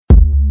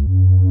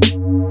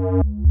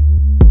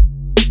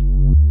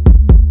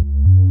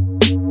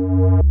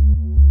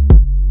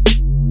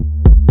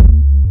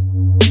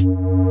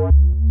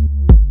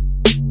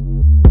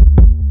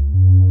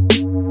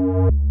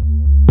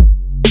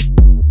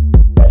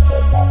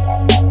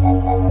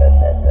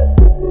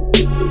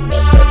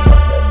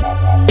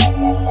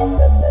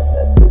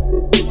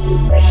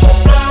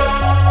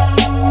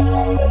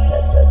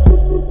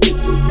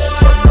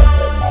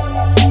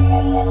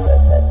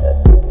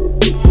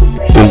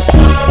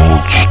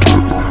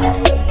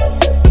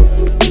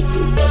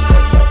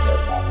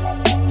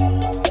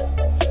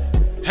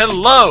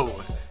Hello,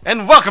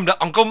 and welcome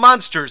to Uncle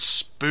Monster's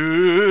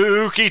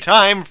Spooky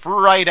Time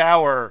Fright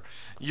Hour,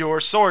 your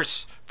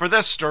source for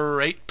the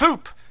straight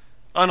poop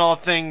on all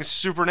things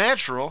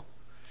supernatural.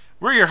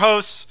 We're your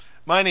hosts.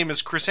 My name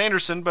is Chris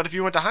Anderson, but if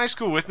you went to high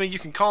school with me, you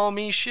can call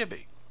me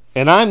Shibby.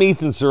 And I'm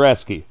Ethan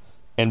Zareski.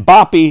 And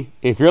Boppy,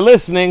 if you're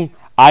listening,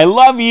 I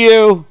love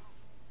you.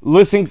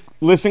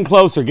 Listen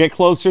closer. Get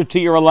closer to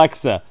your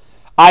Alexa.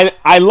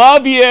 I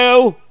love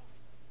you.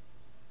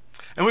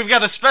 And we've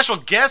got a special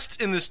guest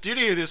in the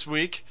studio this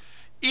week,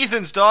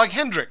 Ethan's dog,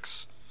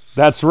 Hendrix.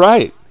 That's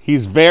right.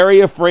 He's very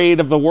afraid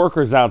of the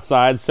workers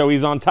outside, so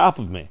he's on top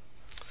of me.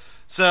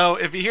 So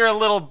if you hear a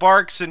little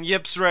barks and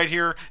yips right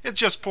here, it's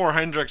just poor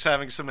Hendrix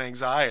having some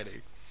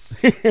anxiety.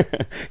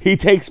 He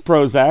takes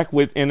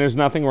Prozac, and there's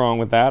nothing wrong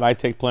with that. I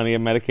take plenty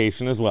of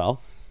medication as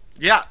well.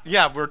 Yeah,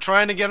 we're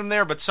trying to get him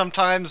there, but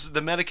sometimes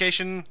the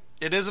medication,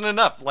 it isn't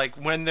enough, like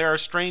when there are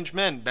strange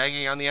men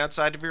banging on the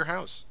outside of your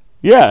house.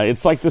 Yeah,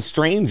 it's like the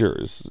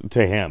strangers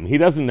to him. He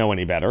doesn't know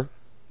any better.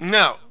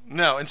 No.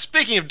 And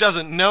speaking of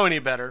doesn't know any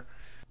better,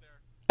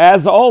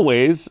 as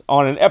always,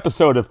 on an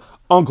episode of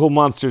Uncle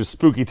Monster's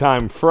Spooky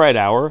Time Fright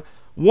Hour,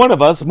 one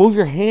of us, move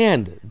your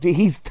hand.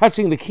 He's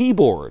touching the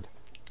keyboard.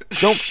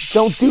 Don't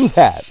do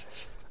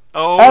that.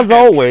 Oh, as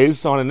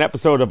always, on an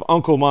episode of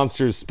Uncle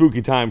Monster's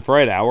Spooky Time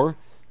Fright Hour,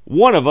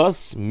 one of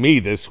us,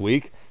 me this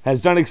week,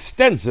 has done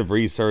extensive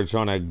research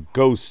on a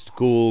ghost,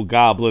 ghoul,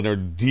 goblin, or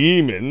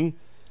demon.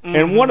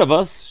 And one of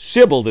us,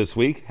 Shibble this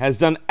week, has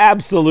done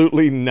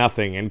absolutely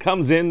nothing and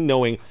comes in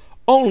knowing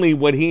only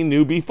what he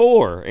knew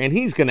before. And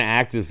he's going to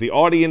act as the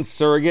audience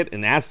surrogate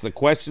and ask the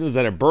questions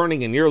that are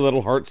burning in your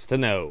little hearts to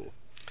know.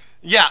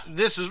 Yeah,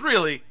 this is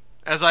really,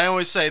 as I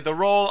always say, the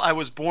role I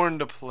was born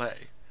to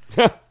play.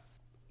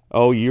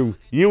 Oh, you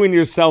and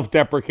your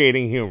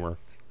self-deprecating humor.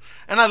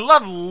 And I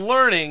love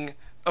learning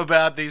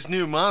about these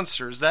new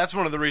monsters. That's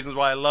one of the reasons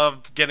why I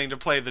love getting to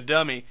play the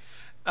dummy.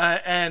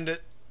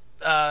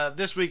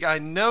 This week I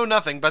know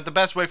nothing, but the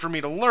best way for me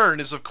to learn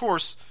is, of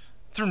course,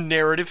 through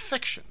narrative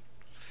fiction.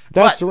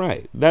 That's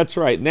right.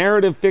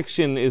 Narrative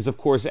fiction is, of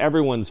course,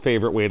 everyone's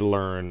favorite way to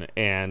learn,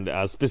 and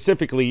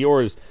specifically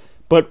yours.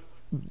 But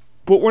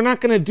we're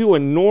not going to do a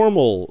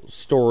normal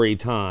story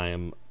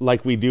time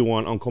like we do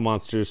on Uncle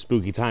Monster's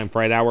Spooky Time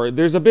Fright Hour.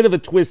 There's a bit of a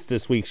twist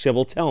this week,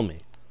 Shibble. Tell me.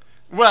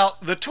 Well,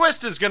 the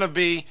twist is going to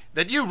be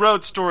that you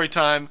wrote story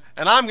time,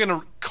 and I'm going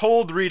to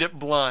cold read it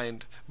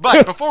blind.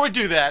 But before we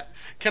do that,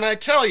 can I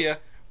tell you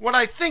what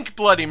I think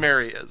Bloody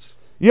Mary is?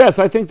 Yes,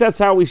 I think that's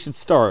how we should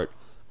start.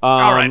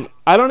 All right.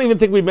 I don't even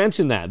think we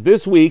mentioned that.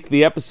 This week,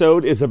 the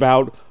episode is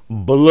about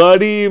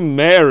Bloody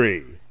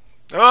Mary.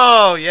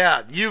 Oh,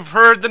 yeah, you've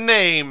heard the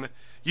name.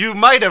 You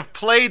might have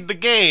played the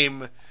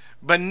game,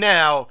 but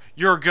now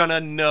you're gonna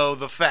know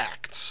the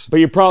facts.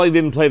 But you probably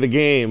didn't play the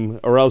game,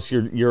 or else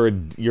you're a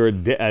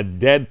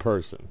dead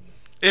person.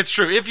 It's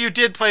true. If you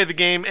did play the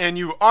game and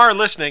you are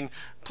listening,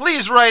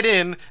 please write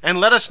in and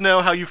let us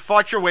know how you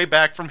fought your way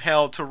back from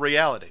hell to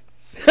reality.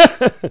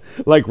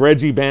 Like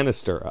Reggie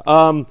Bannister.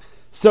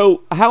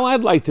 So how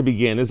I'd like to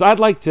begin is I'd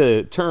like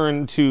to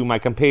turn to my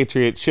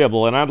compatriot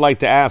Shibble, and I'd like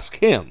to ask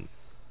him,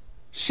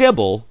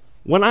 Shibble,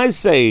 when I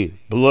say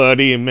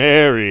Bloody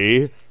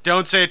Mary...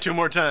 Don't say it 2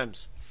 more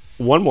times.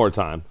 One more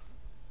time.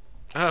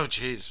 Oh,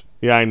 jeez.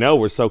 Yeah, I know,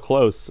 we're so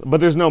close.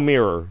 But there's no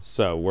mirror,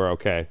 so we're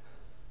okay.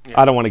 Yeah.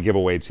 I don't want to give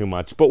away too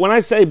much. But when I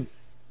say,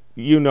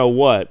 you know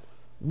what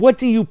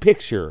do you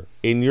picture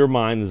in your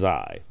mind's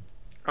eye?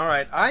 All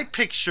right, I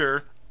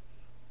picture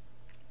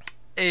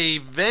a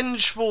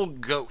vengeful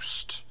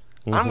ghost.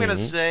 Mm-hmm. I'm going to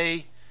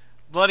say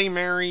Bloody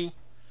Mary,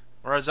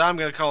 or as I'm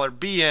going to call her,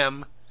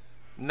 BM,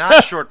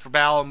 not short for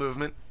bowel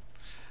movement.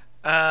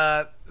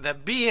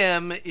 That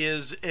BM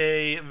is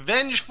a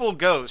vengeful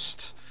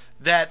ghost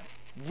that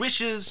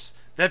wishes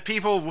that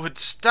people would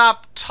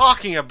stop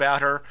talking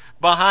about her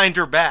behind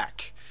her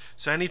back.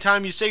 So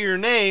anytime you say your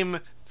name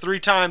 3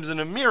 times in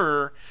a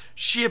mirror,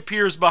 she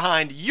appears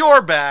behind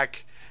your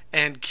back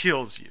and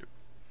kills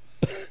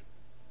you.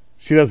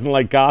 She doesn't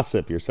like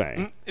gossip, you're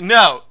saying?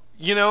 No.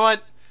 You know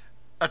what?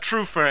 A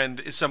true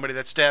friend is somebody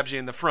that stabs you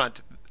in the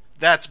front.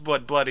 That's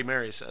what Bloody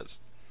Mary says.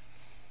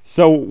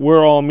 So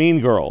we're all mean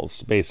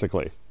girls,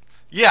 basically.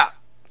 Yeah,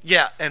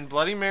 and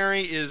Bloody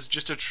Mary is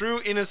just a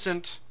true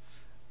innocent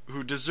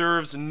who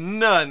deserves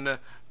none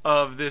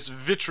of this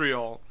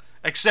vitriol,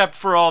 except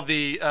for all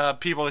the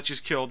people that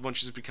she's killed when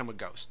she's become a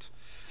ghost.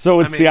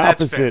 So it's the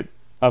opposite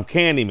of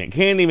Candyman.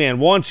 Candyman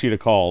wants you to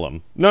call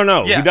him.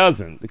 No, he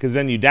doesn't, because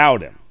then you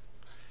doubt him.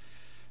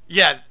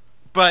 Yeah,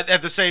 but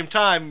at the same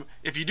time,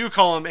 if you do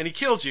call him and he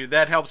kills you,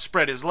 that helps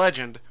spread his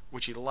legend,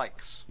 which he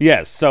likes.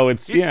 Yes, so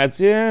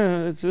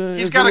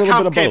he's got a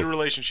complicated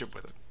relationship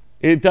with it.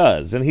 It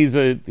does, and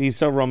he's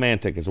so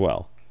romantic as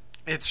well.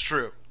 It's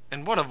true,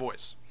 and what a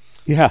voice.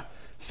 Yeah,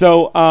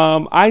 so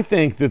I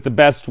think that the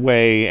best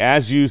way,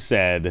 as you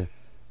said,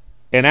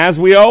 and as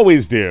we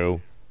always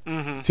do,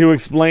 to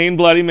explain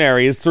Bloody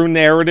Mary is through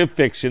narrative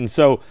fiction.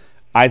 So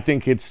I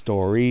think it's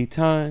story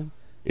time.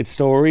 It's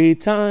story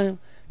time.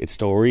 It's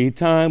story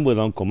time with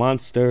Uncle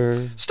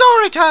Monster.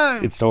 Story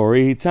time! It's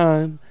story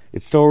time.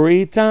 It's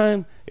story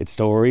time. It's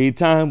story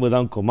time with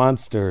Uncle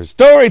Monster.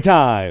 Story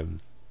time!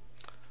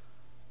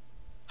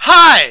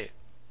 Hi!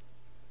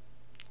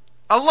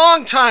 A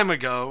long time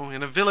ago,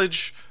 in a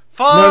village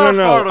far,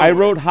 far away. I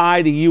wrote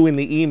hi to you in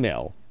the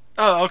email.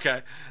 Oh,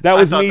 okay. That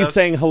was me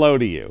saying hello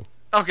to you.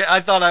 Okay,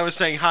 I thought I was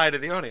saying hi to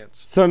the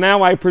audience. So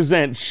now I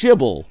present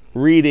Shibble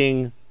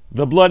reading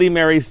the Bloody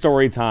Mary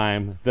story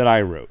time that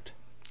I wrote.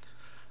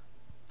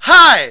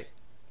 Hi!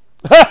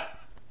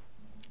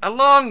 A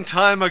long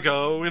time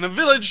ago, in a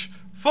village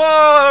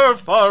far,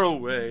 far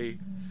away,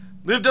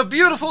 lived a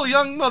beautiful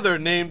young mother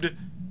named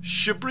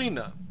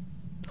Shabrina.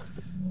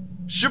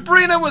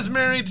 Shabrina was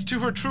married to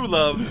her true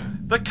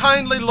love, the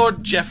kindly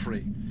Lord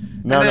Geoffrey.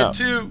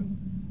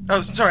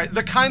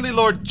 The kindly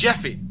Lord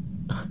Jeffy.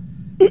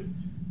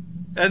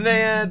 And they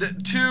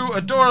had two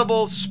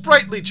adorable,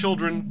 sprightly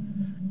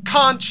children,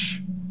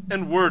 Conch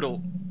and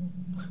Wordle.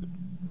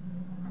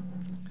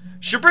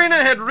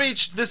 Shabrina had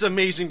reached this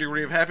amazing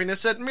degree of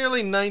happiness at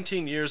merely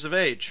 19 years of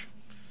age.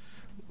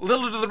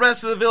 Little did the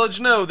rest of the village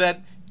know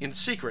that, in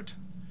secret,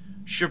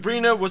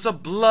 Shabrina was a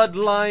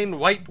bloodline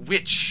white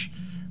witch,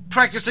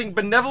 practicing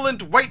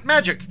benevolent white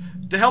magic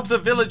to help the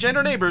village and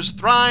her neighbors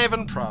thrive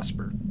and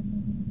prosper.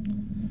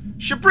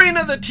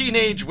 Shabrina the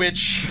teenage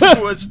witch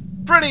was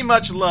pretty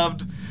much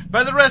loved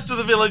by the rest of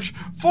the village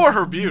for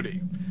her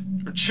beauty,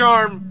 her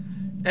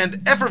charm,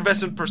 and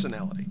effervescent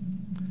personality.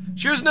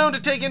 She was known to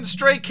take in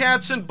stray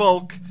cats in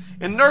bulk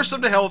and nurse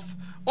them to health,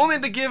 only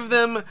to give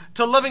them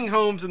to loving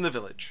homes in the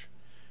village.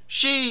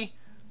 She,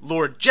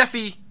 Lord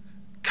Jeffy,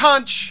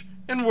 Conch,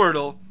 and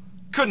Wordle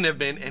couldn't have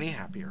been any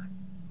happier.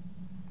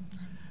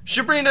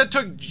 Shabrina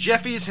took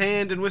Jeffy's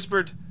hand and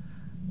whispered,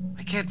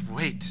 "I can't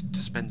wait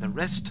to spend the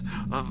rest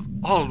of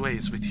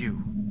always with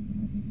you."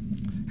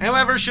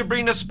 However,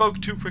 Shabrina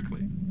spoke too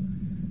quickly.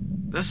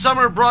 The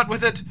summer brought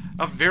with it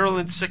a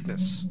virulent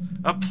sickness,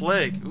 a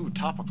plague,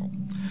 topical,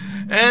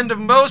 and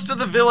most of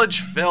the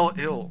village fell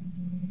ill.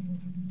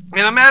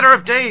 In a matter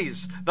of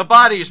days, the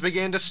bodies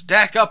began to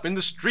stack up in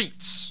the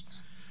streets.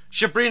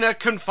 Shabrina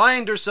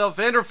confined herself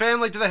and her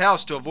family to the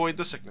house to avoid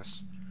the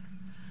sickness.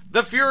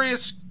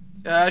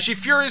 She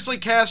furiously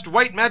cast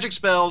white magic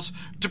spells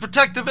to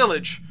protect the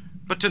village,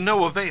 but to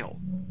no avail.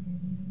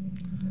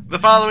 The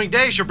following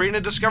day,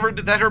 Shabrina discovered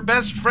that her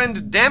best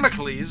friend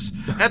Damocles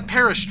had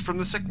perished from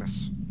the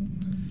sickness.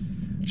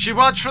 She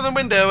watched from the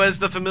window as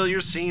the familiar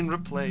scene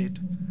replayed.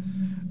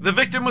 The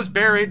victim was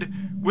buried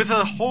with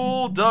a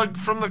hole dug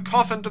from the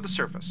coffin to the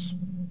surface.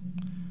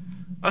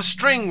 A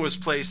string was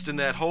placed in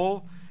that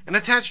hole and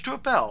attached to a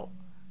bell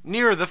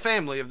near the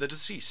family of the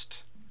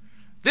deceased.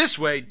 This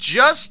way,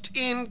 just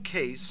in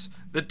case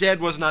the dead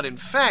was not in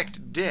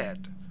fact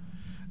dead,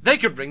 they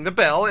could ring the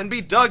bell and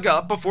be dug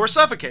up before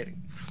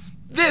suffocating.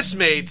 This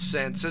made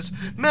sense, as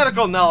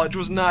medical knowledge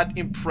was not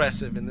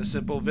impressive in the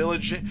simple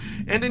village,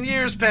 and in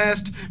years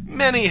past,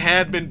 many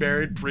had been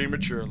buried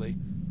prematurely.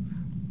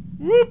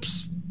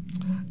 Whoops!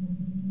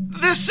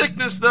 This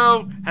sickness,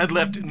 though, had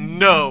left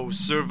no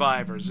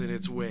survivors in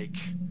its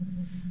wake.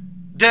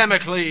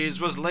 Damocles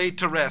was laid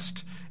to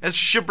rest as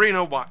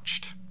Shabrina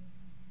watched.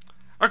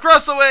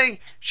 Across the way,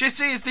 she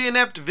sees the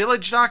inept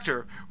village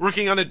doctor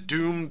working on a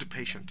doomed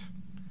patient.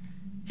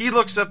 He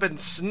looks up and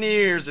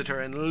sneers at her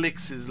and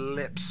licks his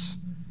lips.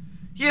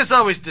 He has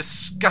always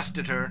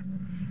disgusted her.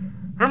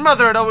 Her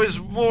mother had always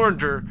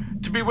warned her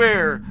to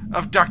beware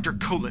of Dr.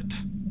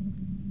 Colett.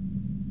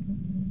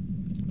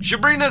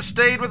 Shabrina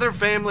stayed with her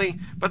family,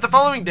 but the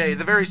following day,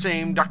 the very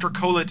same Dr.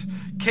 Colett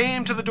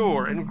came to the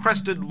door and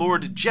requested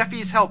Lord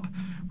Jeffy's help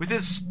with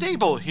his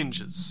stable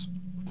hinges.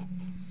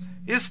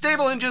 His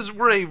stable hinges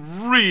were a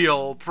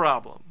real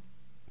problem.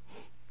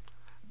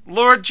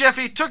 Lord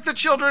Jeffy took the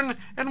children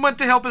and went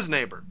to help his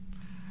neighbor.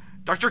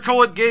 Dr.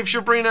 Colett gave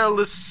Shabrina a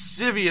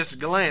lascivious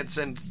glance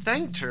and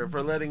thanked her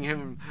for letting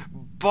him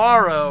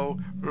borrow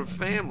her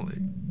family.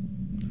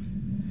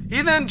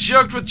 He then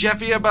joked with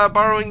Jeffy about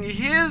borrowing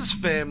his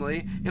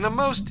family in a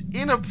most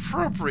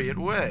inappropriate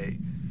way.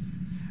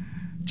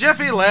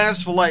 Jeffy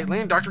laughs politely,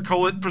 and Dr.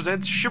 Colett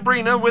presents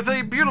Shabrina with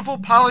a beautiful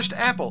polished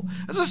apple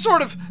as a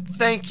sort of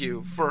thank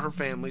you for her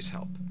family's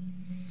help.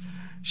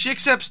 She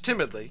accepts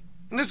timidly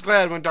and is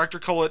glad when Dr.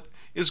 Colett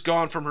is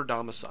gone from her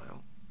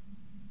domicile.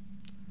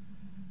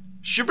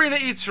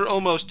 Shabrina eats her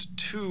almost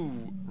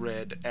too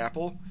red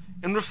apple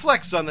and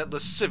reflects on that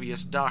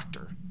lascivious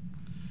doctor.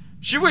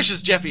 She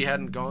wishes Jeffy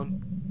hadn't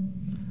gone.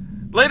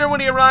 Later, when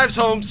he arrives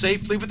home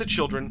safely with the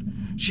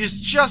children, she is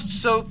just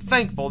so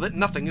thankful that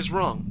nothing is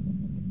wrong.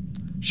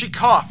 She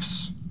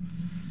coughs.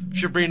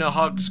 Shabrina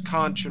hugs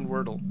Conch and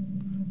Wordle.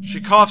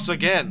 She coughs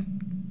again.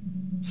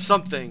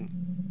 Something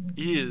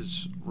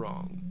is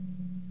wrong.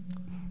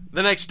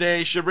 The next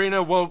day,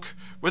 Shabrina woke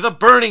with a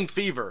burning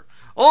fever,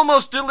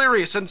 almost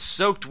delirious and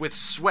soaked with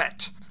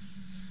sweat.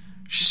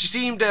 She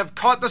seemed to have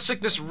caught the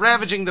sickness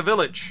ravaging the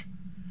village.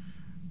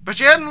 But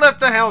she hadn't left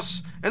the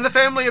house, and the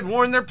family had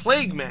worn their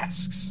plague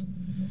masks.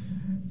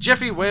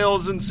 Jeffy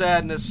wails in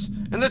sadness,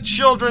 and the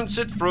children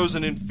sit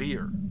frozen in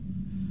fear.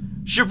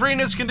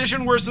 Shabrina's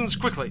condition worsens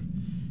quickly,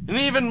 in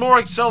even more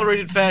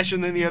accelerated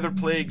fashion than the other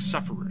plague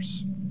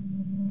sufferers.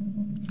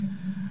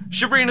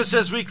 Sabrina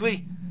says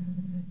weakly,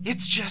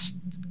 "It's just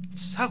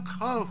so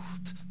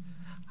cold.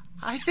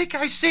 I think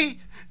I see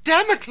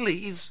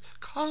Damocles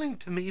calling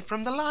to me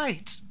from the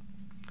light."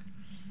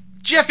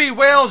 Jeffy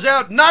wails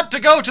out not to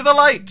go to the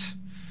light.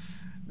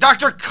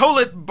 Dr.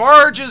 Colett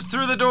barges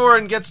through the door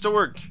and gets to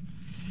work.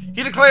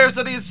 He declares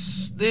that it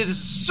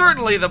is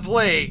certainly the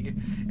plague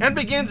and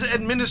begins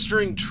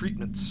administering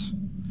treatments.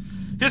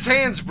 His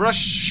hands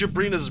brush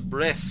Sabrina's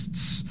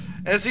breasts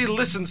as he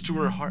listens to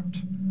her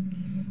heart.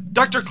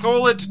 Dr.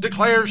 Colett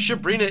declares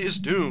Sabrina is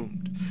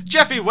doomed.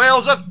 Jeffy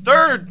wails a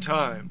third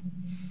time.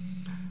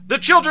 The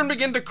children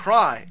begin to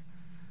cry.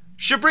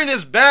 Sabrina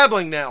is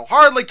babbling now,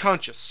 hardly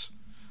conscious.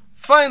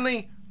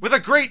 Finally, with a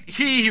great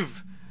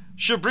heave,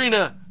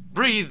 Sabrina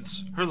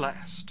breathes her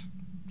last.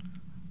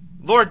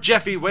 Lord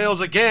Jeffy wails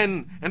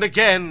again and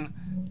again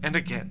and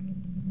again.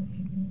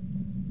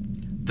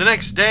 The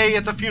next day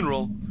at the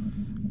funeral,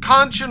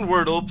 Conch and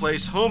Wordle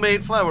place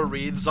homemade flower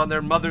wreaths on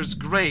their mother's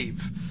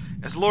grave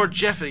as Lord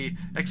Jeffy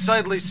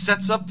excitedly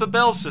sets up the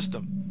bell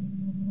system.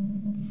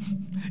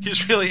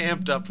 He's really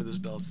amped up for this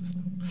bell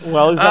system.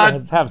 Well, he's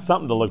going to have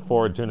something to look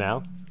forward to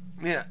now.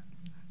 Yeah.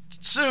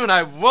 Soon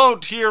I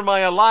won't hear my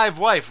alive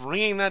wife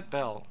ringing that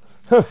bell.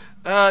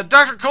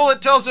 Dr.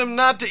 Colett tells him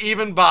not to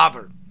even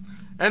bother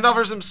and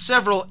offers him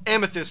several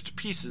amethyst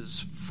pieces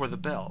for the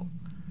bell.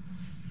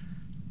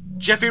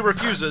 Jeffy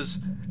refuses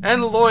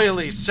and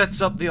loyally sets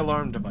up the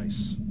alarm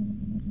device.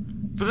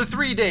 For the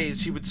 3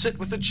 days, he would sit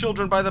with the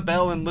children by the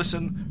bell and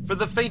listen for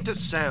the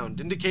faintest sound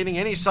indicating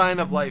any sign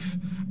of life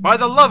by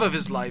the love of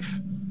his life,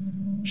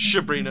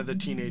 Sabrina the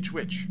Teenage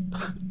Witch.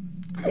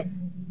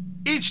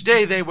 Each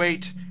day they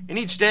wait, and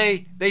each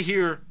day they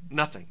hear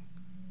nothing.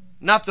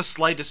 Not the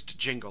slightest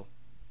jingle.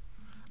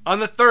 On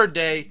the third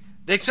day,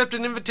 they accept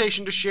an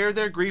invitation to share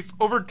their grief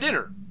over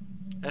dinner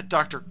at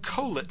Dr.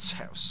 Colett's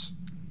house.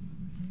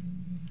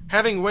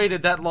 Having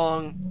waited that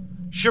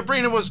long,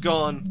 Sabrina was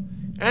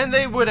gone, and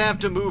they would have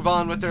to move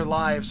on with their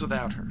lives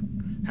without her,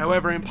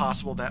 however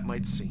impossible that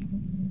might seem.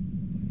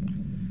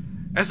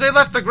 As they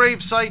left the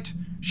gravesite,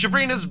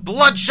 Sabrina's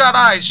bloodshot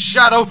eyes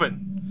shot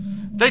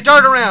open. They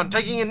dart around,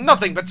 taking in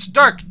nothing but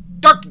stark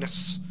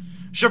darkness.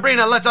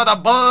 Sabrina lets out a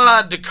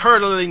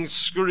blood-curdling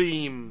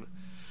scream.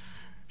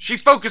 She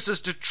focuses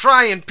to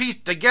try and piece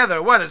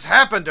together what has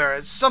happened to her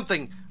as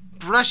something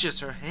brushes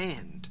her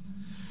hand.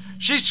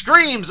 She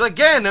screams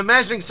again,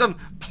 imagining some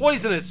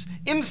poisonous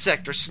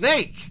insect or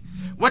snake.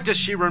 What does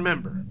she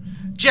remember?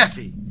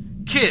 Jeffy,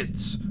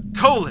 kids,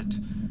 Colett,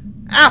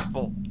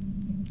 apple.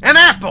 An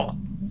apple!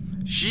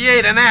 She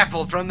ate an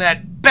apple from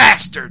that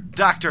bastard,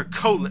 Dr.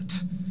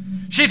 Colett.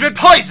 She'd been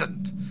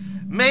poisoned,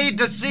 made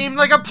to seem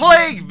like a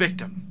plague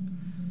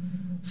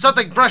victim.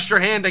 Something brushed her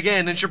hand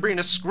again, and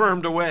Sabrina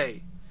squirmed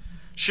away.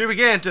 She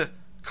began to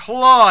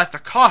claw at the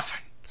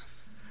coffin.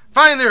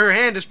 Finally, her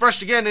hand is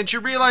brushed again, and she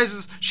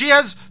realizes she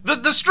has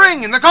the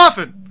string in the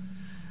coffin.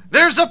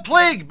 There's a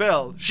plague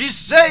bell. She's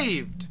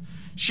saved.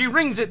 She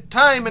rings it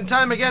time and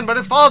time again, but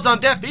it falls on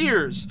deaf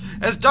ears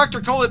as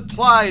Dr. Colett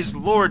plies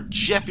Lord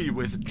Jeffy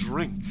with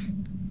drink.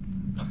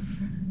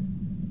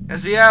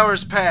 As the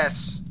hours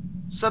pass,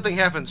 something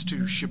happens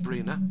to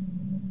Sabrina.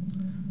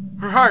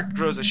 Her heart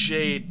grows a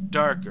shade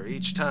darker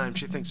each time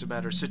she thinks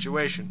about her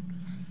situation.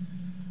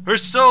 Her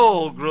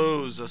soul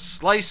grows a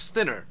slice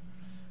thinner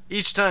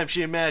each time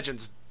she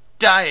imagines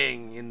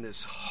dying in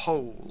this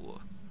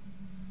hole.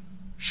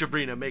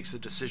 Sabrina makes a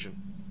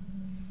decision.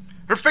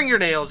 Her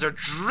fingernails are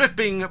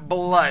dripping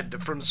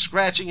blood from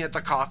scratching at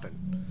the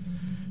coffin.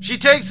 She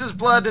takes his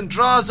blood and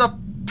draws a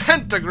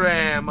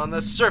pentagram on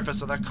the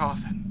surface of the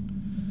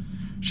coffin.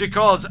 She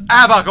calls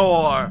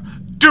Abagor,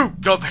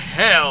 Duke of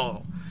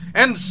Hell,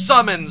 and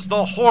summons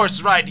the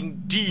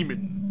horse-riding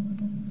demon.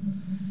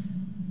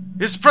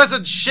 His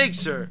presence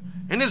shakes her,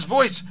 and his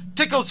voice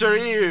tickles her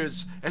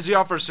ears as he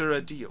offers her a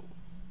deal.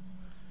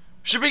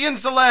 She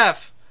begins to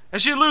laugh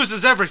as she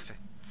loses everything.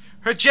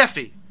 Her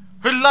Jeffy,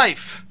 her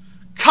life,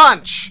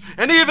 Conch,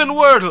 and even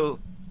Wordle.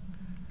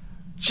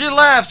 She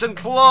laughs and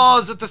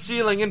claws at the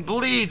ceiling and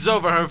bleeds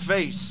over her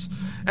face,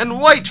 and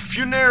white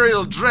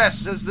funereal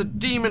dress as the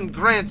demon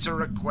grants her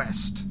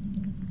request.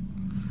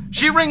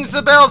 She rings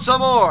the bell some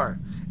more,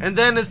 and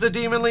then as the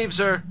demon leaves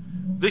her,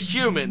 the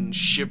human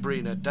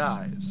Sabrina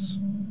dies.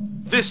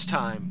 This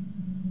time,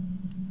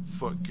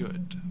 for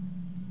good.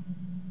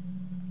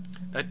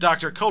 At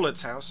Dr.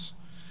 Colett's house,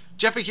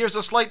 Jeffy hears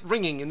a slight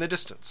ringing in the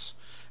distance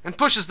and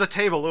pushes the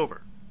table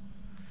over.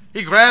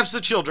 He grabs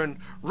the children,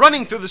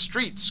 running through the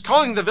streets,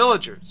 calling the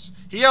villagers.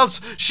 He yells,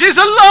 "She's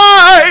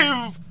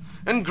alive!"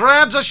 and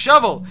grabs a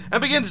shovel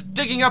and begins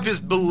digging up his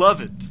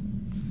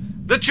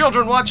beloved. The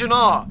children watch in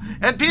awe,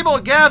 and people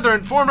gather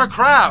and form a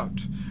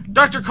crowd.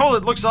 Dr.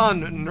 Colett looks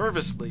on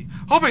nervously,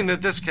 hoping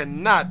that this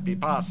cannot be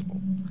possible.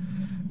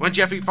 When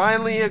Jeffy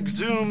finally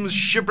exhumes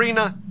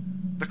Sabrina,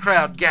 the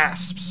crowd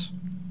gasps.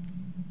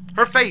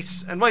 Her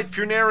face and white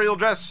funereal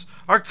dress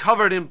are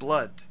covered in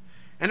blood,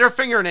 and her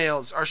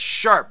fingernails are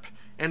sharp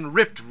and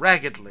ripped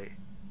raggedly.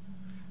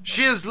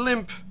 She is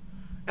limp,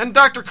 and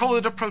Dr.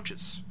 Colett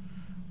approaches,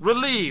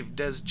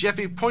 relieved as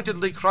Jeffy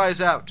pointedly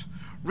cries out,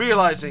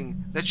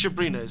 realizing that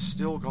Sabrina is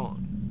still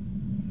gone.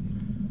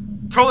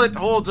 Colette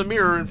holds a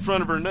mirror in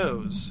front of her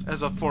nose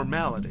as a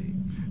formality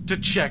to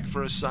check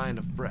for a sign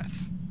of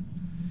breath.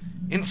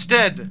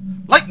 Instead,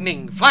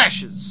 lightning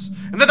flashes,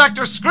 and the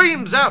doctor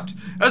screams out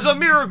as the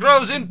mirror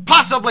grows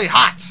impossibly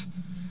hot.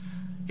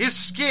 His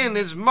skin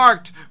is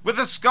marked with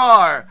a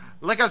scar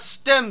like a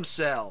stem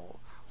cell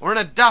or an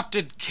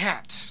adopted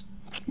cat.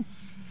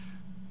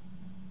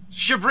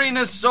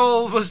 Sabrina's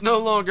soul was no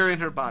longer in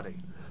her body.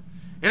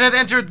 It had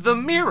entered the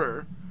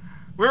mirror,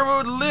 where it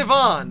would live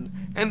on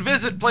and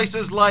visit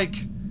places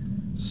like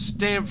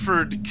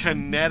Stamford,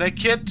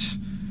 Connecticut,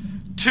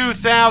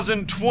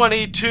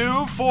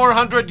 2022,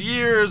 400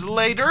 years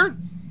later.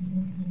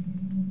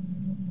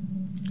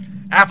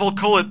 Apple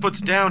Colette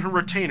puts down her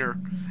retainer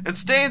and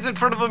stands in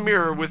front of a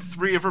mirror with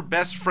 3 of her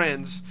best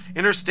friends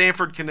in her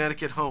Stamford,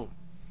 Connecticut home.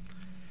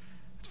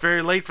 It's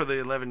very late for the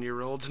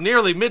 11-year-olds,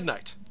 nearly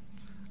midnight.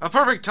 A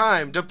perfect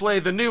time to play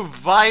the new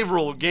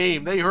viral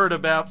game they heard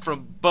about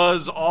from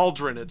Buzz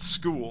Aldrin at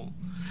school.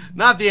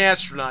 Not the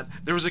astronaut,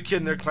 there was a kid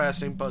in their class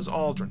named Buzz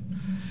Aldrin.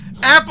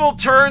 Apple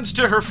turns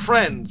to her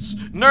friends,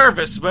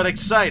 nervous but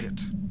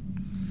excited.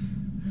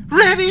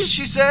 "Ready?"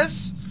 she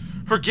says.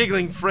 Her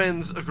giggling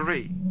friends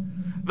agree.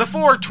 The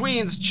 4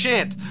 tweens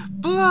chant,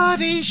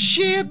 "Bloody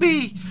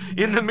Shibby,"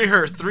 in the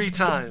mirror 3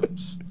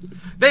 times.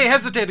 They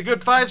hesitate a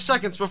good 5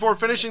 seconds before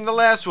finishing the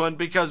last one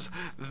because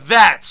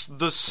that's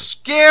the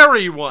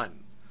scary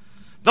one.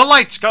 The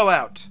lights go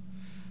out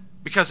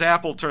because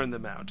Apple turned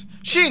them out.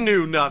 She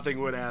knew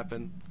nothing would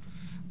happen.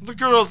 The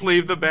girls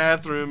leave the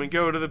bathroom and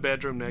go to the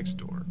bedroom next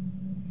door.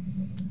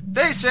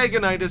 They say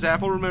goodnight as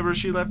Apple remembers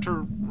she left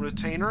her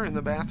retainer in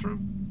the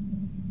bathroom.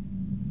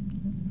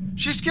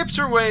 She skips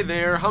her way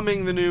there,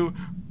 humming the new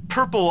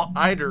Purple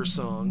Eider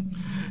song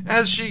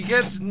as she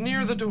gets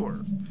near the door.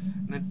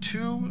 And then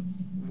 2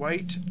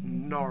 white,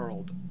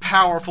 gnarled,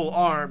 powerful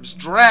arms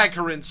drag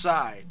her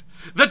inside.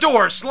 The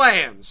door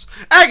slams.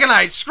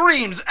 Agonized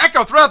screams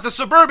echo throughout the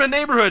suburban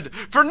neighborhood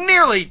for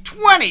nearly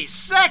 20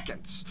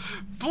 seconds.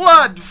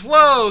 Blood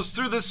flows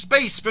through the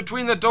space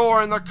between the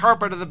door and the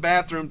carpet of the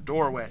bathroom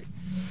doorway.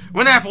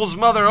 When Apple's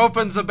mother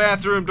opens the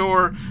bathroom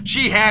door,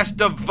 she has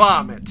to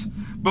vomit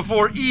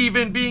before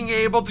even being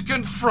able to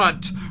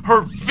confront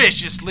her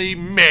viciously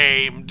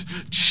maimed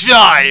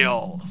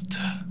child.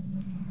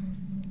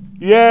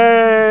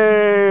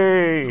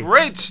 Yay!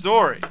 Great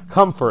story.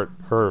 Comfort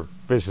her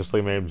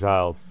viciously maimed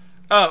child.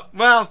 Oh,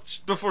 well,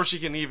 before she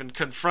can even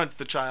confront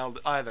the child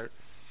either.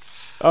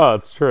 Oh,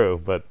 it's true,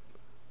 but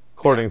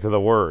according to the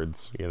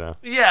words, you know.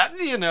 Yeah,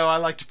 I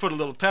like to put a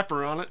little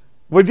pepper on it.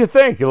 What'd you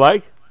think? You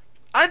like?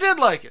 I did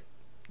like it.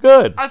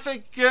 Good. I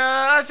think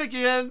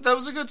that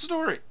was a good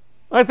story.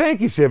 I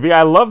thank you, Shivy.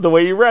 I love the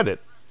way you read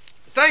it.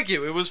 Thank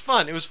you. It was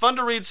fun. It was fun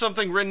to read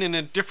something written in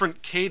a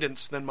different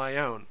cadence than my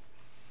own.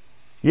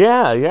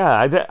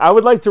 Yeah. I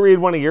would like to read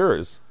one of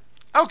yours.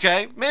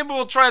 Okay, maybe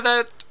we'll try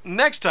that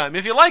next time.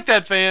 If you like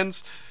that,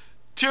 fans,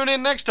 tune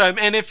in next time.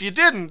 And if you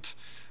didn't,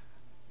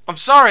 I'm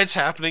sorry it's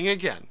happening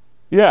again.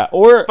 Yeah,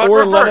 or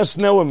reversed. Let us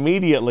know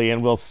immediately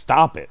and we'll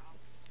stop it.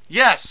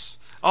 Yes,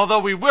 although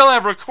we will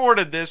have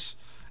recorded this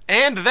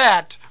and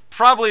that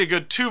probably a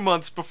good 2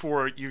 months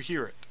before you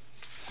hear it.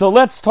 So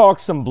let's talk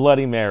some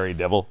Bloody Mary,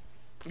 Dibble.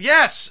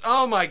 Yes,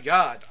 oh my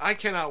God, I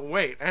cannot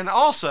wait. And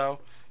also,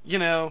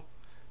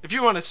 if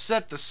you want to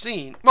set the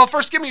scene, well,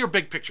 first give me your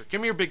big picture. Give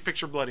me your big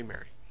picture, Bloody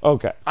Mary.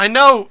 Okay. I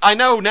know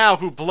now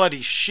who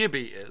Bloody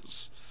Shibby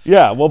is.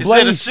 Yeah, well, is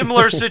it a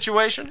similar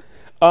situation?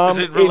 Is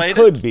it related?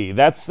 It could be.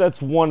 That's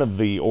one of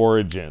the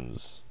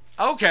origins.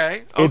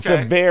 Okay. It's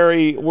a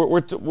very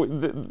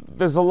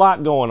there's a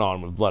lot going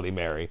on with Bloody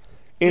Mary.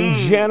 In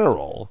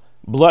general,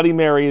 Bloody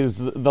Mary is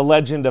the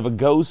legend of a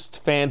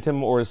ghost,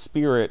 phantom, or a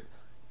spirit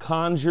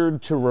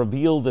conjured to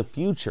reveal the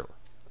future.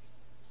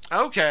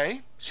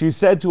 Okay. She's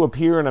said to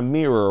appear in a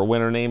mirror when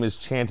her name is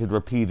chanted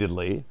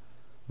repeatedly.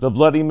 The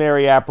Bloody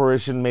Mary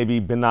apparition may be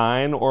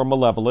benign or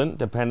malevolent,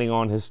 depending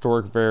on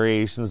historic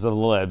variations of the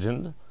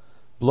legend.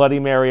 Bloody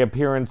Mary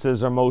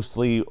appearances are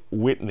mostly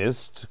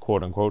witnessed,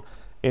 quote-unquote,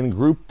 in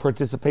group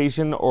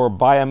participation or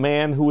by a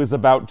man who is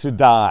about to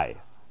die.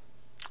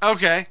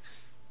 Okay,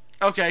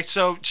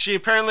 so she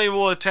apparently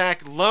will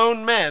attack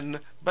lone men,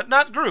 but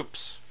not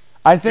groups.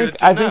 I think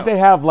they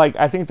have,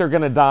 I think they're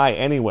going to die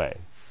anyway.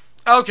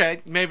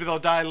 Okay, maybe they'll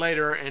die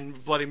later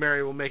and Bloody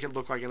Mary will make it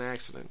look like an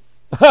accident.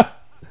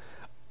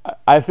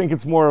 I think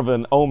it's more of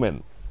an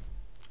omen.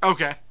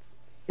 Okay.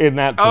 In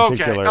that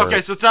particular...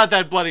 Okay, so it's not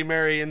that Bloody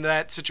Mary in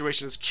that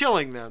situation is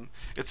killing them.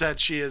 It's that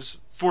she is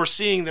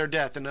foreseeing their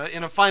death in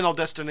a final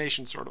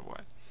destination sort of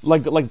way.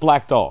 Like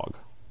Black Dog.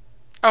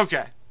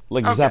 Okay.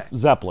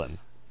 Zeppelin.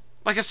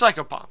 Like a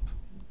psychopomp.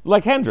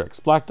 Like Hendrix,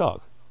 Black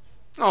Dog.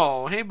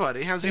 Oh, hey,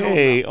 buddy. How's he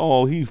holding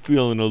up? He's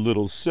feeling a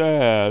little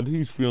sad.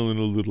 Shall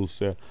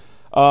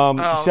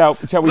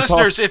we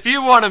listeners, if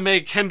you want to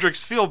make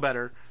Hendrix feel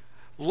better,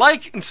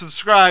 like and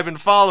subscribe and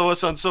follow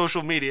us on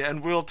social media,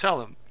 and we'll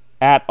tell him.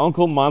 At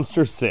Uncle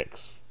Monster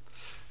 6.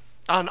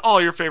 On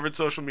all your favorite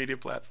social media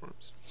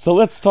platforms. So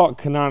let's talk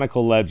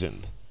canonical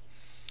legend.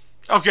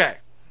 Okay.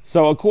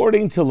 So,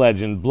 according to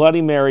legend,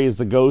 Bloody Mary is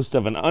the ghost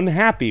of an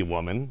unhappy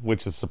woman,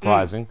 which is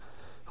surprising,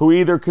 who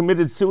either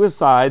committed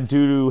suicide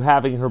due to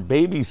having her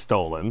baby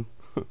stolen.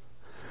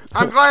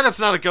 I'm glad it's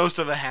not a ghost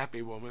of a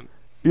happy woman.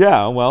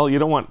 Yeah, well, you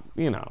don't want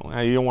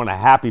a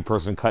happy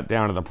person cut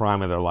down to the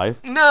prime of their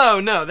life.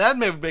 No, that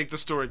may make the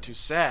story too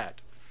sad.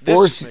 This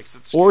just makes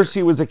it scary. Or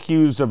she was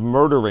accused of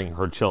murdering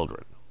her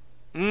children.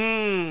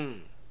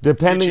 Depending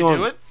Did she on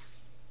do it?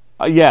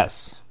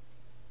 Yes.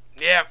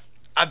 Yeah,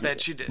 I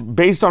bet she did.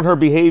 Based on her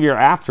behavior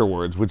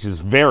afterwards, which is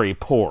very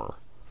poor.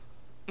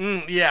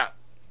 Yeah.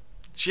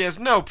 She has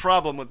no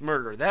problem with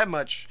murder, that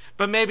much.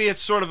 But maybe it's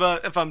sort of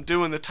if I'm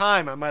doing the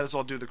time, I might as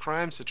well do the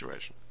crime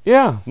situation.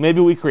 Yeah, maybe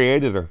we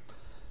created her.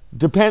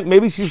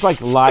 Maybe she's like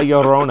La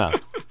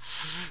Llorona.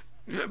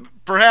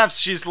 Perhaps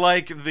she's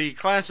like the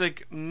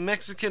classic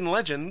Mexican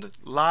legend,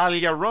 La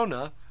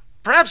Llorona,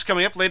 perhaps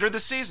coming up later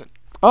this season.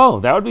 Oh,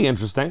 that would be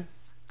interesting.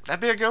 That'd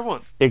be a good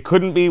one. It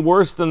couldn't be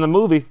worse than the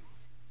movie.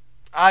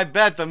 I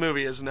bet the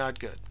movie is not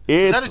good.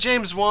 Is that a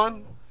James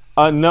Wan?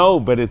 No,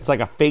 but it's like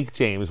a fake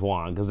James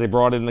Wan because they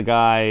brought in the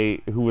guy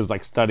who was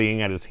like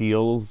studying at his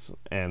heels,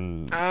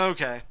 and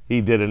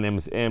he did an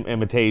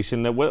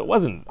imitation. It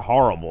wasn't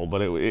horrible,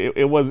 but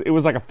it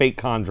was like a fake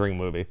Conjuring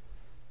movie.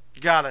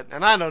 Got it.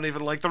 And I don't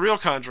even like the real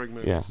Conjuring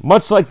movies. Yeah,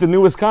 much like the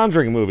newest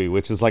Conjuring movie,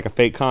 which is like a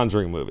fake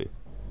Conjuring movie.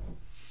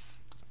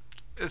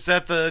 Is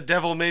that The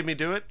Devil Made Me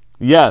Do It?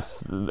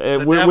 Yes,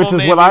 which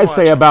is what I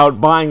say about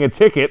buying a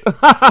ticket.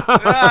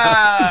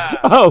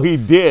 Oh, he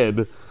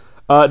did.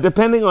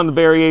 Depending on the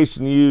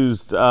variation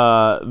used,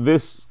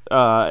 this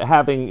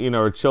having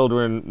her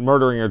children,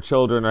 murdering her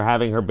children, or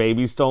having her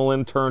baby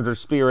stolen turned her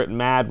spirit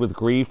mad with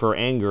grief or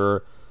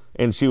anger,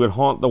 and she would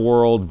haunt the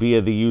world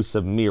via the use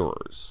of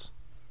mirrors.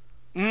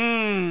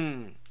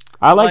 I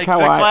like how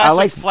the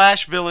classic I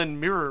Flash villain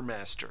Mirror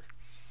Master.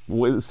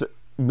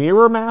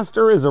 Mirror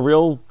Master is a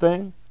real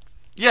thing?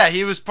 Yeah,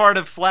 he was part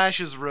of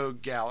Flash's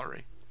Rogue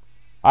Gallery.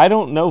 I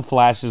don't know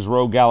Flash's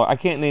Rogue Gallery. I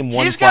can't name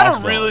one. He's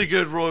got a really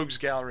good Rogues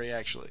Gallery,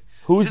 actually.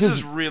 This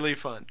is really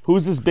fun.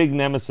 Who's this big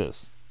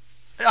nemesis?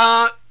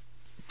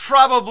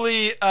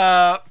 Probably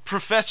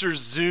Professor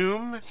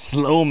Zoom.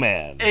 Slow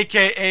Man.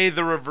 A.K.A.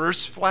 the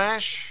Reverse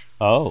Flash.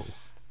 Oh.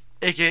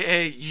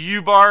 A.K.A.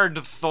 Eobard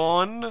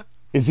Thawne.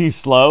 Is he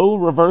slow,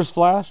 Reverse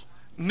Flash?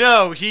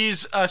 No,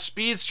 he's a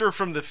speedster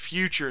from the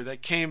future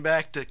that came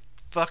back to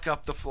fuck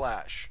up the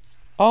Flash.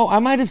 Oh, I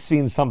might have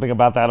seen something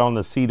about that on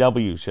the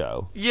CW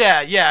show.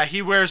 Yeah,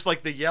 he wears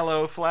like the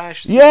yellow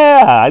Flash suit.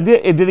 Yeah,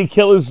 did he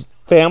kill his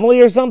family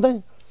or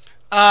something?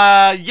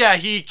 Yeah,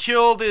 he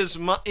killed his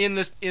in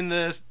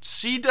the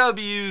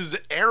CW's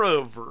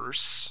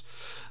Arrowverse.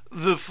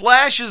 The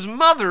Flash's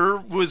mother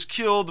was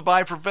killed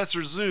by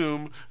Professor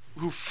Zoom,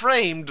 who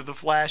framed the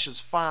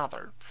Flash's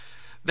father.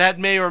 That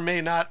may or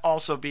may not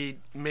also be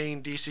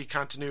main DC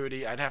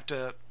continuity. I'd have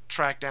to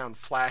track down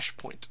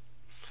Flashpoint.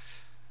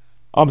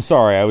 I'm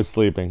sorry, I was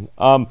sleeping.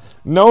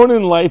 Known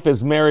in life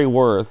as Mary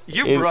Worth.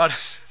 You brought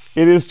it.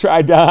 It is.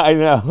 I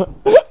know.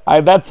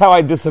 That's how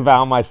I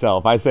disavow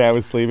myself. I say I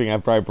was sleeping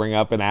after I bring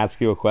up and ask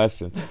you a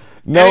question.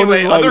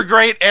 Anyway, other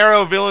great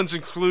Arrow villains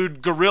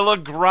include Flash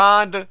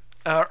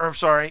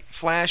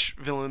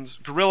villains.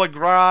 Gorilla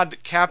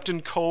Grodd,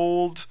 Captain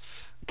Cold.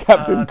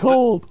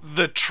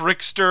 The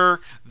Trickster,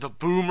 the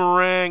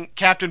Boomerang,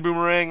 Captain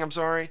Boomerang, I'm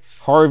sorry.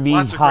 Harvey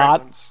Lots of Hot.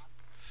 great ones.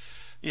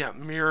 Yeah,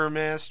 Mirror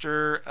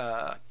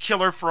Master,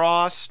 Killer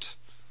Frost.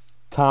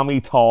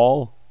 Tommy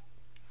Tall.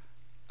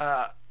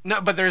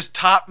 No, but there's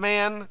Top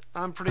Man,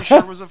 I'm pretty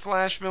sure was a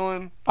Flash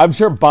villain. I'm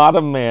sure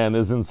Bottom Man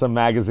is in some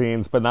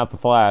magazines, but not the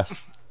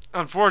Flash.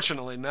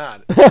 Unfortunately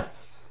not.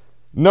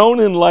 Known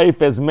in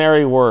life as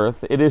Mary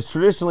Worth, it is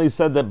traditionally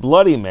said that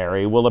Bloody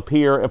Mary will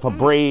appear if a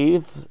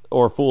brave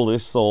or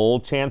foolish soul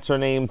chants her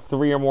name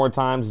 3 or more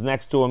times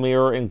next to a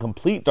mirror in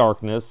complete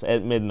darkness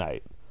at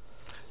midnight.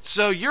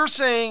 So you're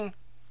saying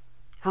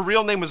her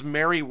real name was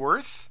Mary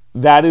Worth?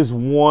 That is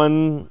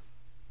one...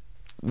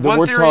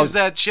 One theory is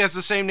that she has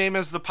the same name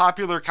as the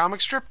popular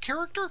comic strip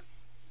character?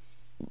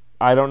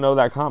 I don't know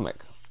that comic.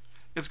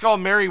 It's called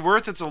Mary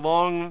Worth. It's a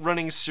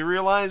long-running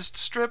serialized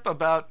strip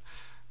about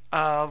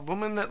a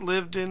woman that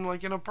lived in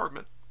like an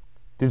apartment.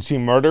 Did she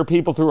murder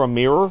people through a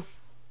mirror?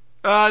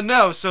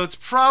 No, so it's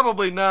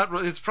probably not.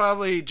 It's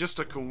probably just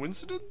a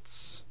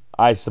coincidence.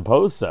 I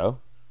suppose so.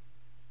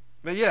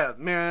 But yeah,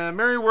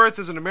 Mary Worth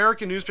is an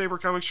American newspaper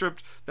comic strip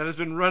that has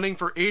been running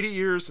for 80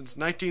 years since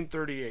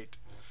 1938.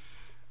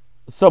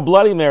 So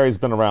Bloody Mary's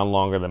been around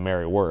longer than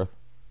Mary Worth.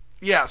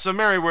 Yeah, so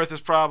Mary Worth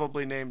is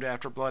probably named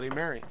after Bloody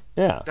Mary.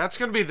 Yeah. That's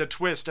going to be the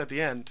twist at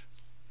the end.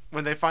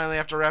 When they finally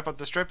have to wrap up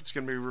the strip, it's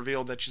going to be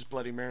revealed that she's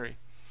Bloody Mary.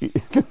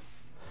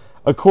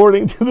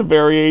 According to the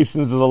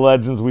variations of the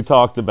legends we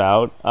talked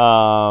about,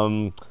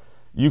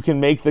 you can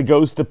make the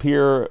ghost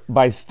appear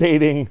by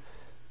stating...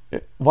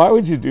 Why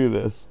would you do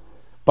this?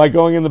 By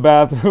going in the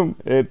bathroom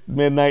at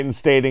midnight and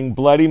stating,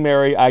 "Bloody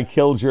Mary, I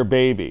killed your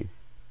baby."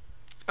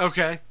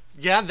 Okay.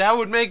 Yeah, that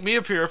would make me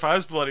appear if I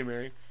was Bloody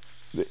Mary.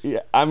 Yeah,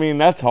 I mean,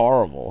 that's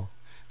horrible.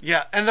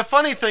 Yeah, and the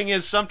funny thing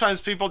is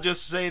sometimes people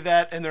just say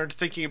that and they're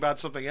thinking about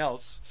something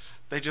else.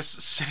 They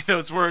just say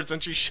those words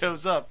and she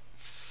shows up.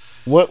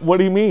 What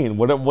do you mean?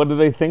 What are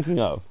they thinking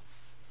of?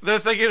 They're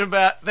thinking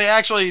about...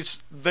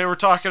 They were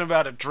talking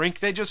about a drink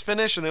they just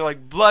finished, and they're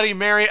like, Bloody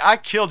Mary, I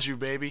killed you,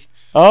 baby.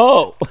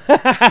 Oh.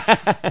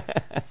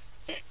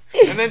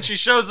 And then she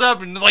shows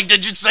up and like,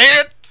 did you say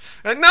it?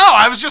 And no,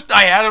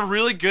 I had a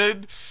really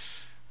good...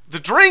 The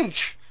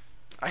drink.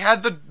 I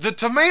had the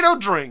tomato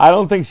drink. I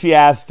don't think she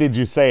asked, did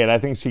you say it? I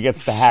think she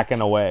gets to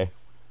hacking away.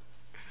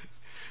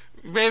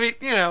 Maybe,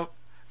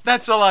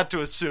 that's a lot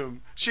to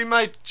assume. She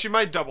might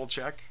double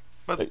check.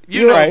 But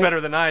you You're know right. better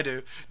than I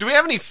do. Do we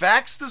have any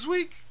facts this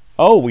week?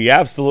 Oh, we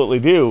absolutely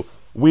do.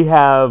 We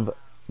have...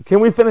 Can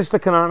we finish the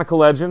canonical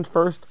legend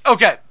first?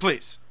 Okay,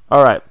 please.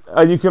 All right.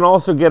 You can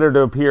also get her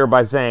to appear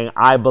by saying,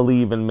 I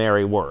believe in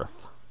Mary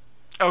Worth.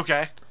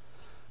 Okay.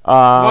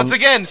 Once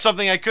again,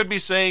 something I could be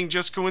saying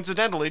just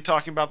coincidentally,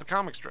 talking about the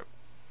comic strip.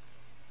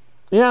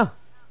 Yeah,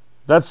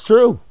 that's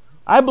true.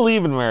 I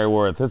believe in Mary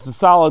Worth. It's a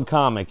solid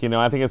comic.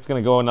 I think it's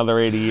going to go another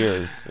 80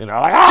 years. Did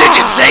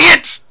you say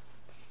it?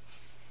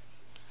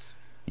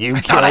 You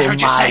thought I killed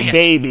heard you my say it.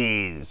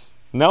 babies.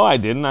 No, I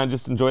didn't. I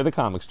just enjoy the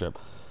comic strip.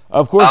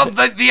 Of course. Oh,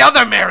 the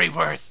other Mary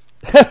Worth.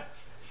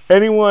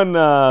 Anyone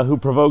who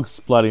provokes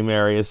Bloody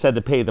Mary is said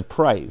to pay the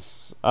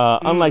price.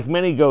 Unlike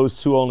many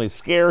ghosts who only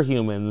scare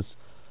humans,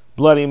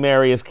 Bloody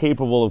Mary is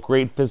capable of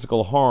great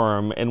physical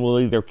harm and will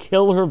either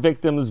kill her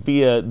victims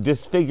via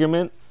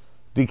disfigurement,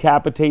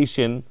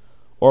 decapitation,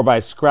 or by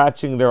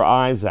scratching their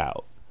eyes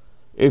out.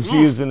 If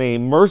she is in a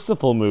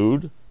merciful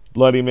mood,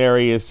 Bloody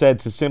Mary is said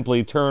to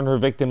simply turn her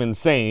victim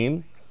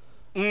insane.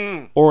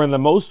 Or in the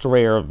most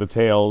rare of the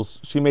tales,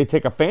 she may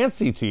take a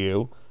fancy to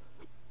you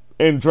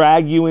and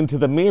drag you into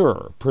the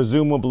mirror,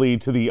 presumably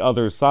to the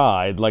other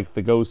side, like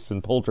the ghosts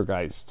in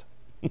Poltergeist.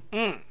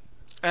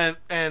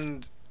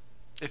 And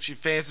if she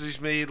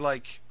fancies me,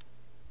 like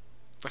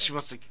she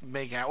wants to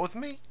make out with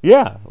me?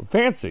 Yeah,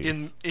 fancy.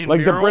 In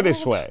like the Mirror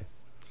British World? way.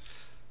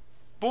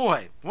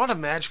 Boy, what a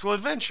magical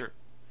adventure.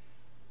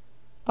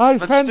 I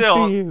But fancy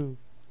still- you.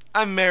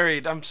 I'm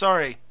married. I'm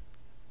sorry.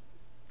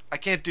 I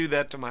can't do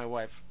that to my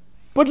wife.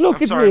 But look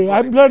I'm at sorry, me,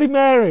 I'm Bloody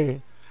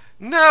Mary.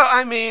 No,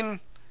 I mean,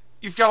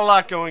 you've got a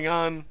lot going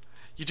on.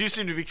 You do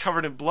seem to be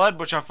covered in blood,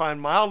 which I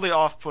find mildly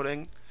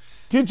off-putting.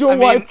 Did your I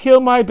mean- wife kill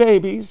my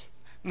babies?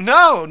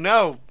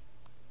 No.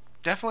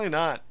 Definitely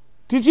not.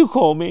 Did you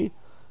call me?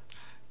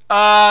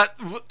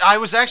 I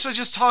was actually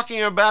just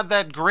talking about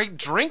that great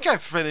drink I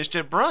finished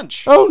at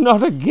brunch. Oh,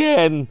 not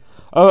again.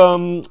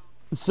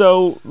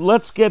 So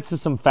let's get to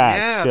some facts,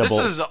 Yeah, Dibble. this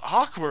is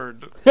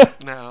awkward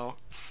now.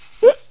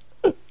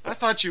 I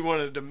thought you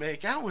wanted to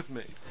make out with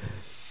me.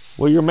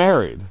 Well, you're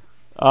married.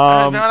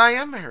 But I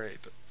am married.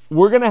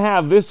 We're going to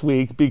have this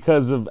week,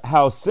 because of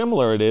how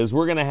similar it is,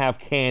 we're going to have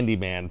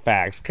Candyman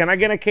facts. Can I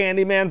get a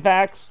Candyman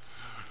facts?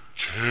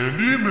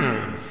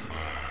 Candyman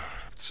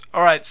facts.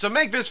 All right, so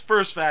make this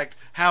first fact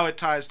how it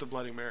ties to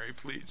Bloody Mary,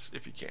 please,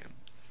 if you can.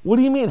 What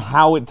do you mean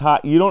how it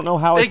ties? You don't know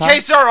how it In ties?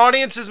 case our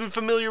audience isn't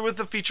familiar with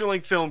the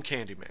feature-length film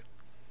Candyman.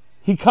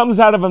 He comes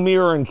out of a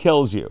mirror and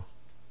kills you.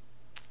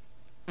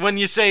 When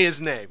you say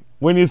his name.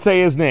 When you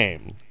say his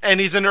name. And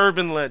he's an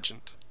urban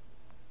legend.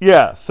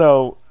 Yeah,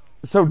 so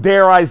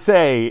dare I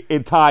say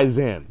it ties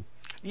in.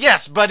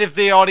 Yes, but if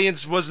the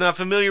audience was not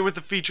familiar with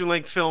the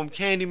feature-length film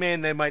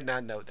Candyman, they might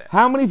not know that.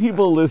 How many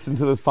people listen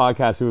to this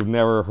podcast who have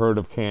never heard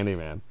of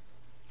Candyman?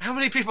 How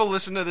many people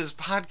listen to this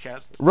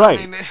podcast? Right.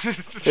 I mean,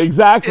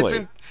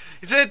 Exactly.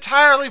 It's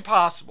entirely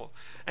possible.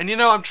 And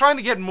I'm trying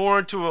to get more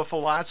into a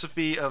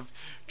philosophy of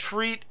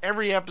treat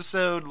every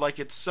episode like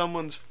it's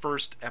someone's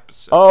first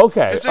episode. Oh,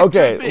 okay. 'Cause it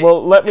Okay. could be.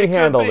 Well, let me It could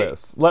handle be.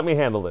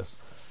 this.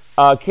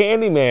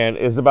 Candyman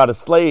is about a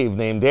slave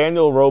named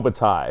Daniel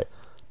Robitaille.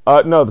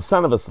 No, the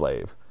son of a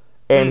slave.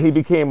 And he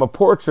became a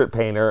portrait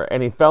painter,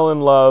 and he fell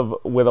in love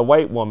with a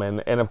white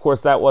woman. And, of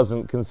course, that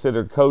wasn't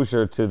considered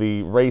kosher to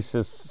the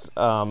racists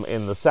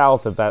in the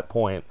South at that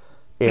point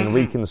in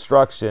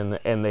Reconstruction.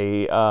 And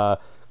they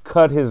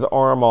cut his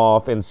arm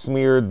off and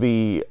smeared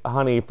the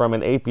honey from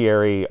an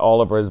apiary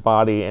all over his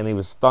body, and he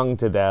was stung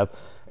to death.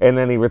 And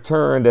then he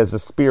returned as a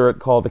spirit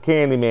called the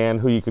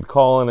Candyman, who you could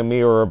call in a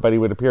mirror, but he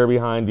would appear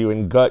behind you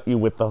and gut you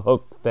with the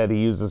hook that he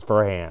uses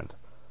for a hand.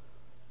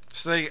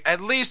 So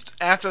at least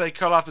after they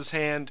cut off his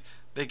hand,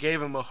 they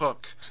gave him a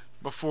hook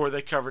before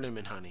they covered him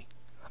in honey.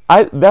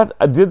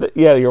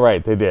 Yeah, you're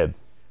right. They did.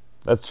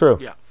 That's true.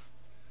 Yeah.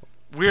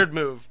 Weird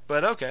move,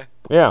 but okay.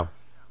 Yeah.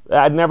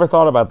 I'd never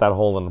thought about that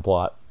hole in the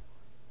plot.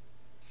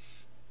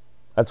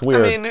 That's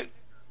weird. I mean,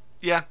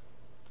 yeah.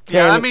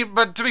 Yeah, I mean,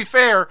 but to be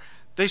fair,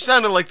 they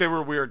sounded like they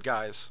were weird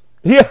guys.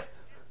 Yeah.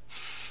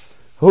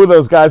 Who are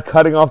those guys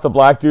cutting off the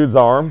black dude's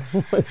arm?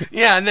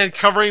 Yeah, and then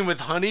covering him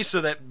with honey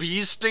so that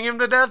bees sting him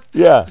to death?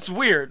 Yeah. It's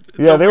weird.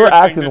 It's Yeah, a they were weird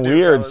thing acting to do,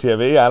 weird, fellas.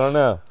 Chivy. I don't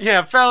know.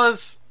 Yeah,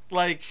 fellas,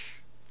 like,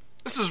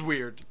 this is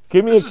weird.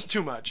 This is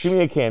too much. Give me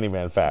a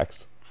Candyman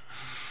facts.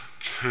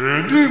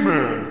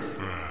 Candyman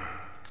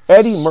facts.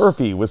 Eddie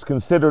Murphy was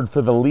considered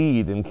for the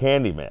lead in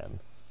Candyman.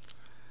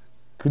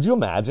 Could you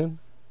imagine?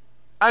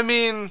 I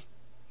mean,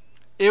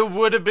 it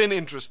would have been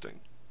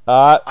interesting.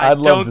 I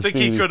love don't to think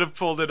see he could have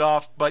pulled it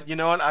off, but you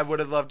know what? I would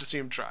have loved to see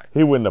him try.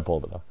 He wouldn't have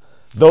pulled it off.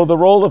 Though the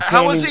role of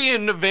How was he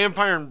in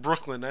Vampire in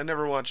Brooklyn? I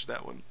never watched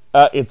that one.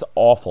 It's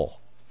awful.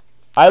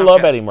 I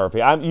love Eddie Murphy.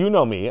 You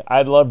know me.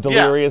 I love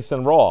Delirious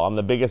and Raw. I'm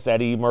the biggest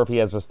Eddie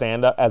Murphy as a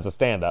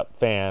stand-up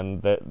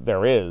fan that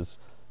there is,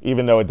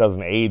 even though it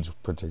doesn't age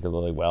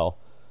particularly well.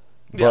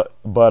 But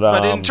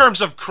in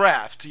terms of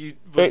craft, he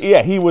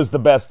was the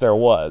best there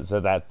was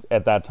at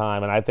that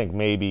time, and I think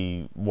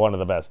maybe one of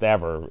the best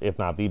ever, if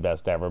not the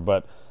best ever.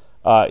 But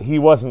he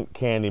wasn't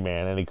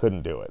Candyman, and he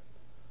couldn't do it.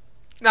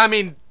 I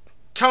mean,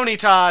 Tony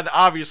Todd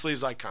obviously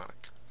is iconic.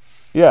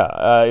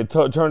 Yeah, it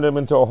turned him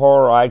into a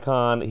horror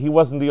icon. He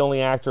wasn't the only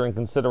actor in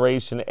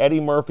consideration. Eddie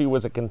Murphy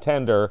was a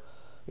contender.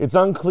 It's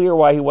unclear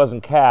why he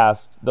wasn't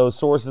cast. Those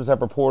sources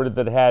have reported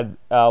that it had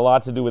a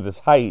lot to do with his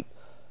height.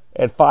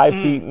 At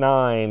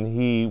 5'9",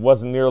 he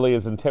wasn't nearly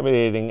as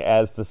intimidating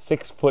as the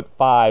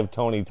 6'5"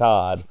 Tony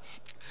Todd.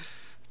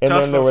 And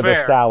then there were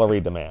the salary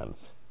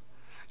demands.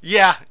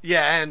 Yeah,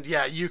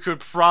 you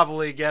could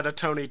probably get a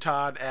Tony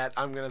Todd at,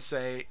 I'm going to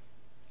say,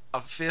 a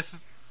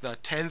fifth, the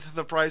 10th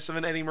the price of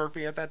an Eddie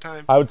Murphy at that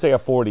time. I would say a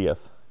 40th.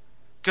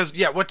 Because,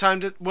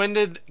 when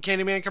did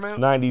Candyman come out?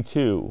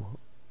 92.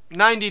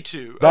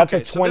 92. That's a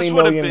 $20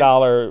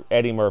 million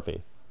Eddie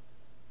Murphy.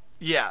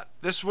 Yeah,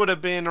 this would have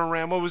been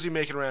around, what was he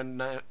making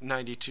around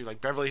 92?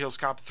 Like Beverly Hills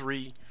Cop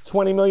 3?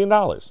 $20 million.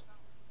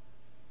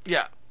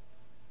 Yeah.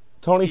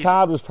 Tony Easy.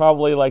 Todd was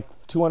probably like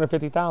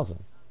 $250,000.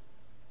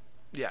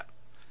 Yeah.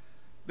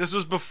 This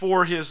was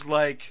before his,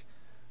 like,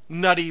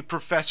 nutty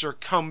professor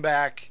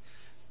comeback.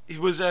 It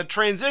was a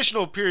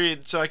transitional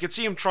period, so I could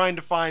see him trying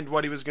to find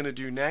what he was going to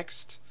do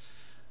next.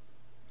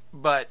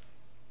 But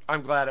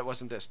I'm glad it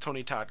wasn't this.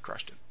 Tony Todd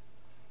crushed it.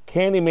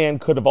 Candyman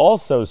could have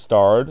also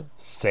starred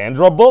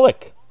Sandra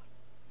Bullock.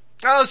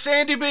 Oh,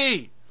 Sandy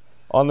B!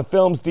 On the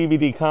film's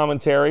DVD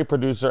commentary,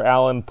 producer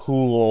Alan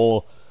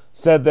Poole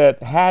said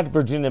that had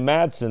Virginia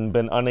Madsen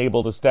been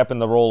unable to step in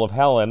the role of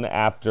Helen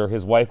after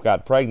his wife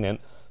got pregnant,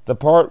 the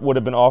part would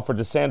have been offered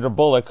to Sandra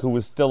Bullock, who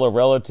was still a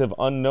relative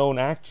unknown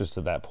actress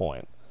at that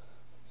point.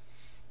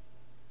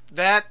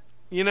 That,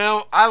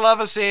 I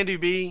love a Sandy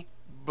B,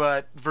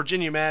 but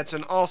Virginia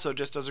Madsen also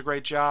just does a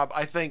great job.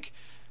 I think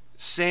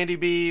Sandy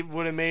B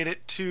would have made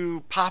it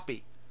too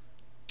poppy.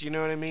 Do you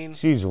know what I mean?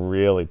 She's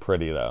really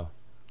pretty, though.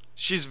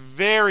 She's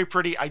very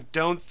pretty. I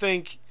don't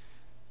think...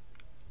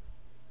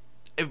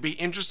 It would be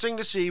interesting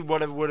to see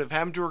what would have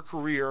happened to her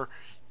career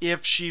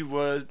if she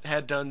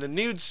had done the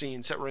nude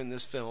scenes that were in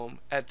this film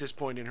at this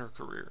point in her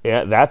career.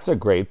 Yeah, that's a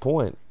great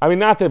point. I mean,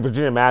 not that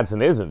Virginia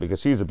Madsen isn't, because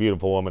she's a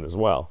beautiful woman as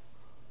well.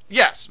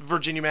 Yes,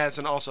 Virginia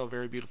Madsen, also a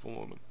very beautiful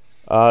woman.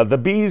 The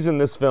bees in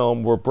this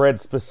film were bred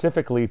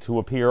specifically to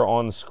appear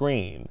on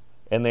screen,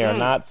 and they are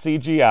not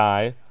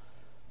CGI.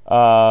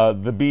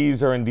 The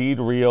bees are indeed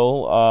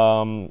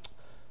real.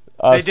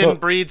 They didn't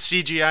breed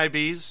CGI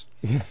bees?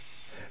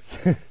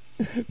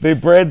 They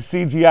bred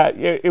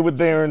CGI.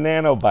 They are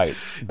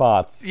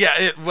nanobots.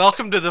 Yeah,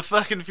 welcome to the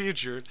fucking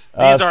future.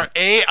 These are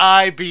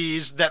AI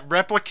bees that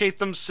replicate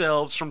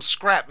themselves from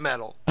scrap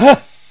metal.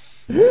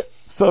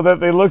 So that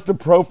they looked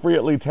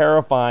appropriately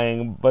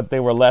terrifying, but they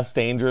were less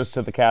dangerous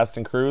to the cast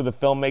and crew. The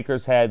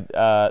filmmakers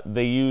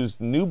they used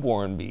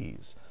newborn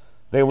bees.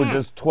 They were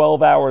just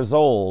 12 hours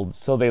old,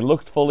 so they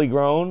looked fully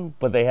grown,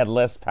 but they had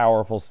less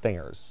powerful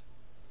stingers.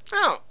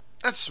 Oh,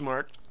 that's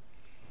smart.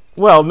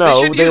 Well,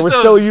 no, they were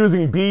still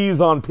using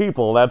bees on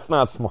people. That's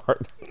not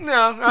smart.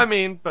 No, I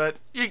mean, but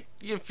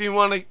if you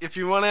want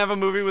to have a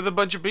movie with a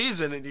bunch of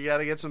bees in it, you got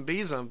to get some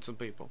bees on some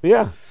people.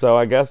 Yeah, so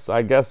I guess that's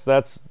how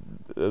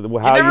you do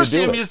it. You never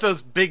see them use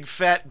those big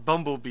fat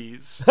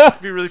bumblebees.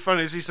 It'd be really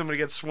funny to see somebody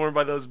get swarmed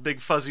by those big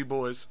fuzzy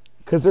boys.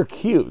 Because they're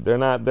cute. They're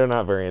not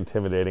very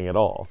intimidating at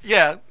all.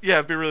 Yeah,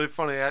 it'd be really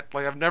funny.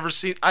 I've never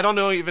seen. I don't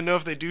even know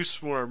if they do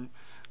swarm.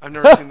 I've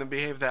never seen them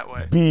behave that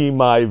way. Be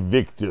my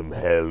victim,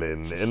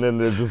 Helen. And then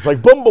they're just like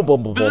bumble.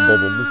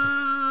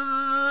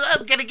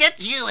 I'm gonna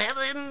get you,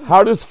 Helen.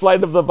 How does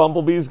Flight of the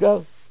Bumblebees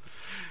go?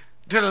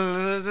 I'm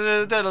coming,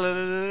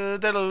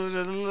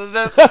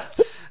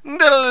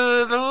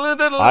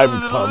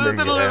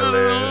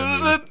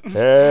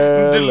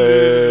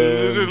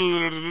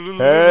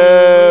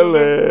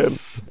 Helen.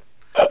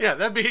 Yeah,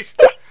 that'd be...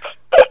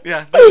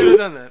 Yeah, they should have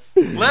done that.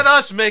 Let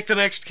us make the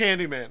next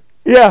Candyman.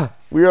 Yeah,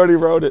 we already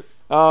wrote it.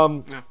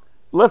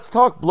 Let's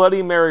talk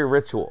Bloody Mary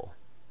ritual.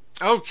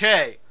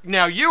 Okay.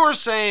 Now, you were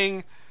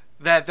saying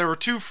that there were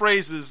two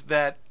phrases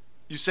that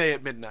you say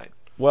at midnight.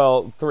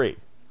 Well, 3.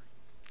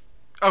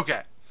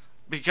 Okay.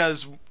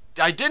 Because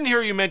I didn't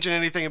hear you mention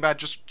anything about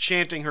just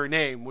chanting her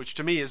name, which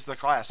to me is the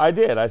classic. I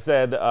did. I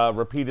said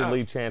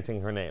repeatedly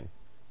chanting her name.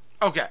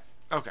 Okay.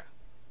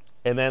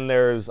 And then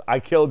there's I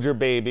Killed Your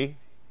Baby.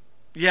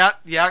 Yeah,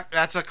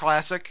 that's a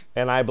classic.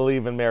 And I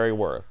Believe in Mary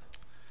Worth.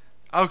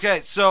 Okay,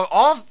 so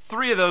all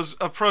 3 of those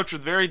approach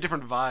with very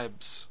different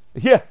vibes.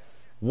 Yeah.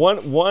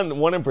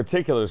 One in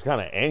particular is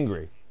kind of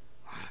angry.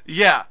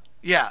 Yeah.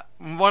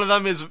 One of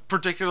them is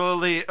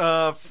particularly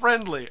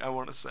friendly, I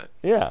want to say.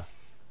 Yeah.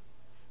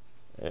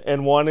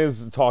 And one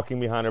is talking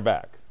behind her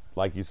back.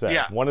 like you said.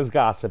 Yeah. One is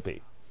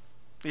gossipy.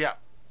 Yeah.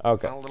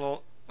 Okay. A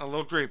little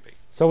creepy.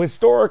 So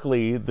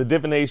historically, the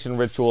divination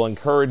ritual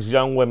encouraged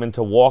young women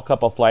to walk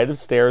up a flight of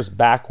stairs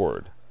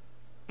backward.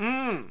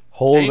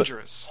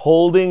 Dangerous.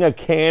 Holding a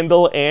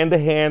candle and a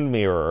hand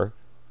mirror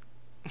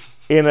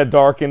in a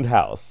darkened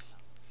house.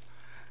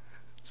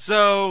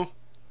 So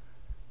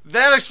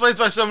that explains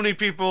why so many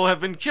people have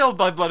been killed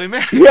by Bloody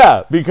Mary.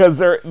 Yeah, because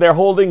they're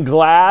holding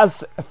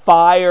glass,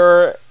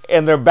 fire,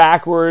 and they're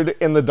backward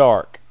in the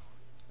dark.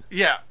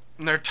 Yeah,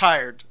 and they're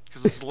tired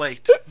because it's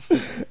late.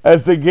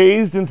 As they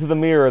gazed into the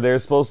mirror, they're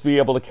supposed to be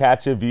able to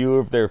catch a view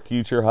of their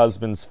future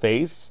husband's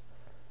face.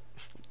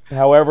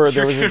 However,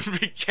 You're going to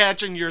be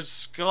catching your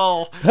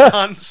skull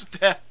on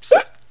steps.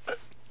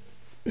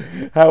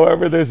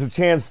 However, there's a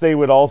chance they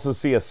would also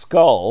see a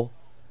skull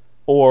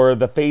or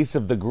the face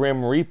of the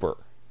Grim Reaper,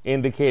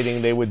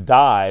 indicating they would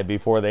die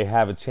before they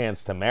have a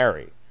chance to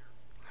marry.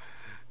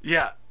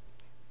 Yeah.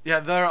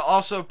 Yeah, they're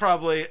also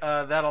probably,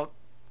 they'll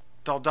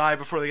die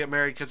before they get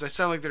married because they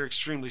sound like they're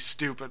extremely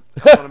stupid.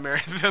 I don't want to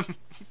marry them.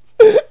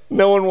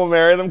 No one will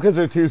marry them because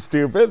they're too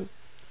stupid?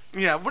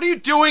 Yeah, what are you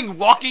doing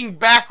walking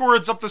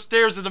backwards up the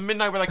stairs at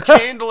midnight with a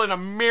candle and a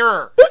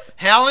mirror?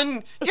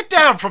 Helen, get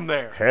down from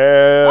there.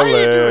 Helen, What are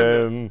you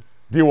doing?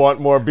 Do you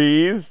want more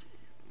bees?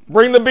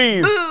 Bring the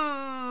bees.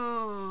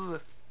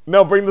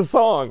 No, bring the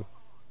song.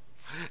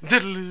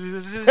 Okay.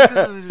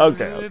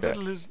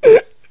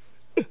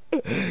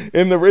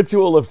 In the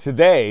ritual of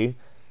today,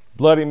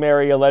 Bloody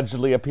Mary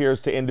allegedly appears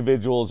to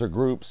individuals or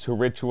groups who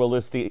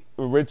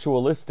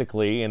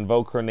ritualistically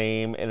invoke her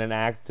name in an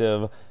act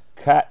of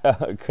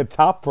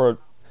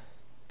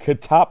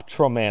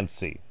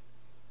catoptromancy.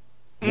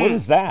 What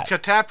is that?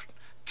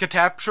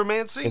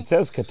 Catoptromancy? It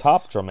says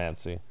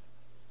catoptromancy.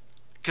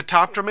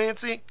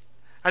 Catoptromancy?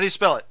 How do you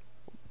spell it?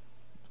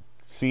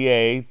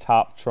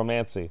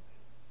 Catoptromancy.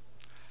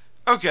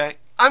 Okay,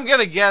 I'm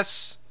gonna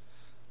guess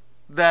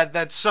that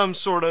that's some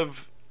sort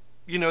of,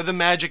 the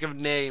magic of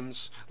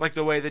names, like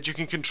the way that you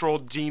can control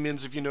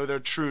demons if you know their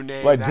true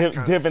name. Right, that kind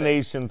of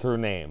divination through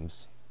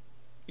names.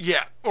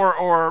 Yeah,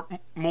 or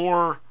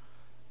more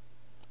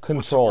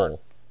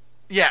control.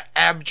 Yeah,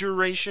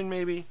 abjuration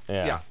maybe.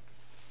 Yeah.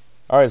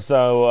 All right,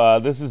 so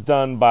this is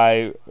done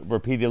by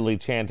repeatedly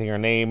chanting her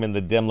name in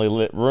the dimly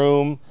lit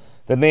room.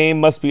 The name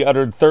must be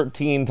uttered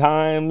 13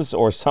 times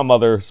or some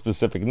other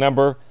specific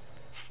number.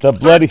 The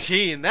bloody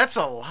 13, that's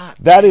a lot.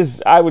 That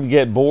is, I would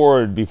get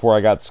bored before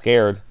I got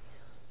scared.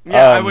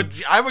 Yeah,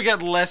 I would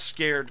get less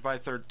scared by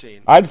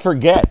 13. I'd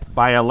forget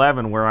by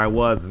 11 where I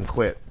was and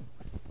quit.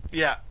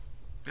 Yeah.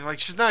 Be like,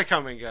 she's not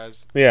coming,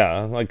 guys.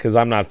 Yeah, because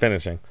I'm not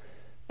finishing.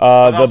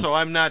 But also,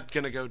 I'm not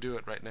going to go do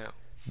it right now.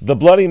 The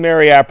Bloody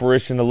Mary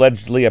apparition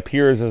allegedly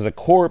appears as a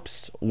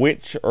corpse,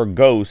 witch, or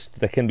ghost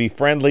that can be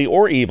friendly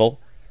or evil,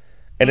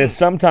 and is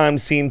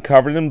sometimes seen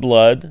covered in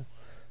blood.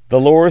 The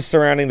lore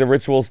surrounding the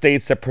ritual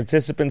states that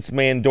participants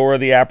may endure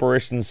the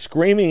apparition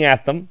screaming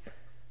at them,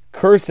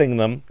 cursing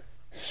them,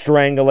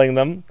 strangling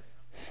them,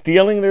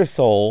 stealing their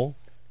soul,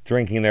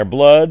 drinking their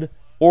blood,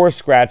 or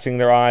scratching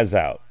their eyes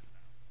out.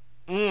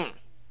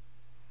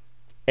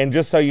 And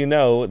just so you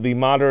know, the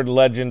modern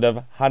legend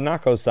of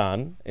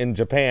Hanako-san in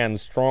Japan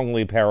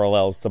strongly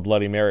parallels to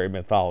Bloody Mary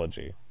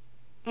mythology.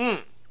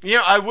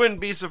 I wouldn't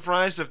be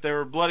surprised if there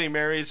were Bloody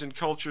Marys in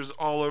cultures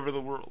all over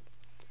the world.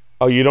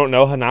 Oh, you don't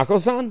know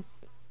Hanako-san?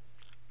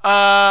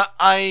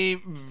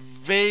 I'm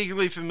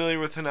vaguely familiar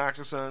with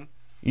Hanako-san.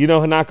 You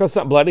know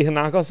Hanako-san? Bloody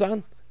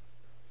Hanako-san?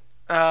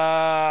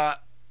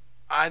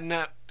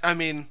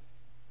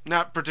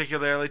 Not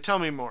particularly. Tell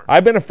me more.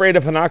 I've been afraid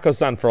of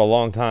Hanako-san for a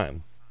long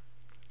time.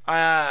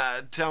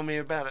 Tell me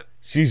about it.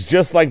 She's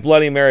just like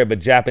Bloody Mary, but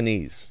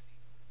Japanese.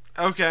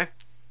 Okay.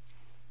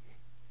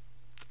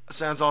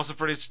 Sounds also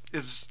pretty...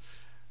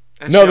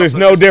 No, there's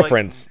no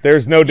difference.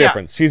 There's no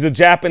difference. She's a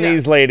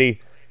Japanese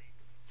lady,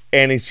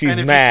 and she's mad.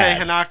 And if you say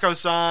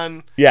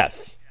Hanako-san...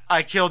 Yes.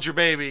 I killed your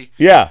baby.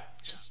 Yeah.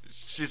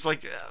 She's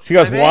like... She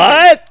goes,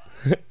 what?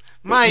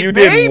 My you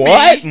baby?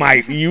 Did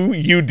what?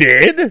 You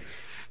did?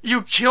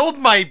 You killed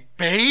my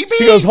baby?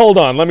 She goes, hold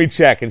on, let me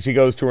check. And she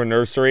goes to her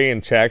nursery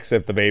and checks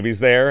if the baby's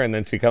there. And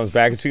then she comes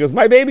back and she goes,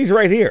 my baby's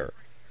right here.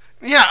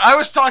 Yeah, I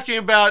was talking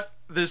about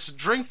this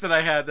drink that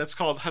I had that's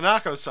called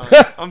Hanako-san.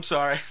 I'm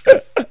sorry.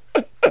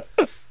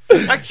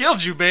 I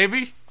killed you,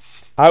 baby.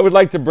 I would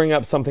like to bring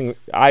up something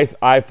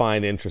I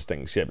find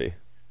interesting, Shibby.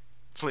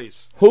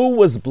 Please. Who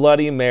was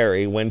Bloody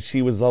Mary when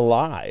she was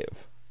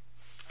alive?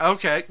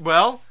 Okay,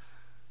 well,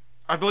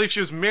 I believe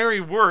she was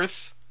Mary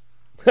Worth,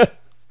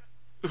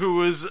 who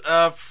was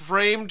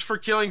framed for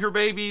killing her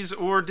babies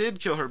or did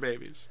kill her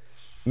babies.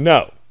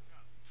 No.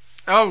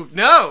 Oh,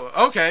 no.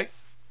 Okay.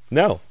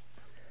 No.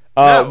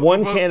 No.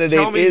 One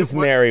candidate is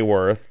Mary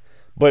Worth,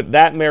 but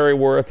that Mary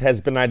Worth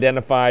has been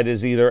identified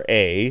as either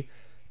a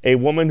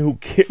woman who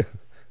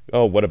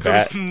oh, what a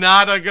bad... Who's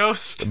not a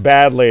ghost?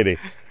 Bad lady.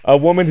 A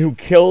woman who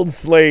killed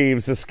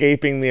slaves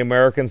escaping the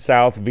American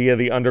South via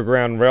the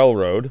Underground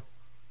Railroad.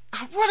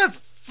 What a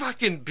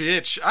fucking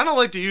bitch. I don't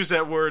like to use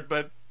that word,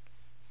 but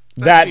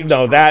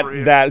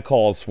that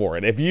calls for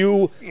it. If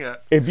you,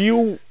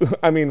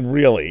 I mean,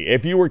 really,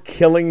 if you were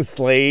killing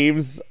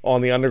slaves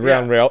on the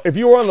Underground Rail, if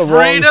you were on the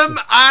freedom,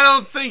 I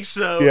don't think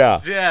so.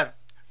 Yeah.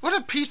 What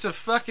a piece of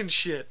fucking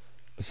shit.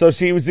 So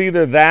she was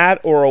either that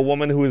or a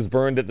woman who was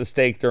burned at the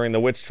stake during the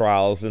witch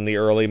trials in the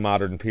early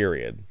modern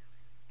period.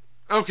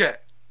 Okay.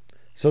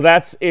 So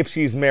that's if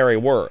she's Mary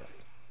Worth.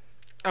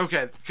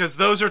 Okay, because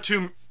those are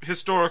two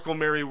historical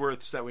Mary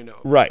Worths that we know of.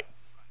 Right.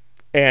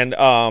 And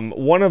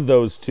one of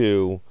those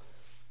two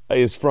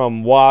is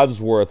from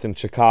Wadsworth in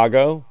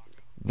Chicago,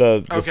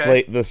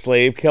 the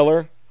slave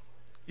killer.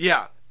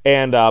 Yeah.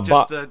 And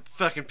just the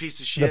fucking piece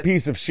of shit. The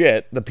piece of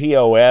shit, the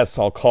POS,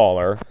 I'll call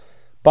her.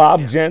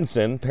 Bob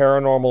Jensen,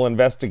 paranormal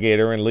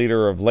investigator and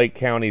leader of Lake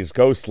County's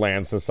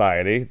Ghostland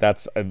Society.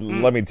 That's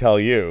let me tell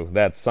you,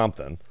 that's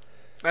something.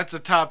 That's a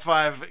top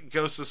 5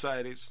 ghost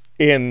societies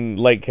in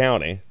Lake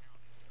County.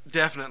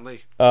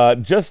 Definitely.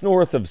 Just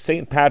north of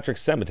St.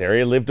 Patrick's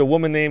Cemetery lived a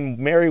woman named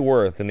Mary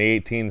Worth in the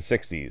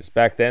 1860s.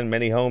 Back then,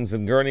 many homes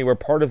in Gurnee were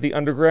part of the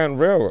Underground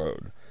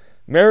Railroad.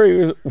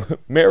 Mary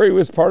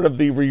was part of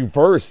the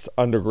Reverse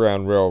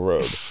Underground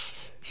Railroad.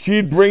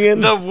 She'd bring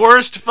in the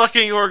worst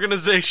fucking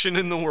organization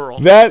in the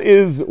world. That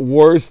is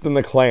worse than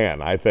the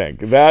Klan, I think.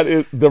 That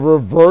is the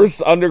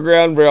Reverse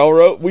Underground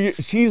Railroad.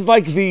 She's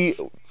like the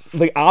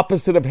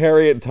opposite of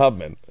Harriet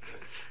Tubman.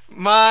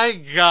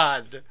 My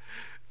God.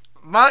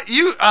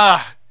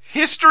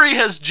 History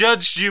has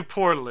judged you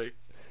poorly.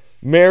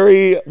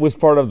 Mary was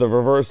part of the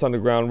Reverse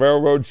Underground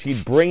Railroad.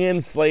 She'd bring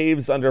in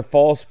slaves under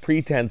false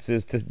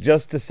pretenses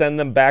to send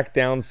them back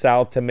down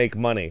south to make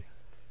money.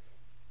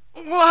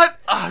 What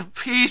a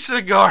piece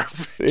of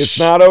garbage. It's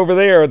not over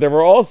there. There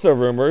were also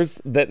rumors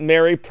that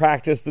Mary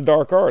practiced the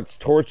dark arts,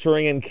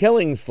 torturing and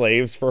killing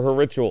slaves for her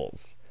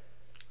rituals.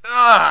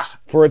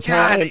 For a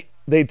time,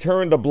 they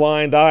turned a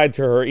blind eye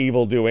to her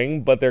evil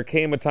doing, but there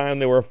came a time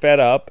they were fed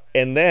up,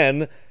 and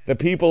then the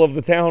people of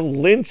the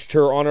town lynched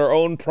her on her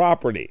own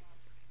property.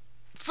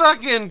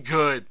 Fucking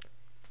good.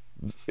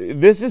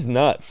 This is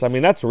nuts. I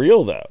mean, that's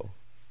real, though.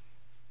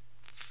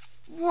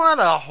 What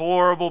a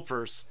horrible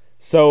person.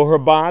 So her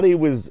body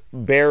was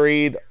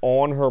buried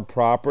on her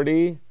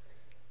property.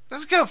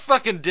 Let's go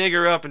fucking dig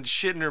her up and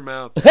shit in her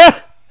mouth.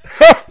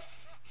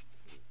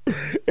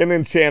 And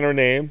then chant her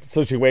name.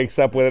 So she wakes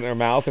up with it in her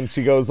mouth and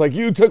she goes like,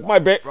 you took my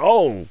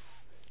oh,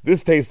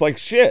 this tastes like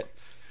shit.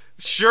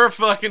 Sure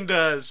fucking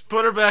does.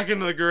 Put her back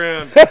into the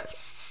ground.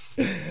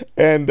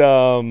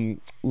 And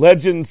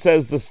legend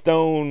says the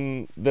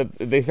stone that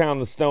they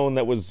found, the stone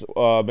that was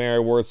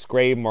Mary Worth's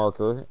grave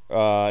marker.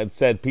 It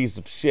said piece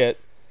of shit.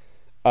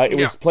 It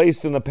was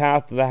placed in the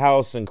path of the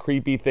house, and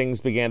creepy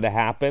things began to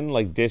happen,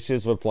 like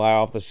dishes would fly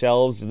off the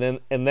shelves, and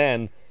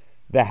then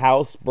the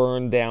house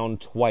burned down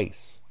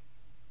twice.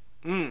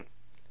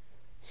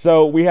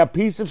 So we have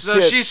piece of shit.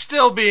 So she's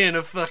still being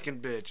a fucking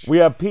bitch. We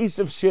have piece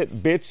of shit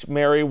bitch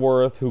Mary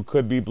Worth, who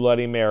could be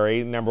Bloody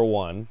Mary, number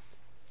 1.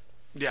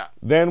 Yeah.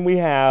 Then we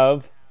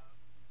have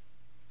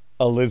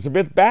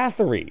Elizabeth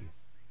Bathory.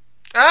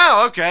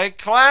 Oh, okay.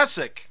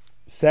 Classic.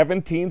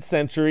 17th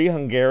century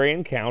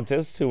Hungarian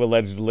countess who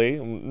allegedly,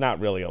 not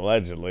really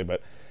allegedly,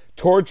 but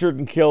tortured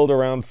and killed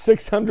around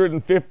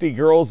 650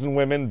 girls and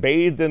women,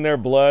 bathed in their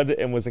blood,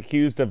 and was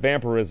accused of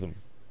vampirism.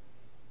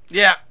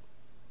 Yeah.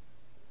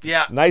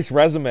 Yeah. Nice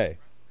resume.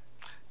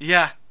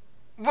 Yeah.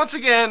 Once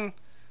again,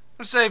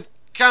 I'd say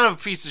kind of a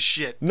piece of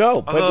shit.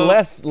 No, but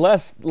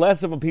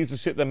less of a piece of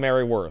shit than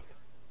Mary Worth.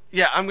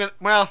 Yeah,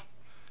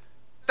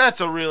 that's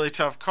a really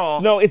tough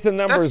call. No, it's a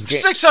numbers game.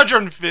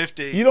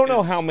 650. You don't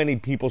know how many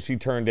people she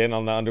turned in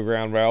on the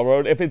Underground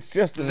Railroad. If it's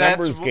just a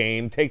numbers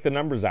game, take the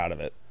numbers out of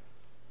it.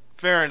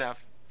 Fair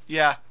enough.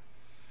 Yeah.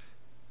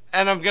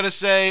 And I'm going to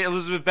say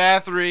Elizabeth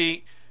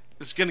Bathory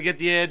is going to get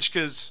the edge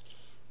because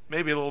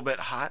maybe a little bit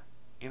hot.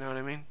 You know what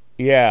I mean?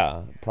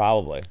 Yeah,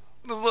 probably.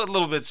 A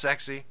little bit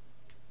sexy.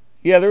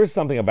 Yeah, there was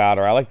something about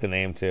her. I like the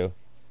name, too.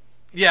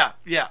 Yeah.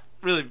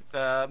 Really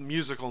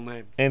musical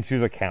name. And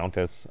she's a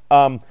countess.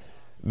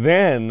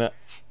 Then,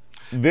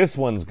 this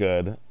one's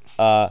good.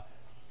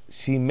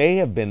 She may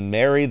have been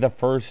Mary the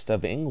First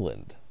of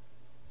England.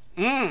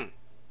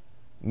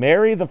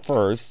 Mary the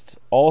First,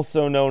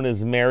 also known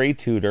as Mary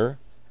Tudor,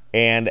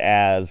 and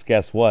as,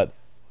 guess what,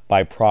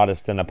 by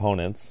Protestant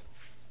opponents.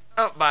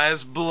 Oh, by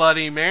as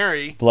Bloody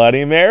Mary.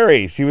 Bloody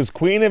Mary. She was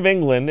Queen of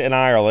England and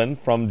Ireland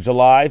from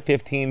July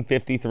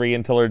 1553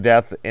 until her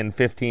death in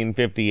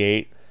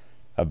 1558.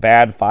 A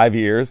bad 5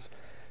 years.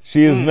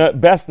 She is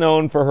best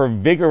known for her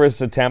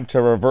vigorous attempt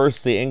to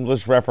reverse the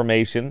English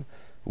Reformation,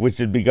 which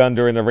had begun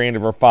during the reign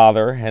of her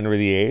father, Henry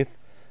VIII.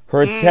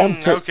 Her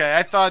attempt to... Okay,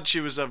 I thought she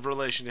was of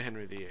relation to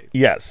Henry VIII.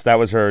 Yes, that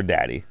was her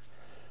daddy.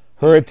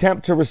 Her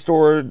attempt to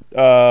restore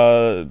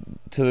to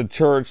the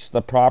church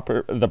the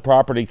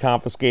property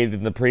confiscated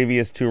in the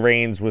previous 2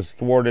 reigns was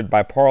thwarted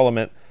by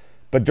Parliament,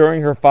 but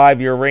during her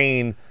 5-year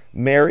reign,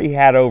 Mary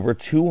had over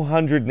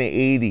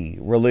 280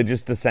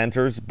 religious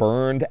dissenters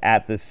burned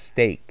at the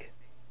stake.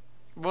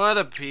 What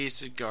a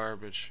piece of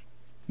garbage.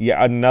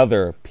 Yeah,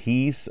 another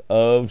piece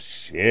of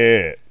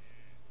shit.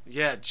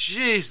 Yeah,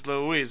 jeez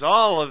Louise.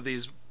 All of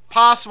these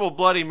possible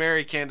Bloody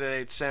Mary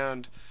candidates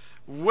sound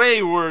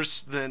way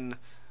worse than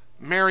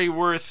Mary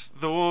Worth,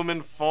 the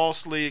woman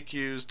falsely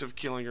accused of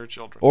killing her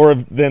children. Or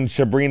than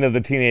Sabrina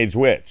the Teenage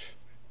Witch.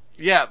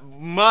 Yeah,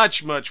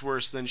 much, much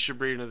worse than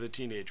Sabrina the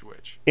Teenage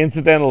Witch.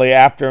 Incidentally,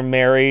 after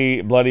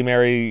Bloody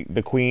Mary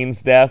the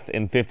Queen's death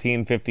in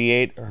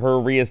 1558, her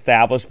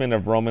reestablishment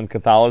of Roman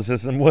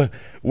Catholicism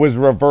was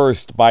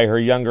reversed by her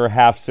younger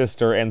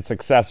half-sister and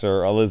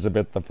successor,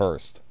 Elizabeth I.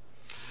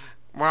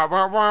 Wah,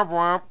 wah, wah,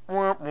 wah,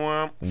 wah,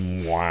 wah.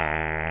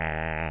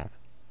 Wah.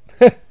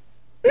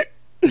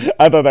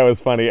 I thought that was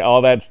funny.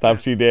 All that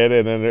stuff she did,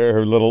 and then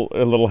her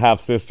little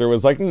half-sister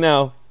was like,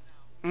 no.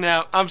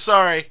 No, I'm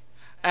sorry.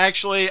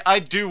 Actually, I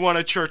do want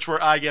a church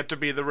where I get to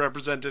be the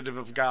representative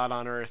of God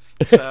on earth.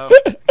 So,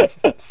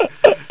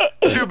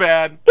 too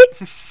bad.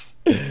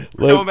 We're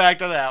going back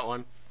to that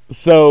one.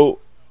 So,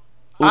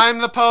 I'm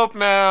the Pope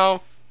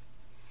now.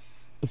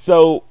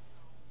 So,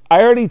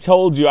 I already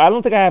told you, I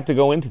don't think I have to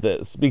go into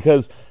this,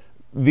 because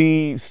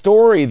the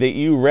story that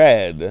you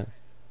read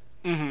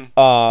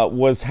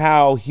was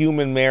how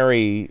Human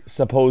Mary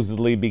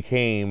supposedly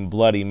became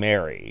Bloody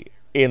Mary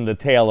in the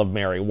tale of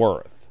Mary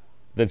Worth.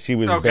 That she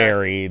was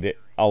buried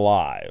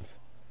alive.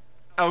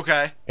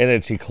 Okay. And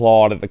then she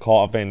clawed at the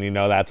coffin,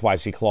 that's why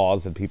she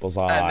claws at people's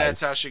eyes. And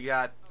that's how she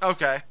got,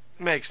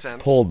 makes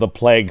sense. Pulled the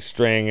plague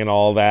string and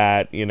all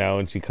that,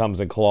 and she comes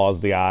and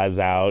claws the eyes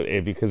out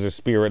because her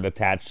spirit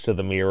attached to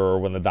the mirror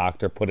when the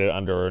doctor put it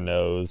under her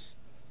nose.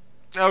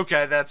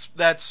 Okay,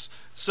 that's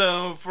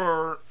so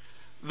for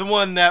the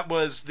one that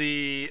was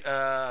the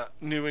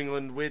New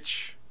England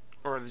witch,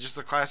 or just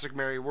the classic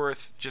Mary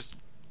Worth, just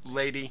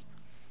lady.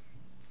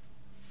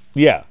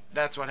 Yeah.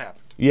 That's what happened.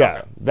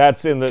 Yeah,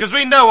 that's in the... Because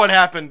we know what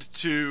happened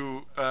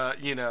to,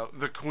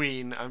 the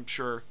Queen, I'm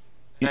sure.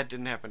 That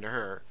didn't happen to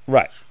her.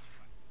 Right.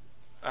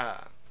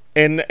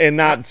 And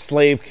not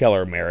slave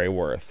killer Mary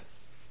Worth.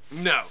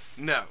 No.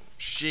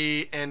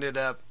 She ended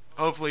up,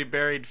 hopefully,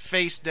 buried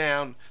face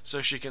down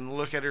so she can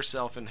look at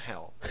herself in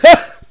hell.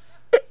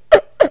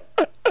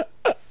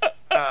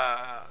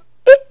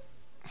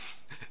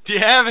 Do you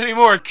have any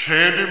more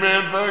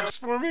Candyman facts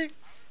for me?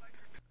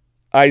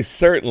 I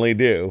certainly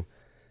do.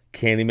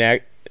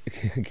 Candyman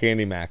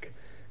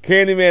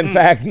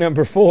fact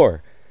number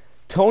 4.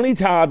 Tony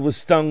Todd was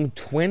stung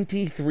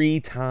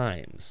 23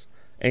 times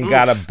and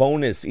got a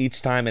bonus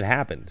each time it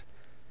happened.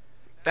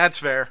 That's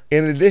fair.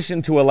 In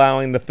addition to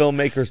allowing the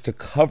filmmakers to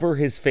cover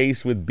his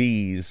face with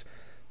bees,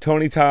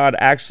 Tony Todd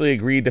actually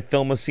agreed to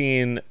film a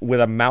scene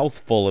with a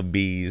mouthful of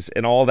bees,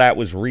 and all that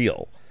was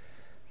real.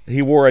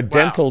 He wore a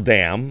dental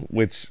dam,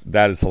 which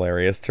that is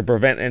hilarious, to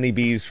prevent any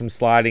bees from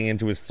sliding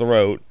into his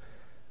throat.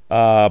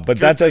 But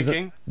that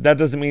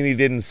doesn't mean he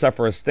didn't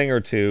suffer a sting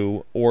or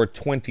two, or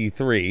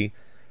 23,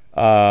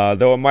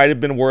 though it might have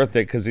been worth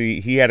it because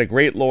he had a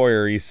great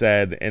lawyer, he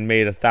said, and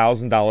made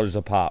 $1,000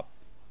 a pop.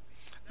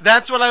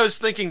 That's what I was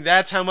thinking.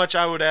 That's how much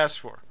I would ask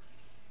for.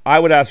 I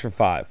would ask for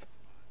 5.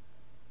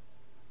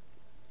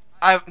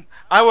 I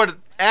would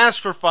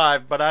ask for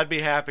 5, but I'd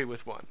be happy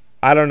with 1.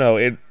 I don't know.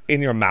 In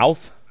your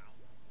mouth?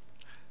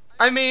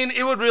 I mean,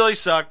 it would really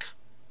suck.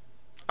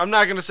 I'm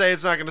not going to say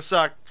it's not going to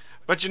suck.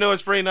 But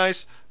it's pretty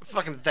nice.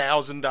 Fucking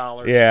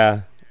 $1,000.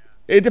 Yeah,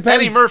 it depends.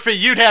 Eddie Murphy,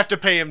 you'd have to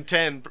pay him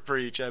 10 for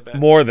each. I bet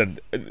more than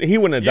he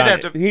wouldn't have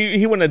done it.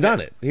 He wouldn't have done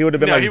it. He would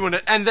have been he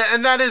wouldn't. And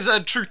that is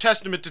a true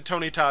testament to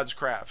Tony Todd's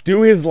craft.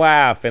 Do his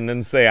laugh and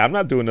then say, "I'm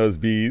not doing those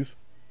bees."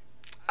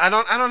 I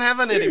don't have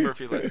an Eddie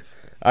Murphy laugh.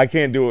 I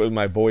can't do it with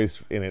my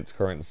voice in its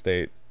current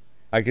state.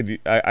 I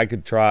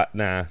could try.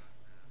 Nah,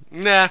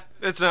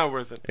 it's not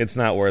worth it. It's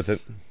not worth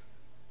it.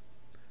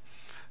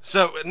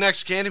 So,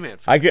 next Candyman.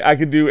 I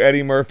could do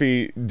Eddie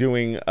Murphy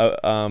doing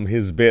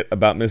his bit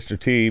about Mr.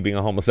 T being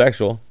a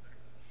homosexual.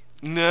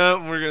 No,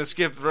 we're going to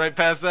skip right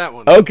past that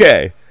one.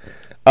 Okay.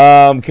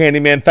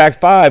 Candyman fact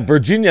 5.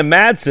 Virginia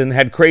Madsen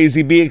had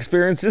crazy bee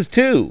experiences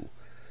too.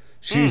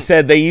 She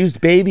said, they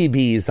used baby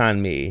bees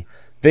on me.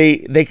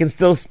 They can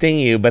still sting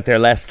you, but they're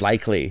less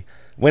likely.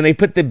 When they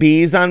put the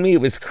bees on me,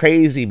 it was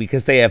crazy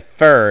because they have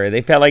fur.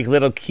 They felt like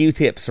little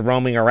Q-tips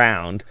roaming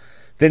around.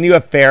 Then you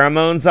have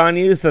pheromones on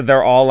you, so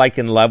they're all like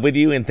in love with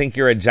you and think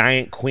you're a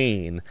giant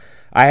queen.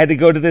 I had to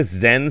go to this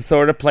Zen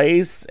sort of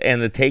place,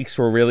 and the takes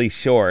were really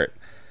short.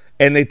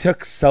 And they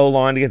took so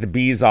long to get the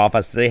bees off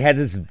us. They had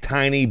this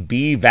tiny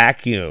bee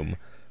vacuum,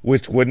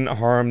 which wouldn't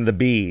harm the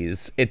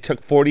bees. It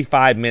took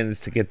 45 minutes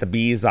to get the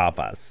bees off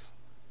us.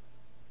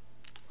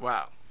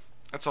 Wow.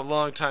 That's a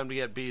long time to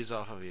get bees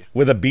off of you.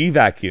 With a bee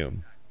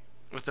vacuum.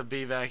 With a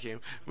bee vacuum.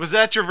 Was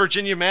that your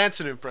Virginia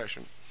Madsen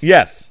impression?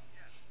 Yes.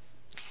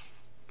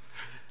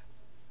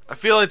 I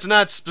feel it's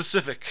not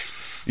specific.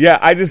 Yeah,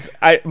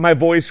 my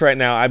voice right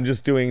now, I'm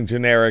just doing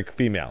generic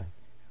female.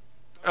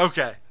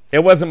 Okay. It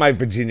wasn't my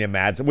Virginia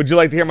Madsen. Would you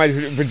like to hear my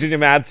Virginia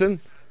Madsen?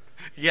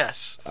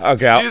 Yes.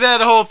 Okay. Do that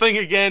whole thing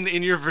again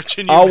in your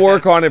Virginia I'll Madsen.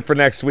 work on it for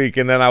next week,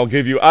 and then I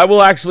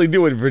will actually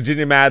do it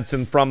Virginia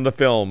Madsen from the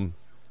film.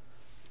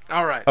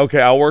 All right. Okay,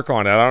 I'll work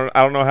on it. I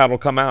don't know how it'll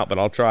come out, but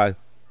I'll try.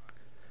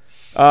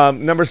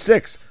 Number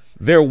 6.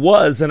 There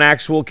was an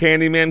actual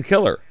Candyman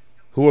killer.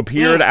 who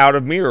appeared out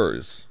of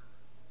mirrors.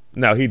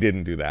 No, he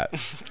didn't do that.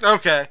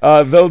 Okay.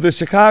 Though the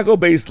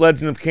Chicago-based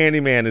legend of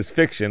Candyman is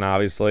fiction,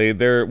 obviously,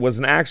 there was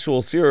an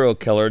actual serial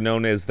killer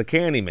known as the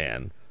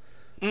Candyman.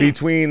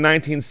 Between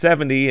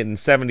 1970 and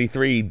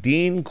 73,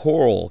 Dean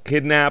Corll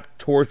kidnapped,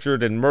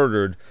 tortured, and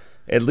murdered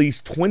at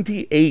least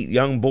 28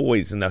 young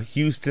boys in the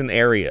Houston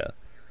area.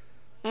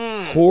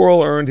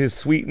 Corll earned his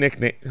sweet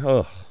nickname...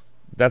 Ugh,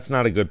 that's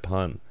not a good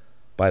pun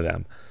by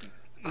them.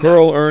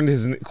 Corll earned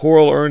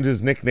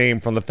his nickname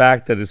from the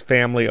fact that his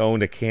family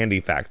owned a candy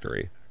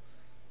factory.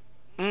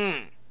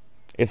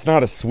 It's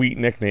not a sweet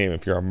nickname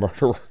if you're a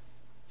murderer.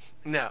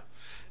 No.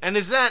 And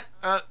is that...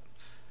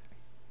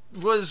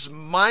 was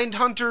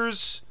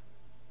Mindhunters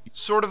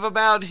sort of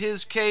about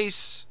his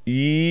case?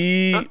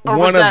 Or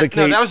was that...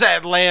 No, that was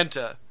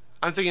Atlanta.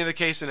 I'm thinking of the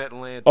case in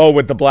Atlanta. Oh,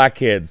 with the black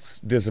kids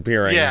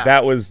disappearing. Yeah.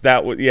 That was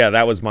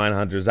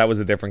Mindhunters. That was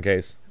a different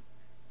case.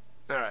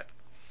 All right.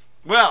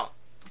 Well,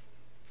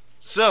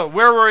 so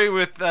where were we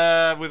with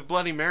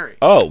Bloody Mary?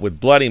 Oh, with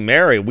Bloody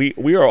Mary.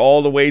 We are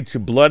all the way to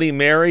Bloody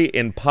Mary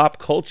in pop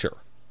culture.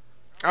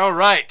 All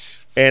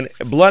right. And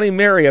Bloody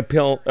Mary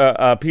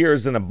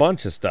appears in a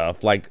bunch of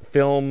stuff, like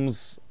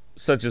films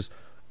such as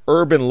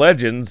Urban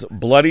Legends,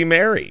 Bloody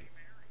Mary.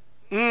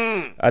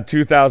 A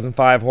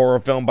 2005 horror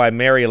film by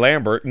Mary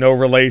Lambert, no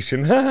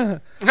relation.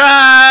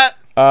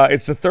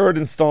 It's the third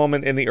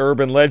installment in the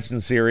Urban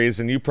Legends series,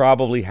 and you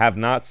probably have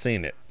not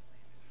seen it.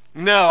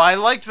 No, I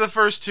liked the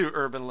first two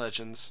Urban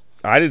Legends.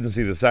 I didn't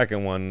see the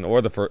second one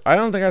or the first. I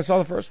don't think I saw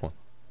the first one.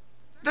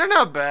 They're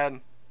not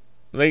bad.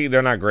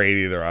 They're not great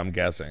either, I'm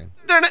guessing.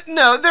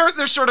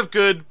 They're sort of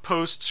good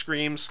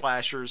post-Scream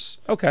slashers.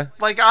 Okay.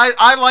 Like,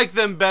 I like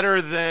them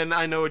better than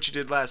I Know What You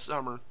Did Last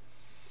Summer.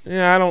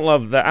 Yeah, I don't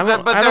love that. I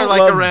don't like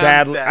love around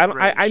bad. that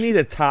range. I need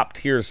a top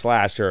tier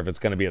slasher if it's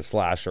going to be a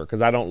slasher,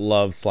 because I don't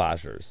love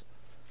slashers.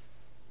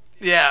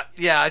 Yeah.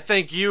 I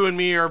think you and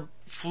me are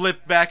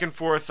flipped back and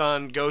forth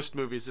on ghost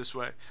movies this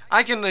way.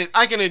 I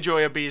can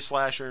enjoy a B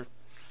slasher,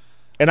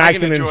 and I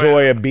can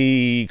enjoy a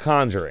B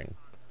Conjuring.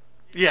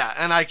 Yeah,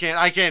 and I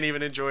can't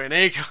even enjoy an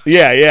A Conjuring.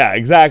 Yeah,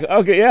 exactly.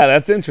 Okay, yeah,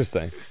 that's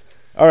interesting.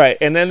 All right,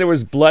 and then there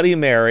was Bloody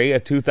Mary, a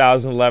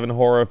 2011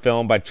 horror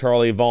film by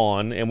Charlie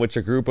Vaughan, in which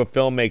a group of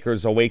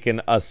filmmakers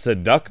awaken a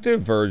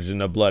seductive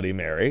version of Bloody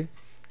Mary.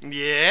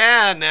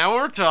 Yeah, now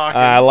we're talking.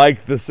 I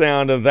like the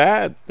sound of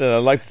that. I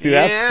like to see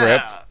that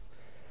script.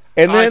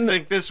 And then I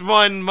think this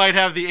one might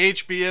have the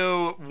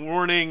HBO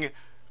warning,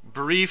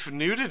 brief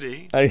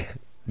nudity.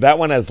 That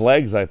one has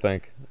legs, I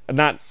think.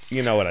 Not,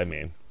 you know what I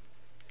mean.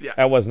 Yeah.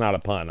 That was not a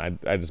pun.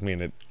 I just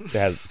mean it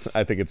has.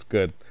 I think it's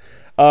good.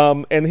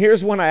 And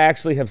here's one I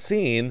actually have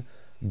seen: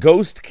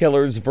 Ghost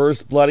Killers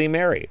vs. Bloody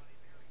Mary.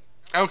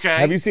 Okay.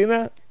 Have you seen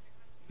that?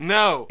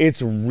 No.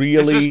 It's really.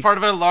 Is this part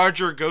of a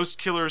larger Ghost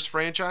Killers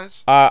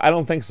franchise? I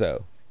don't think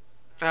so.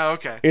 Oh,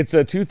 okay. It's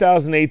a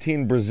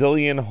 2018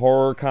 Brazilian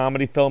horror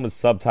comedy film. It's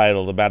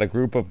subtitled about a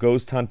group of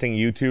ghost hunting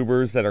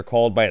YouTubers that are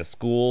called by a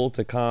school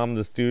to calm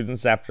the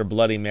students after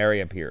Bloody Mary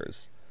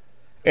appears.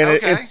 And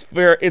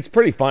it's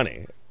pretty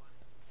funny.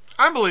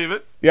 I believe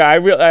it. Yeah,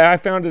 I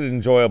found it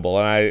enjoyable,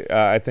 and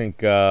I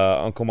think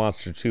Uncle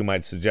Monster 2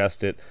 might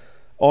suggest it.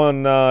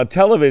 On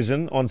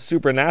television, on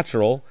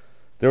Supernatural,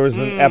 there was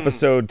an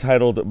episode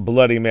titled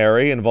Bloody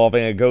Mary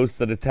involving a ghost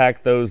that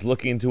attacked those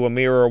looking into a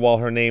mirror while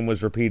her name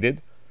was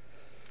repeated.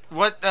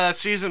 What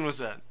season was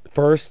that?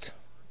 First.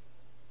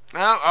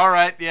 Oh, all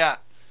right, yeah.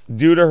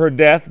 Due to her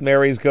death,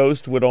 Mary's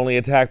ghost would only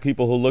attack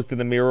people who looked in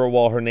the mirror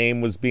while her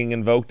name was being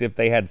invoked if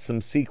they had some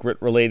secret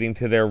relating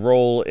to their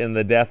role in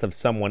the death of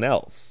someone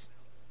else.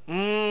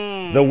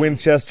 The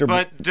Winchester...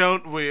 But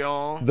don't we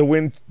all?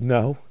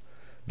 No.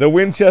 The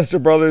Winchester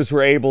brothers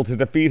were able to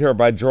defeat her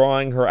by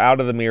drawing her out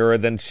of the mirror,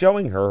 then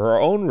showing her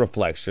own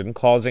reflection,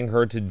 causing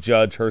her to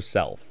judge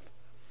herself.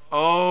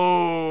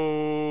 Oh,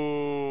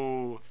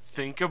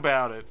 think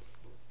about it.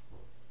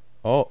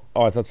 Oh,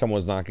 I thought someone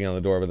was knocking on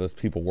the door, but there's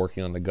people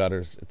working on the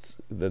gutters. It's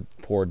the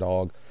poor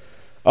dog.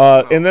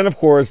 And then, of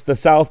course, the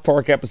South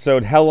Park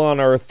episode Hell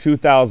on Earth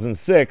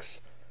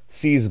 2006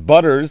 sees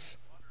Butters,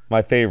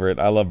 my favorite,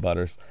 I love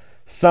Butters,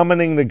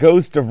 summoning the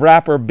ghost of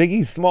rapper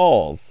Biggie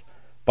Smalls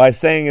by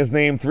saying his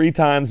name 3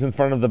 times in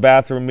front of the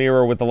bathroom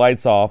mirror with the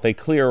lights off, a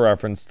clear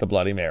reference to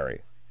Bloody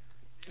Mary.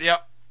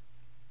 Yep.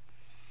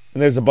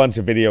 And there's a bunch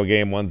of video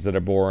game ones that are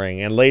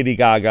boring. And Lady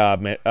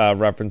Gaga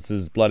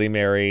references Bloody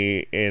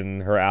Mary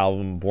in her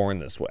album Born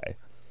This Way.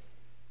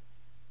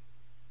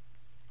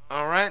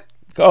 All right.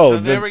 Oh, so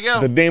there we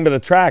go. The name of the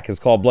track is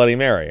called Bloody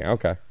Mary.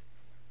 Okay.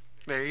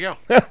 There you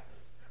go.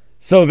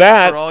 So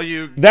that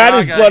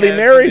is Bloody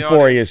Mary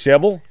for you,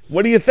 Shibble.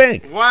 What do you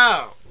think?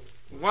 Wow.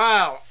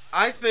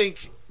 I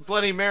think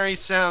Bloody Mary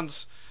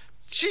sounds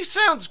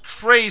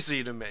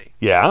crazy to me.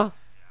 Yeah?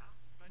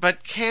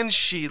 But can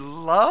she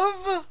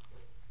love?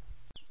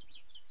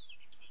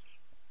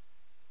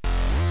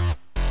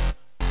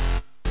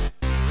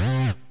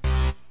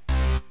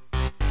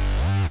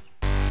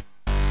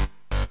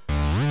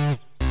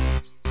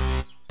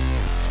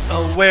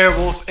 A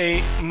werewolf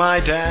ate my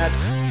dad,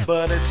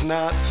 but it's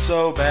not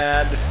so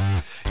bad.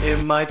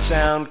 It might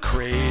sound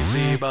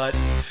crazy, but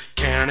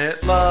can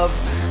it love?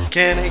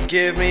 Can it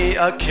give me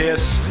a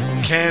kiss?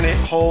 Can it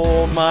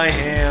hold my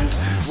hand?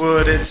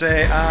 Would it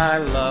say I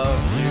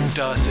love you?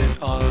 Does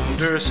it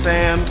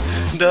understand?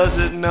 Does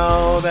it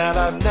know that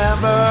I've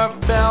never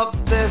felt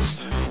this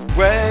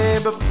way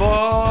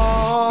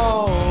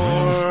before?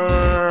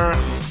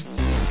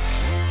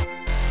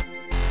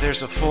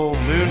 There's a full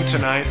moon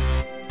tonight.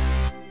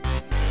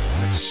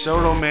 It's so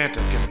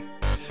romantic, and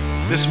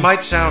this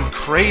might sound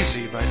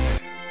crazy, but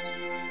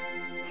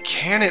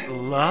can it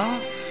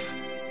love?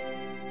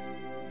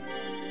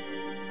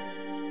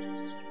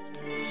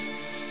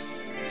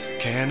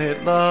 Can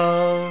it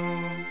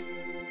love?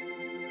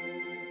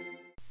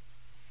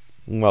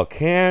 Well,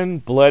 can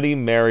Bloody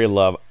Mary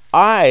love?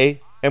 I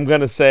am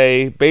going to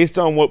say, based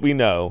on what we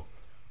know,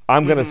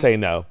 I'm going to say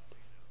no.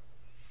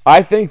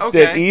 I think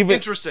that even...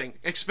 Interesting.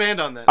 Expand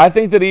on that. I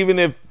think that even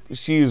if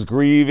she's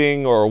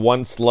grieving or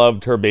once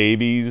loved her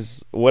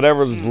babies,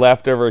 whatever's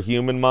left of her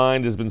human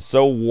mind has been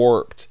so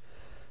warped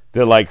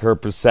that, like, her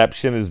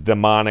perception is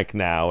demonic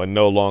now and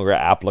no longer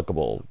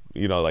applicable,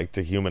 you know, like,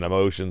 to human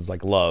emotions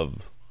like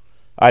love.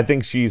 I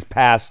think she's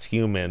past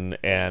human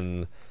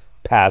and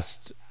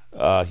past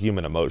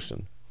human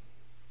emotion.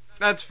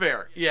 That's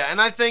fair. Yeah,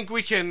 and I think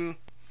we can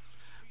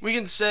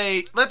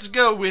say, let's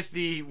go with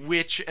the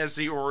witch as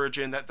the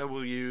origin that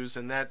we'll use,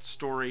 and that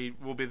story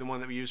will be the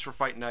one that we use for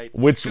Fight Night.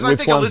 Which I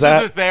think one's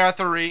Elizabeth that?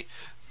 Bathory,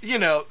 you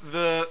know,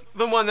 the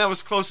one that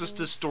was closest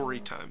to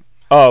story time.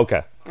 Oh,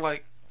 okay.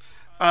 Like,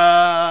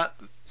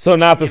 so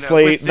not the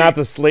slave,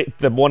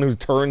 the one who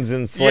turns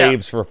in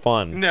slaves for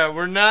fun. No,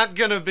 we're not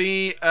gonna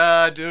be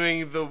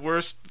doing the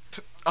worst.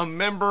 A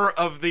member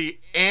of the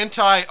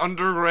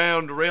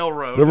anti-underground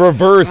railroad. The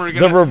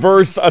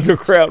reverse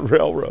underground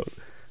railroad.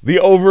 The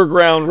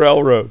overground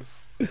railroad.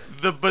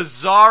 The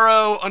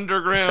bizarro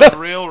underground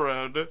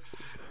railroad.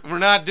 We're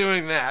not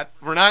doing that.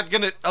 We're not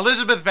gonna.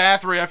 Elizabeth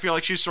Bathory, I feel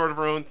like she's sort of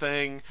her own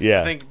thing.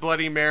 Yeah. I think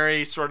Bloody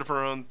Mary, sort of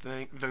her own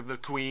thing. The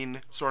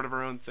Queen, sort of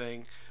her own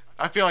thing.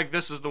 I feel like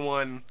this is the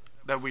one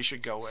that we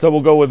should go with. So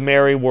we'll go with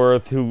Mary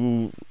Worth,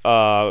 who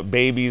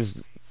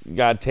babies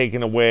got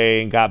taken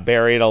away and got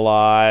buried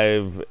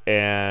alive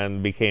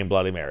and became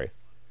Bloody Mary.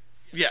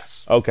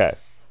 Yes. Okay.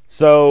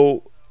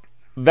 So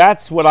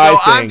that's what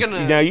I think.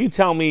 Now you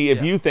tell me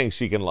if you think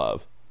she can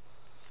love.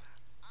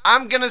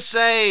 I'm going to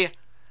say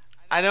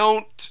I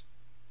don't.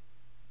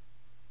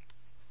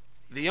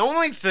 The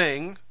only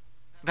thing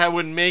that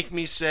would make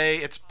me say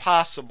it's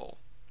possible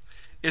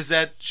is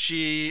that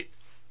she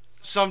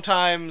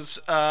sometimes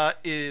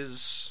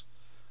is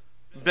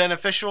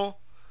beneficial.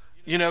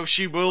 You know,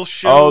 she will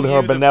show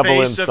you the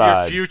face of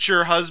your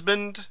future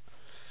husband.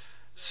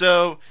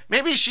 So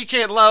maybe she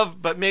can't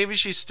love, but maybe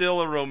she's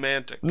still a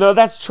romantic. No,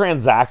 that's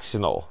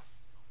transactional.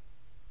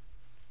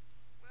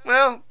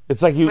 Well,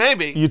 it's like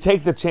you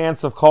take the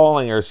chance of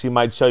calling her. She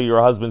might show you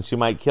her husband. She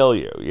might kill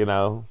you. You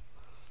know.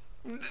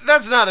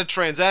 That's not a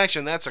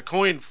transaction. That's a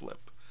coin flip.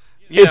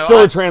 It's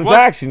still a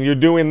transaction. You're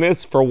doing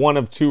this for one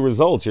of two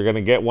results. You're going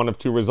to get one of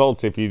two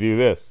results if you do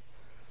this.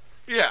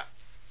 Yeah.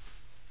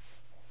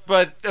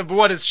 But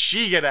what does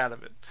she get out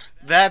of it?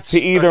 That's to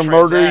either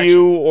murder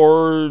you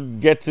or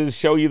get to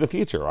show you the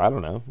future. I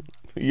don't know.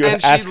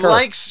 And she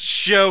likes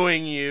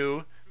showing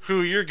you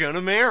who you're going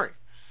to marry.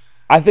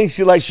 I think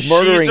she likes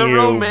murdering you,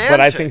 romantic.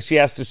 But I think she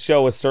has to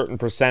show a certain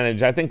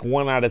percentage. I think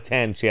 1 out of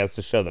 10 she has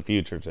to show the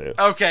future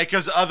to. Okay,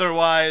 because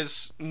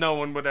otherwise no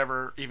one would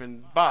ever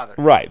even bother.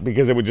 Right,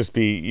 because it would just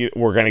be,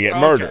 we're going to get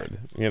murdered,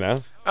 you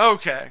know?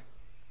 Okay.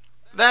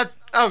 That's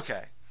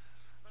okay.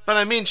 But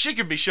I mean, she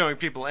could be showing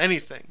people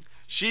anything.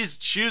 She's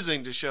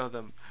choosing to show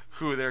them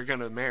who they're going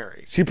to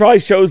marry. She probably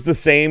shows the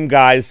same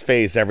guy's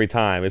face every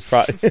time. It's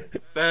probably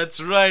That's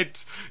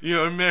right.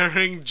 You're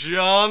marrying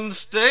John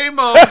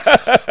Stamos.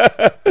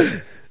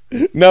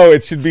 No,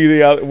 it should be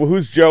the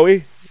who's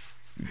Joey?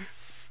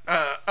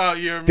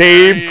 You're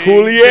Dave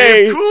Coulier.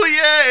 Dave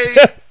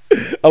Coulier.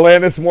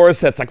 Alanis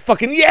Morissette's like,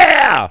 fucking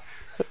yeah!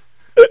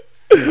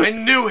 I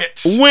knew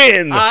it.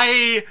 Win.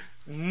 I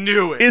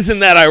knew it. Isn't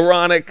that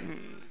ironic?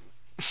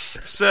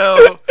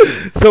 So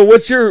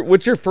what's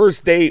your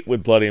first date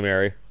with Bloody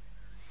Mary?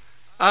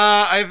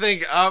 I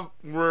think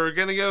we're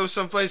gonna go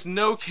someplace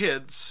no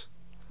kids.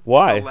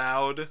 Why?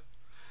 Allowed.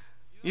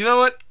 You know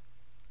what?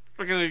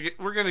 We're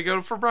gonna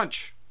go for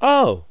brunch.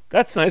 Oh,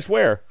 that's nice.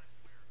 Where?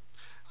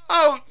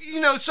 Oh,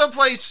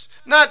 someplace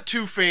not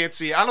too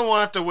fancy. I don't want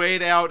to have to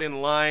wait out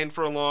in line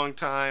for a long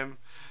time,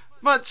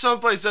 but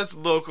someplace that's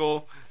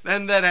local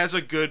and that has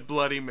a good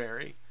Bloody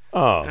Mary.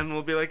 Oh. And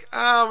we'll be like,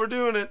 we're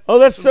doing it. Oh,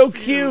 that's so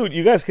cute.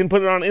 You guys can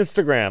put it on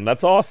Instagram.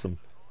 That's awesome.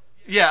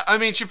 Yeah, I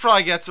mean, she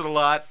probably gets it a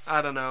lot.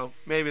 I don't know.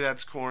 Maybe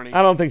that's corny.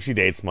 I don't think she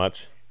dates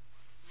much.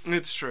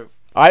 It's true.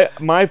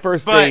 My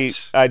first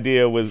date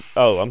idea was...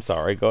 Oh, I'm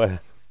sorry. Go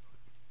ahead.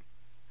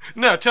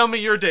 No, tell me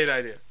your date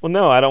idea. Well,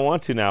 no, I don't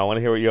want to now. I want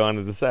to hear what you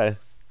wanted to say.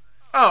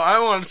 Oh,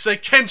 I want to say,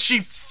 can she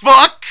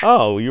fuck?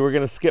 Oh, you were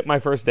going to skip my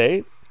first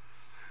date?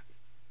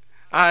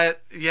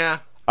 Yeah.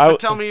 But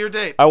tell me your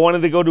date. I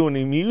wanted to go to an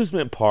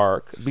amusement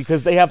park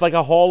because they have like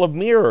a hall of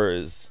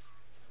mirrors.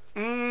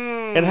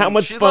 And how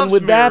much she fun loves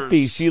would that be?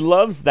 mirrors. She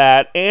loves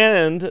that,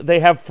 and they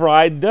have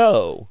fried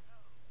dough.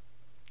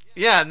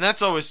 Yeah, and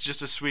that's always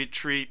just a sweet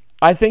treat.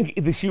 I think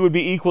she would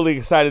be equally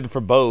excited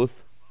for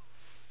both.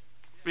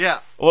 Yeah.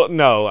 Well,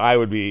 no, I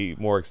would be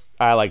more.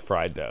 I like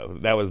fried dough.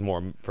 That was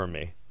more for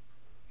me.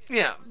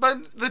 Yeah,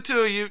 but the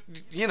two of you,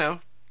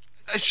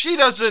 if she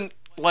doesn't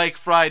like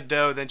fried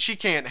dough, then she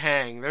can't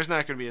hang. There's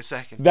not going to be a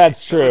second. That's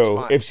date, so true.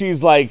 fine. If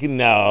she's like,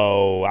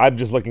 no, I'm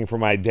just looking for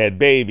my dead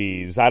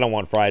babies. I don't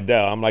want fried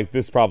dough. I'm like,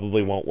 this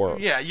probably won't work.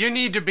 Yeah, you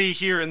need to be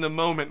here in the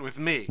moment with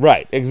me.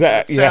 Right, It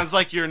exactly. sounds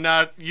like you're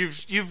not.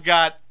 You've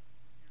got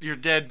your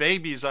dead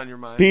babies on your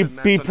mind. Be and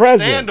that's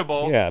present.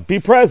 understandable. Yeah, be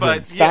present.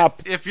 But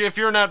Stop. Yeah, if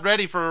you're not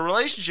ready for a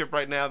relationship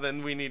right now,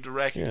 then we need to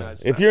recognize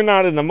that. If you're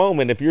not in the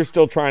moment, if you're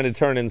still trying to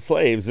turn in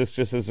slaves, this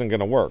just isn't going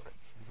to work.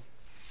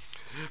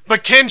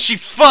 But can she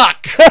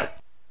fuck?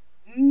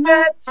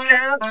 That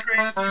sounds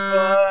crazy,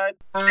 but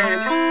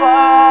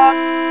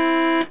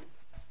can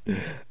you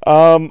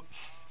fuck?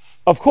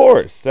 Of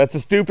course, that's a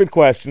stupid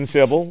question,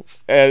 Sybil.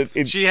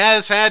 She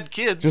has had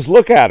kids. Just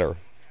look at her.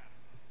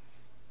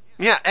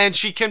 Yeah, and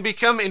she can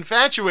become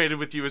infatuated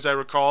with you, as I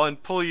recall,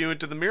 and pull you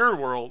into the mirror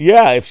world.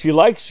 Yeah, if she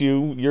likes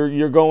you,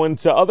 you're going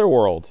to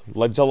Otherworld,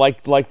 like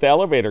the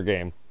elevator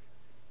game.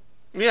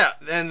 Yeah,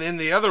 and in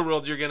the other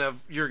world, you're gonna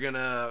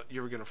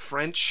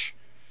French.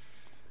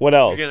 What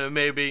else? You're gonna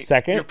maybe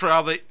Second? You're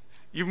probably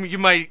you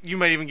might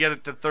even get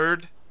it to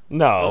third.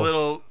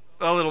 No,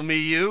 A little me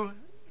you.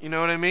 You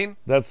know what I mean?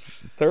 that's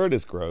third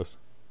is gross.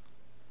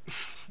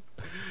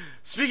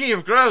 Speaking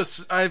of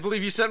gross, I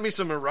believe you sent me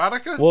some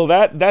erotica. Well,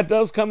 that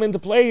does come into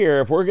play here.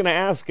 If we're gonna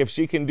ask if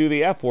she can do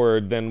the F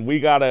word, then we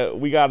gotta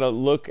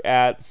look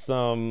at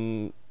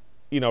some,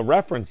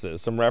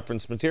 references, some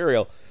reference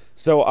material.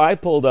 So I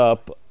pulled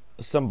up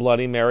some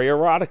Bloody Mary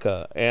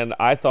erotica, and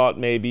I thought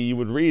maybe you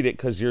would read it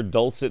because your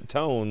dulcet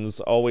tones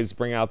always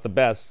bring out the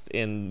best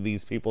in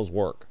these people's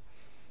work.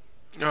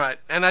 All right,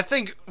 and I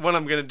think what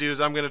I'm going to do is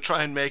I'm going to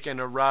try and make an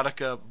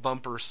erotica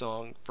bumper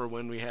song for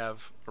when we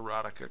have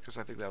erotica, because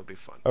I think that would be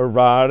fun.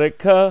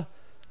 Erotica.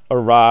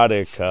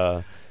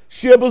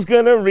 Shibbol's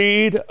gonna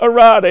read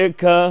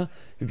erotica.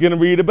 He's gonna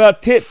read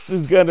about tits.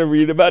 He's gonna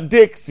read about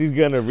dicks. He's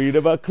gonna read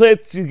about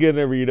clits. He's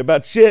gonna read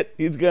about shit.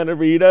 He's gonna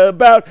read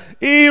about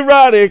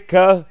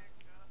erotica.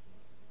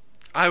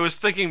 I was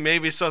thinking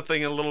maybe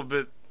something a little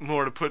bit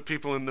more to put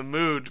people in the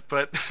mood,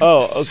 but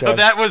Oh, okay. So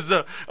that was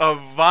a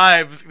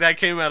vibe that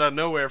came out of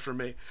nowhere for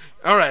me.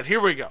 All right, here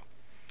we go.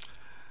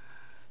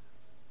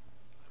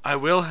 I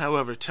will,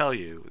 however, tell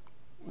you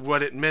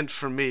what it meant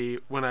for me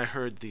when I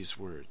heard these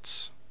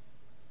words.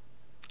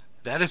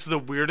 That is the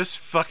weirdest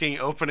fucking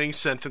opening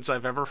sentence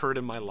I've ever heard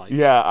in my life.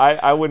 Yeah,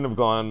 I wouldn't have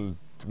gone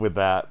with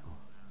that.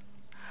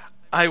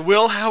 I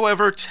will,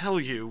 however, tell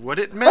you what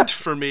it meant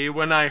for me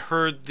when I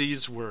heard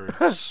these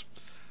words.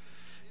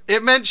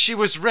 It meant she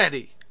was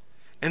ready.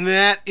 And in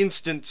that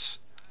instant,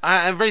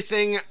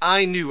 everything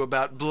I knew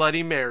about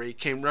Bloody Mary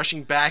came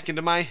rushing back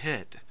into my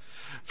head.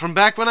 From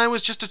back when I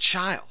was just a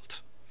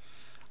child.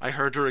 I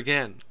heard her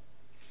again.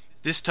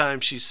 This time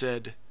she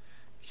said,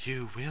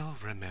 "You will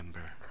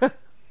remember."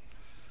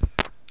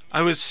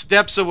 I was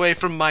steps away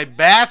from my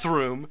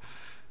bathroom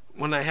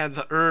when I had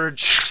the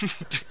urge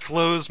to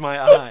close my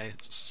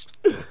eyes.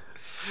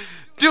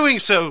 Doing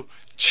so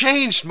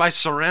changed my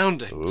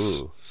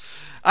surroundings. Ooh.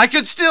 I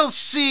could still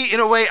see in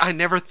a way I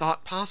never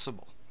thought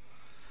possible.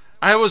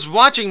 I was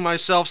watching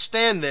myself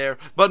stand there,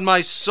 but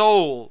my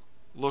soul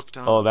looked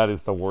on. Oh, that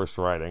is the worst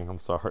writing. I'm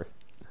sorry.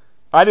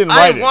 I didn't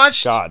write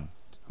it. God.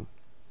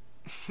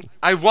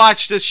 I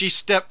watched as she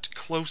stepped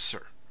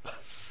closer.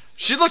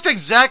 She looked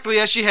exactly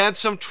as she had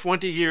some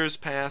 20 years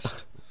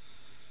past.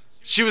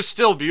 She was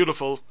still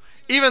beautiful,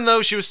 even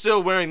though she was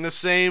still wearing the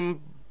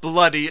same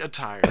bloody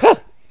attire.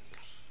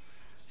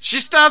 She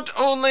stopped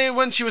only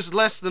when she was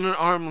less than an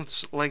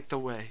arm's length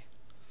away.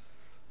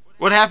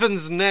 What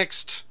happens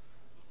next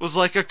was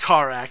like a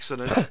car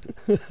accident.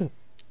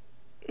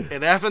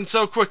 It happened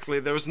so quickly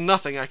there was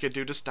nothing I could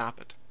do to stop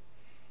it.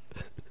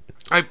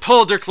 I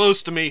pulled her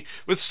close to me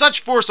with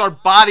such force our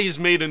bodies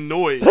made a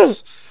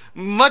noise,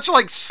 much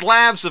like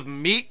slabs of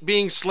meat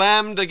being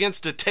slammed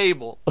against a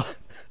table.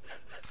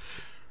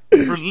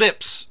 Her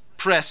lips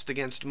pressed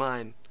against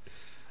mine.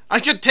 I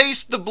could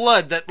taste the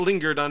blood that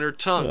lingered on her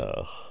tongue.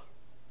 Ugh.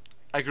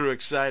 I grew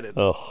excited.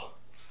 Ugh.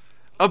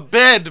 A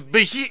bed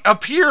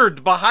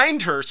appeared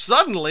behind her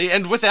suddenly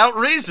and without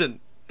reason.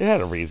 It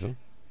had a reason.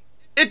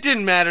 It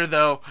didn't matter,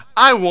 though.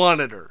 I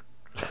wanted her.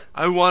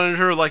 I wanted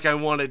her like I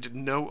wanted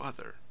no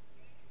other.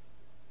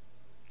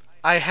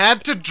 I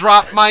had to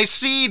drop my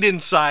seed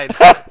inside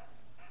her.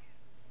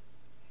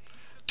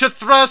 To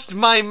thrust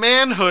my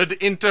manhood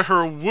into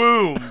her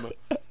womb.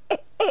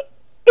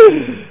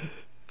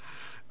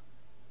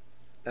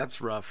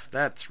 That's rough.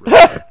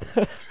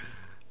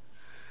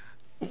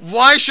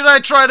 Why should I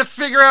try to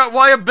figure out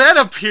why a bed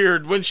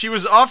appeared when she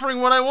was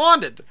offering what I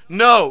wanted?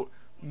 No,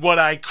 what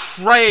I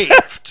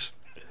craved.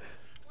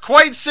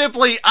 Quite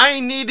simply, I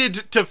needed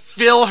to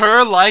fill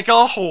her like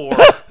a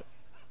whore.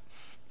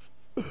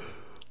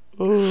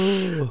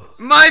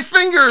 My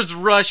fingers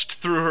rushed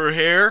through her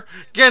hair,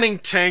 getting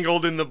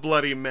tangled in the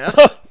bloody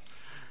mess.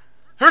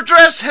 Her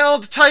dress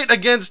held tight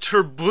against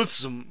her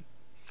bosom.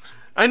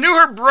 I knew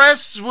her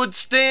breasts would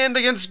stand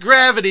against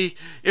gravity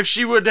if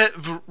she would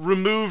have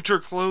removed her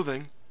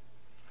clothing.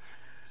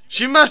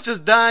 She must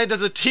have died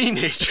as a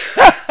teenager.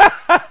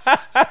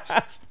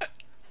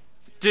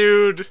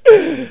 Dude,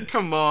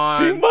 come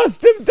on. She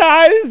must have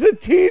died as a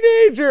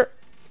teenager.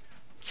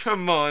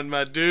 Come on,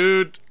 my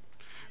dude.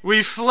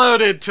 We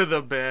floated to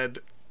the bed.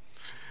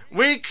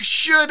 We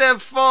should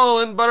have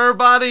fallen, but our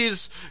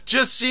bodies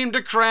just seemed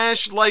to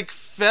crash like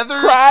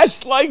feathers.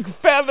 Crash like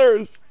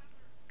feathers.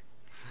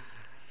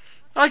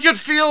 I could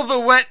feel the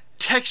wet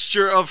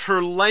texture of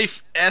her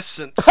life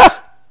essence.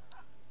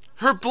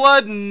 Her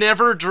blood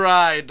never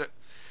dried.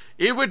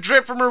 It would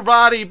drip from her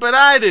body, but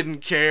I didn't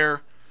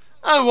care.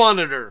 I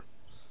wanted her.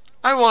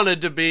 I wanted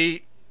to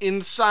be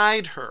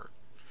inside her.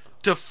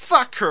 To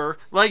fuck her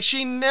like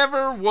she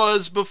never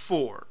was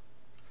before.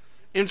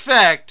 In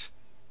fact,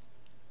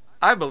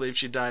 I believe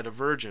she died a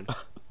virgin.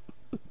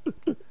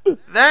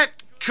 That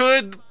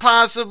could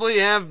possibly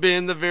have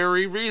been the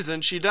very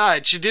reason she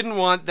died. She didn't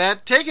want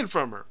that taken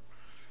from her.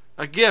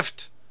 A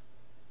gift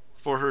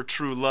for her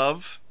true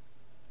love.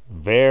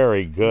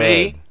 Very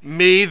good.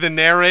 Me, the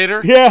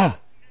narrator. Yeah.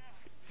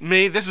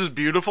 Me, this is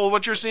beautiful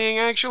what you're seeing,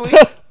 actually.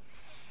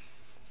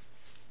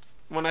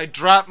 When I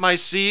drop my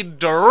seed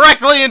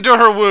directly into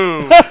her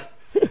womb.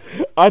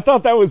 I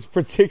thought that was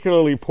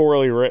particularly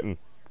poorly written.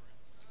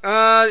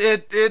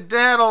 It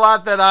had a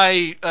lot that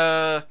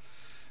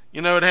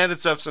it had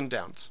its ups and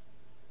downs.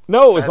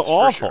 No, it was That's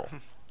awful. for sure.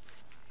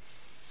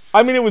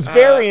 I mean, it was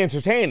very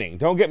entertaining.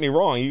 Don't get me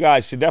wrong. You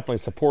guys should definitely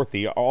support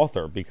the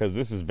author because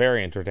this is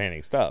very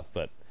entertaining stuff.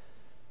 But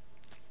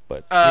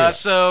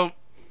So,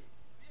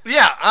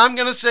 yeah, I'm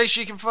gonna say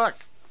she can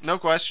fuck. No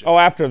question. Oh,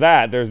 after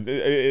that,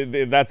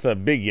 that's a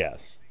big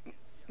yes.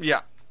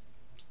 Yeah.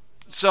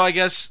 So I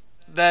guess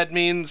that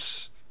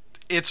means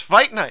it's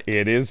fight night.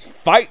 It is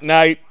fight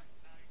night.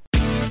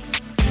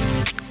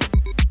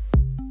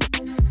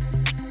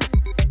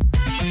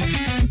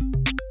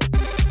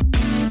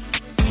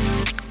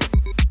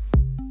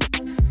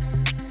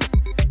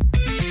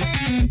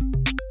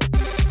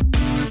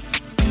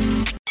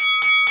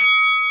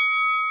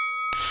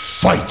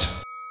 Fight!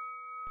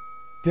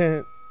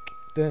 Dun,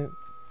 dun,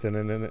 dun,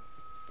 dun, dun, dun.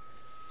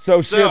 So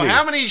Shivy,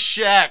 how many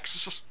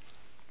shacks?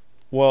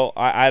 Well,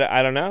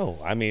 I don't know.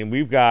 I mean,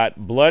 we've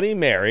got Bloody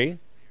Mary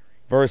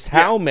versus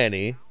how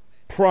many?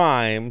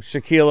 Prime,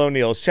 Shaquille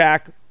O'Neal.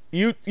 Shaq,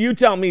 you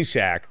tell me,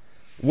 Shaq.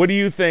 What do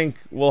you think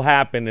will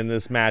happen in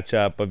this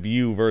matchup of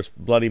you versus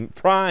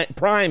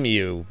Prime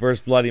you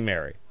versus Bloody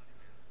Mary?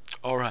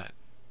 All right.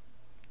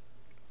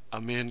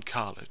 I'm in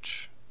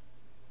college.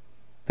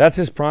 That's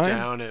his prime?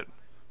 Down at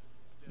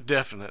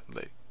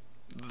definitely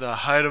the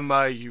height of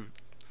my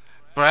youth.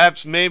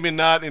 Perhaps maybe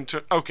not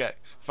into. Okay,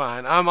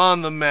 fine. I'm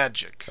on the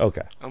Magic.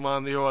 Okay. I'm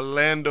on the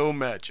Orlando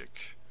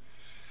Magic.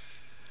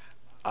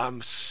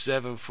 I'm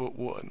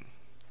 7'1",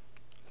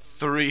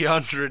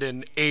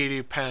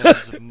 380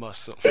 pounds of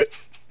muscle.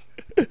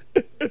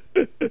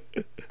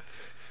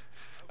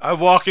 I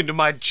walk into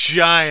my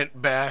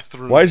giant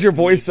bathroom. Why is your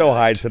voice so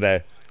high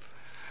today?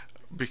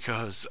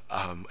 Because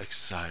I'm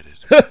excited.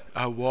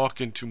 I walk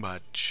into my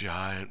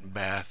giant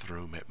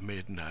bathroom at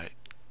midnight,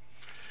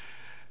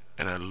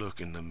 and I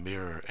look in the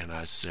mirror and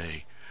I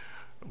say,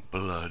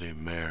 Bloody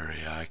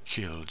Mary, I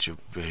killed your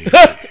baby.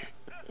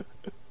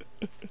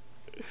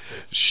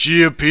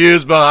 She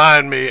appears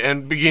behind me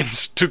and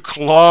begins to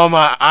claw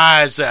my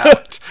eyes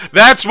out.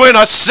 That's when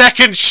a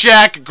second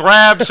Shaq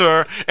grabs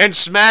her and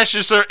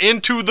smashes her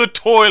into the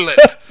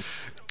toilet,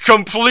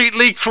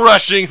 completely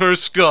crushing her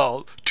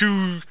skull.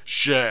 Two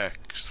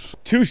Shaqs.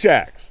 Two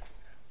Shaqs.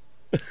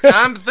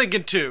 I'm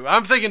thinking two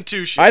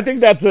Shaqs. I think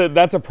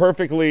that's a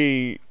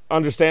perfectly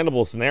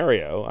understandable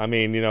scenario. I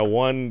mean,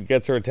 one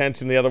gets her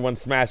attention, the other one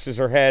smashes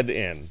her head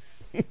in.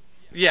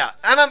 Yeah,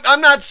 and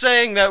I'm not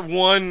saying that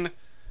one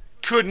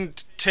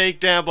couldn't take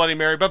down Bloody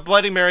Mary, but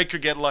Bloody Mary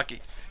could get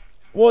lucky.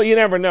 Well, you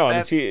never know.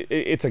 I mean,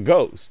 it's a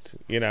ghost,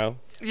 Yeah,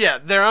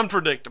 they're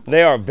unpredictable.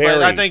 They are very.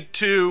 But I think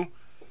two's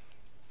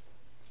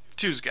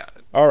got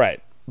it. All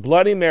right,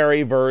 Bloody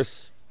Mary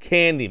versus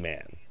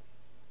Candyman.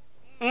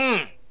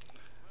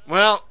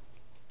 Well,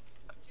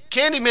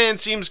 Candyman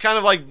seems kind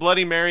of like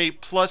Bloody Mary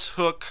plus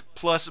Hook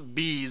plus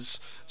bees,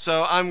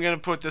 so I'm gonna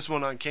put this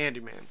one on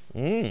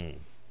Candyman.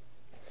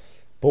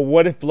 But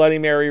what if Bloody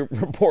Mary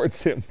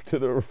reports him to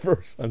the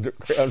reverse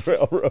Underground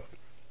Railroad?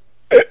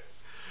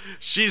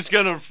 She's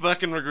gonna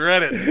fucking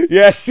regret it.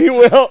 Yes, she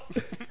will.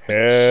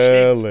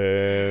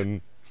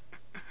 Helen.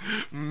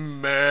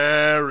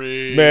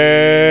 Mary.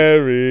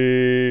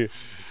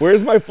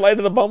 Where's my Flight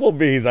of the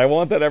Bumblebees? I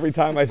want that every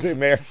time I say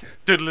Mary.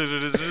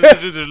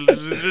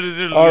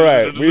 All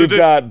right, we've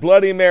got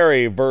Bloody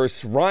Mary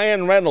versus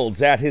Ryan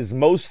Reynolds at his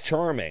most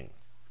charming.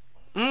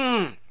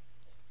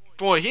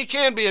 Boy, he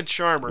can be a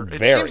charmer. It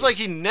Very. seems like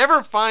he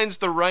never finds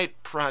the right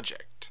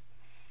project.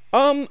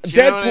 Deadpool.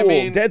 know what I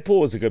mean? Deadpool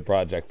was a good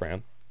project for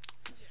him.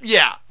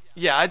 Yeah,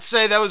 Yeah, I'd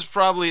say that was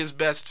probably his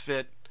best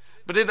fit.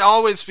 But it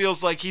always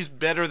feels like he's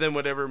better than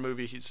whatever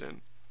movie he's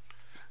in.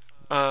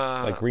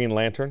 Like Green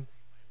Lantern?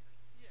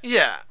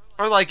 Yeah.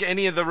 Or like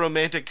any of the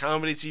romantic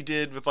comedies he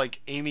did with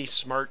like Amy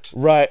Smart.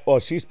 Right. Well,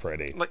 she's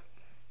pretty. Like,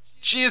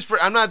 she is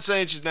I'm not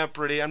saying she's not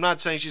pretty. I'm not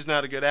saying she's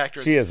not a good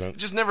actress. She isn't. It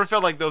just never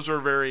felt like those were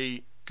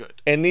very good.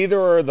 And neither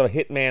are the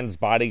Hitman's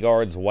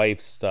Bodyguard's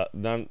wife stuff.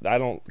 None, I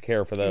don't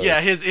care for those.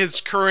 Yeah, his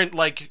current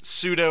like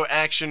pseudo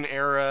action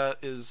era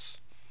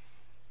is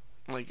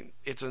like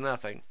it's a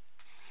nothing.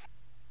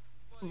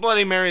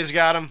 Bloody Mary's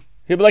got him.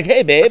 He'll be like,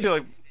 "Hey, babe, I feel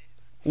like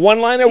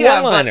one-liner,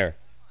 Yeah, one-liner."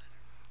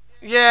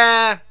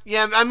 yeah.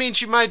 I mean,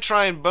 she might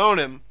try and bone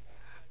him,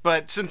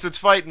 but since it's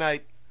fight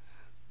night,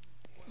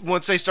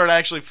 once they start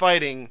actually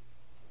fighting,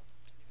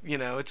 you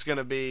know, it's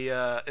gonna be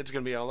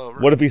all over.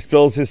 What if he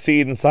spills his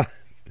seed inside?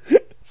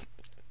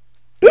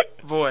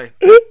 Boy,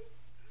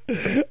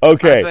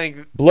 Okay, I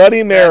think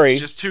Bloody Mary. that's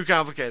just too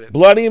complicated.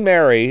 Bloody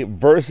Mary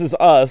versus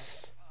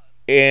us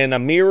in a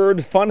mirrored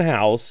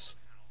funhouse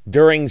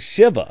during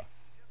Shiva.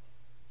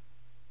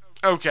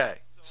 Okay,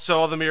 so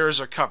all the mirrors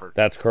are covered.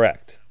 That's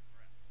correct.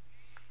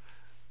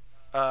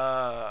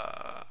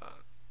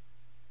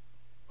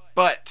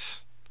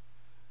 But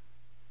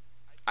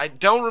I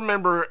don't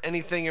remember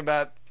anything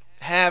about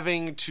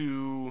having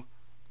to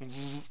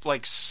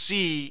like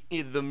see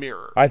the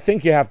mirror. I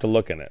think you have to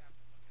look in it.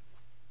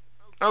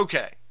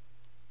 Okay.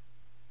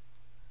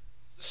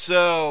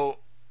 So,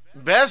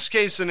 best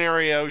case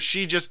scenario,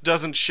 she just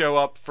doesn't show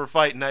up for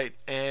fight night,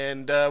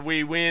 and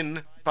we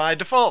win by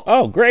default.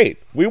 Oh, great.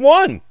 We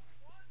won.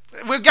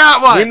 We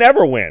got one! We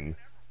never win.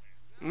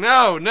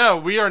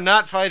 No, we are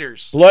not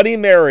fighters. Bloody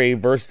Mary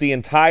versus the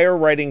entire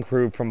writing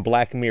crew from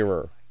Black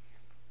Mirror.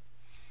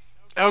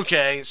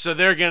 Okay, so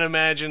they're gonna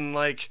imagine,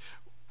 like,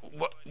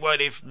 what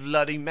if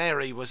Bloody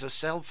Mary was a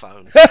cell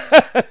phone?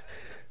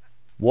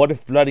 What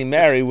if Bloody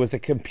Mary was a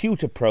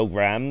computer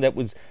program that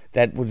was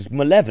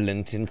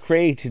malevolent and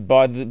created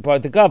by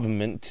the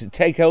government to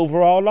take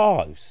over our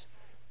lives?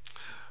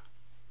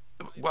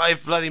 What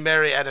if Bloody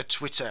Mary had a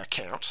Twitter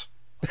account?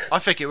 I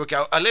think it would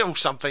go a little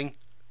something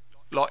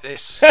like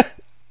this.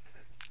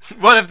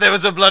 What if there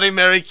was a Bloody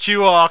Mary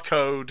QR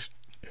code?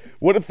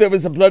 What if there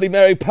was a Bloody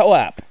Mary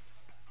POAP?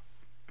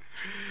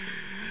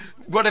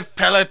 What if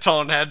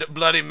Peloton had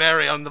Bloody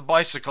Mary on the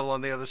bicycle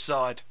on the other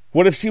side?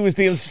 What if she was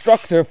the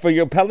instructor for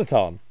your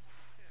Peloton?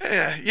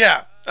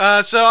 Yeah.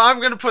 So I'm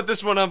going to put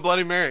this one on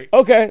Bloody Mary.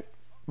 Okay.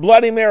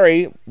 Bloody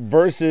Mary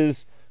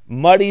versus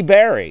Muddy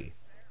Barry,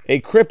 a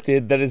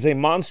cryptid that is a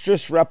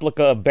monstrous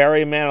replica of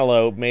Barry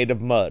Manilow made of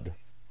mud.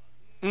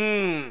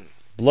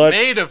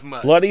 Made of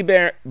mud. Bloody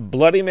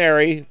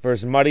Mary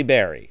versus Muddy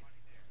Barry.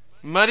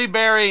 Muddy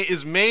Barry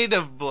is made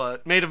of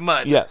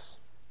mud. Yes.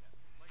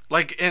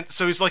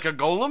 So he's like a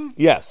golem?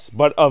 Yes,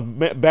 but of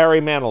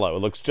Barry Manilow. It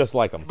looks just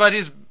like him.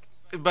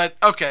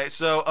 Okay,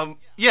 so,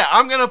 yeah,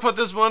 I'm going to put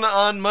this one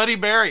on Muddy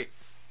Barry.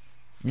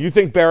 You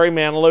think Barry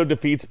Manilow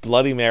defeats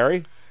Bloody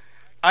Mary?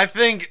 I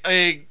think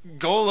a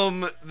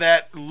golem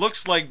that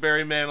looks like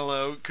Barry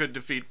Manilow could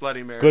defeat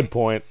Bloody Mary. Good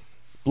point.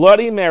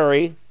 Bloody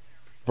Mary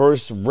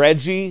versus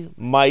Reggie,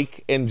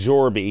 Mike, and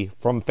Jorby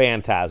from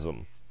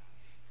Phantasm.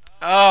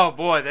 Oh,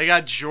 boy, they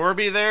got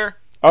Jorby there?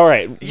 All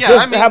right.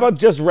 Yeah, how about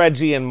just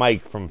Reggie and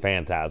Mike from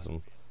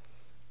Phantasm?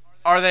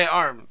 Are they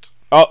armed?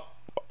 Oh,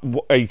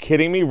 are you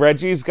kidding me?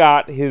 Reggie's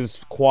got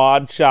his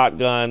quad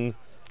shotgun,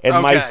 and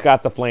Okay. Mike's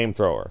got the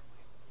flamethrower.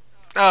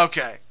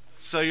 Okay.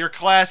 So your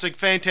classic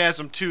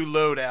Phantasm 2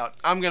 loadout.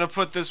 I'm going to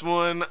put this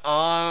one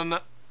on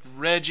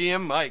Reggie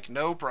and Mike.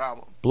 No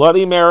problem.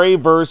 Bloody Mary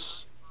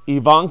versus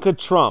Ivanka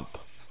Trump.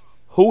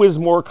 Who is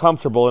more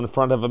comfortable in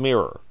front of a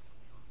mirror?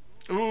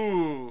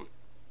 Ooh.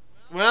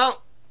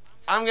 Well,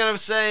 I'm going to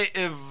say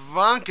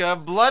Ivanka.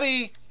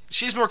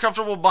 She's more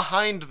comfortable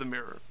behind the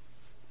mirror.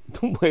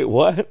 Wait,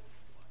 what?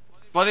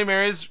 Bloody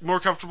Mary's more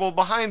comfortable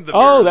behind the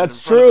mirror. Oh,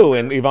 that's true,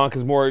 and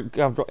Ivanka's more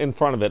comfortable in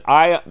front of it.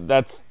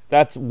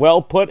 That's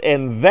well put,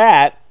 and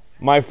that,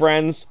 my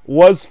friends,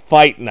 was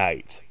Fight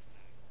Night.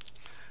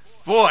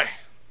 Boy.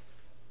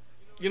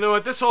 You know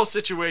what? This whole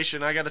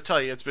situation, I got to tell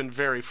you, it's been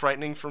very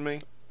frightening for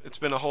me. It's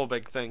been a whole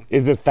big thing.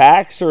 Is it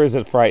facts or is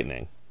it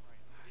frightening?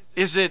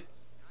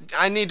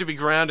 I need to be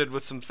grounded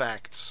with some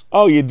facts.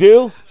 Oh, you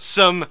do?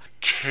 Some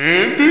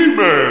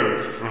Candyman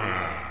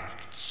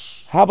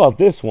facts. How about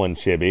this one,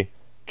 Chibi?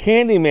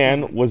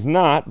 Candyman was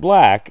not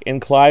black in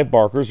Clive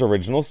Barker's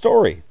original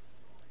story.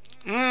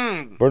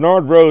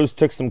 Bernard Rose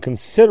took some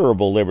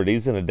considerable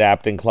liberties in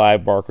adapting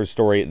Clive Barker's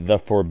story The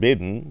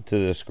Forbidden to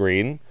the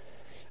screen.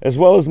 As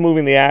well as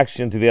moving the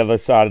action to the other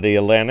side of the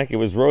Atlantic, it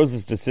was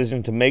Rose's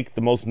decision to make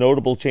the most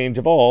notable change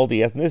of all,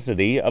 the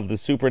ethnicity of the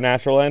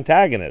supernatural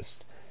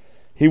antagonist.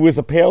 He was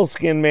a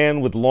pale-skinned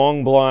man with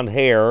long blonde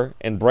hair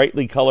and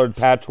brightly colored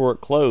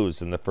patchwork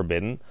clothes in The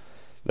Forbidden.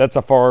 That's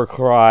a far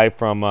cry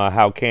from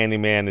how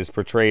Candyman is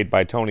portrayed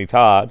by Tony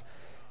Todd.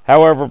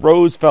 However,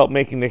 Rose felt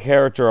making the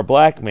character a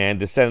black man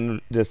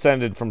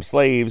descended from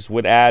slaves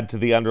would add to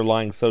the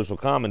underlying social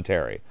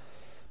commentary.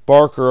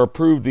 Barker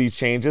approved these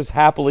changes,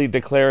 happily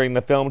declaring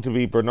the film to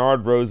be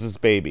Bernard Rose's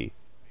baby.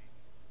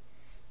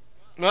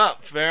 Well,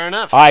 fair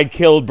enough. I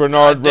killed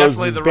Bernard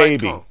Definitely Rose's the right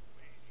baby. call.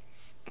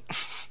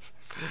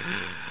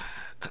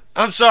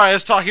 I'm sorry, I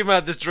was talking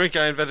about this drink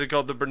I invented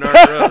called the Bernard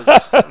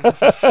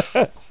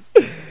Rose.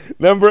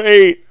 Number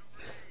 8.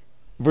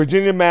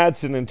 Virginia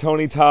Madsen and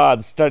Tony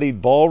Todd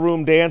studied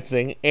ballroom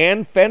dancing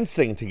and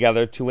fencing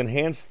together to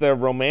enhance their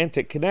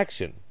romantic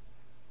connection.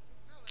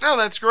 Oh,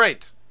 that's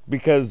great.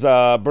 Because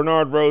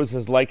Bernard Rose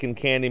has likened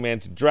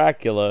Candyman to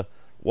Dracula,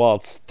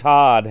 whilst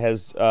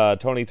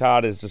Tony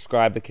Todd has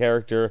described the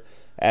character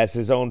as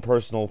his own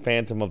personal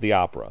Phantom of the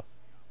Opera.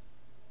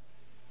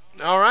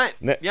 All right.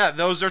 Yeah,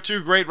 those are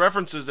two great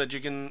references that you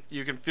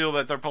can feel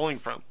that they're pulling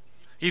from.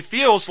 He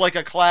feels like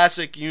a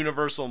classic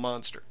Universal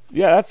monster.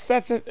 Yeah,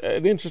 that's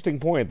an interesting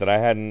point that I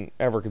hadn't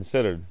ever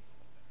considered.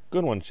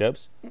 Good one,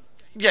 Chips.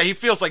 Yeah, he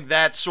feels like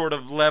that sort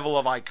of level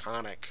of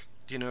iconic.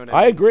 Do you know what I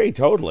mean? I agree,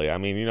 totally. I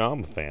mean,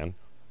 I'm a fan.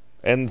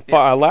 And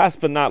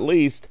last but not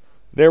least,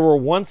 there were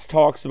once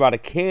talks about a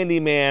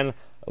Candyman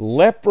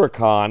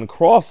Leprechaun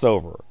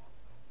crossover.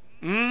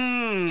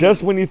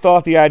 Just when you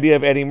thought the idea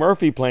of Eddie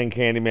Murphy playing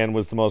Candyman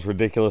was the most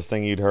ridiculous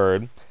thing you'd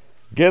heard,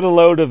 get a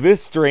load of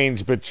this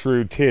strange but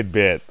true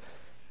tidbit.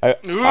 I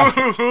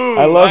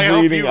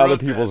love reading other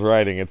people's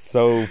writing. It's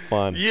so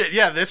fun.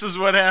 Yeah, this is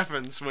what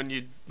happens when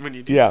you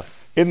do. Yeah.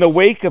 In the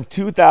wake of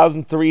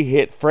 2003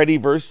 hit Freddy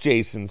vs.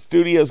 Jason,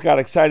 studios got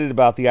excited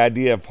about the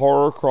idea of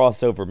horror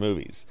crossover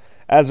movies.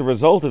 As a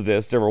result of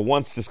this, there were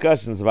once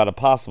discussions about a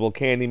possible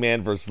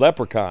Candyman vs.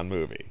 Leprechaun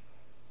movie.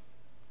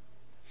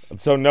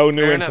 So no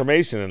new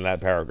information in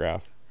that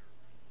paragraph.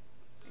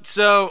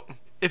 So,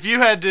 if you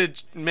had to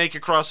make a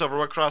crossover,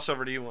 what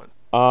crossover do you want?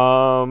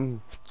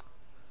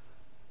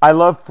 I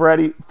love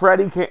Freddy.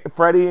 Freddy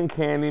and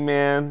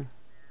Candyman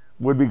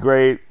would be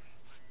great.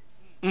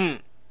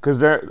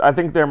 Because I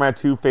think they're my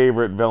two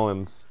favorite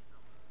villains.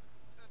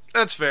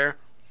 That's fair.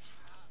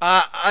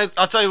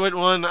 I'll tell you what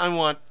one I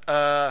want.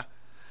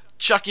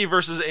 Chucky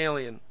versus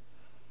Alien.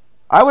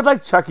 I would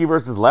like Chucky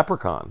versus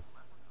Leprechaun.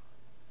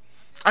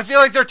 I feel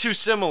like they're too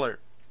similar.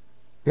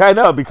 Yeah, I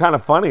know. It'd be kind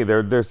of funny.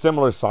 They're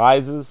similar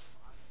sizes.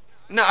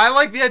 No, I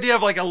like the idea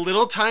of like a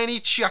little tiny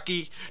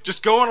Chucky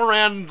just going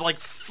around like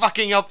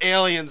fucking up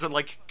aliens and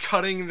like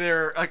cutting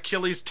their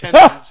Achilles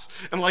tendons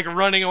and like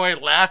running away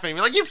laughing.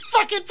 Like, you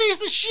fucking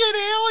piece of shit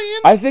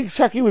alien! I think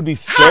Chucky would be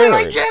scared. How did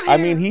I get here? I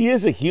mean, he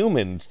is a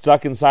human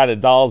stuck inside a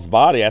doll's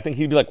body. I think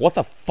he'd be like, what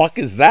the fuck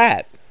is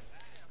that?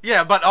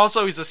 Yeah, but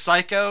also he's a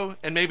psycho,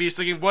 and maybe he's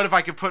thinking, what if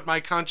I could put my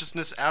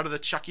consciousness out of the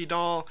Chucky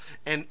doll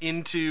and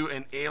into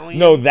an alien?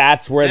 No,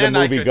 that's where the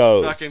movie I could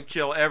goes. Fucking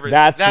kill everything.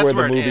 That's where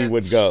the it movie ends.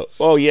 would go.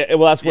 Oh, yeah.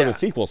 Well, that's where the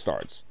sequel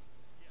starts.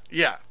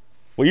 Yeah.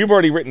 Well, you've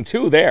already written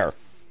 2 there.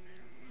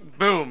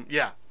 Boom,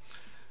 yeah.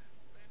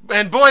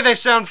 And boy, they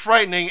sound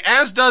frightening,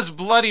 as does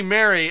Bloody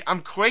Mary.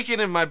 I'm quaking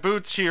in my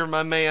boots here,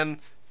 my man.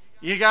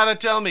 You gotta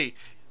tell me,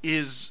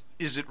 is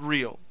it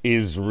real?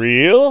 Is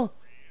real?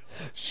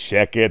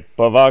 Check it,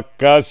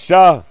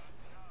 Bavakasha.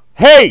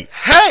 Hey!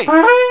 Hey!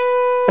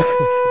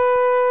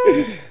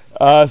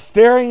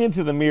 Staring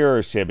into the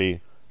mirror, Shibby,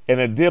 in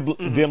a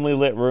dimly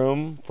lit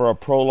room for a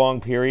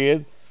prolonged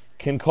period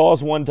can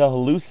cause one to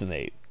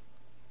hallucinate.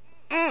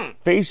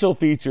 Facial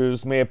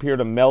features may appear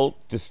to melt,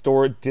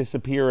 distort,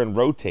 disappear, and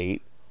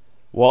rotate,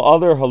 while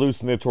other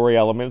hallucinatory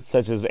elements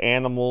such as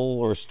animal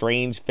or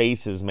strange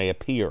faces may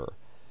appear.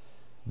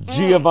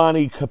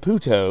 Giovanni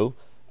Caputo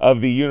of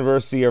the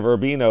University of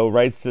Urbino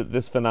writes that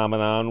this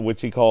phenomenon,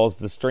 which he calls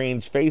the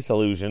strange face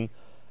illusion,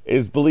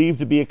 is believed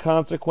to be a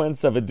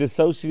consequence of a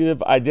dissociative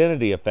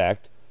identity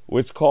effect,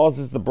 which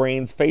causes the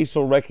brain's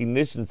facial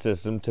recognition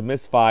system to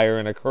misfire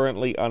in a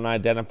currently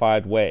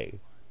unidentified way.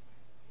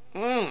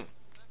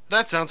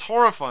 That sounds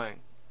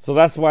horrifying. So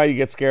that's why you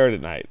get scared at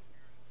night.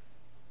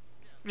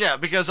 Yeah,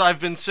 because I've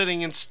been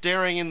sitting and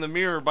staring in the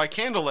mirror by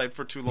candlelight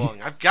for too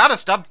long. I've got to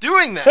stop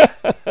doing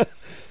that.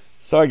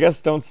 So I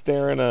guess don't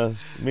stare in a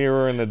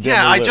mirror in a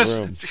dimly lit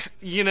room.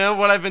 You know,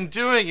 what I've been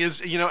doing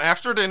is,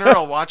 after dinner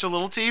I'll watch a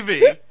little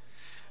TV,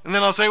 and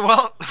then I'll say,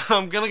 well,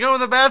 I'm going to go to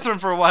the bathroom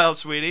for a while,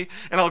 sweetie,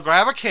 and I'll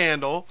grab a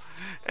candle,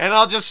 and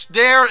I'll just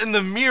stare in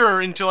the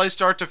mirror until I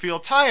start to feel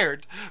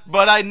tired.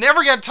 But I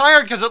never get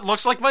tired because it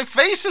looks like my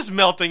face is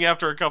melting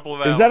after a couple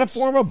of hours. Is that a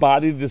form of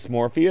body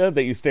dysmorphia,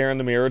 that you stare in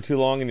the mirror too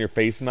long and your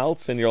face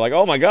melts, and you're like,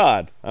 oh my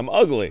god, I'm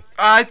ugly?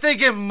 I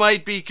think it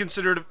might be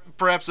considered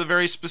perhaps a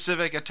very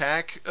specific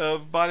attack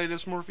of body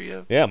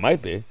dysmorphia. Yeah, it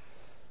might be.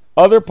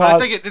 I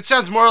think it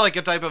sounds more like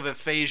a type of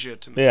aphasia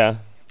to me. Yeah.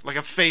 Like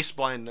a face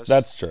blindness.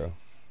 That's true.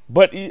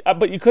 But you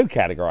could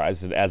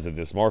categorize it as a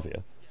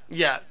dysmorphia.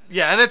 Yeah,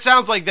 and it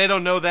sounds like they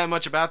don't know that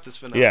much about this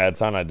phenomenon. Yeah,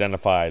 it's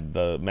unidentified,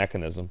 the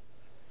mechanism.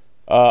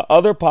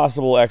 Other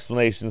possible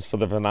explanations for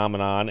the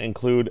phenomenon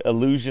include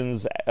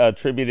illusions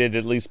attributed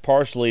at least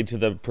partially to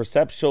the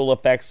perceptual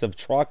effects of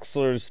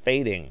Troxler's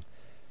fading,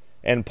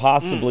 and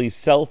possibly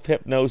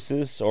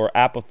self-hypnosis or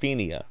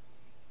apophenia.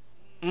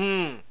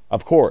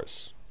 Of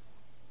course.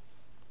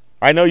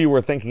 I know you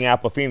were thinking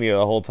apophenia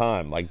the whole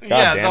time. Like,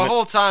 God damn it.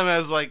 Whole time I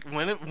was like,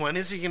 when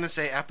is he going to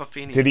say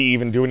apophenia? Did he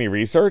even do any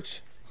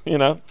research? You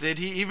know? Did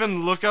he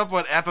even look up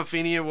what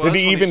apophenia was? Did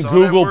he when even saw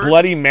Google that word?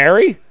 Bloody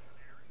Mary?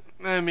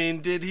 I mean,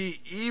 did he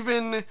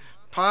even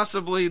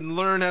possibly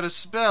learn how to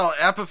spell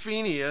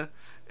apophenia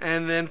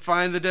and then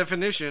find the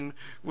definition,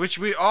 which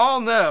we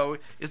all know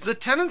is the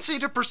tendency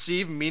to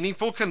perceive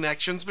meaningful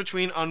connections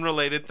between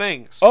unrelated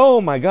things? Oh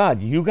my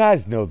God, you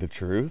guys know the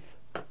truth.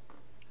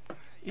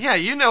 Yeah,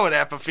 you know what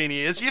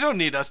apophenia is. You don't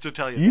need us to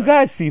tell you You that.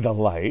 guys see the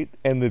light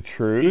and the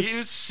truth.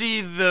 You see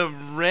the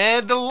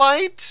red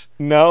light?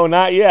 No,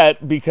 not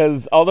yet,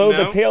 because although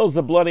the No? tales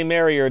of Bloody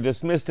Mary are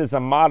dismissed as a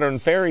modern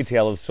fairy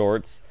tale of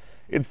sorts,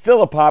 it's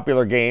still a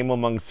popular game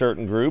among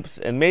certain groups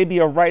and may be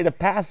a rite of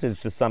passage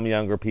to some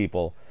younger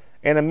people,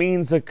 and a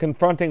means of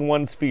confronting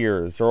one's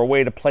fears or a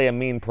way to play a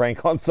mean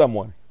prank on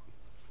someone.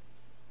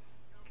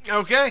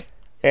 Okay.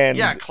 And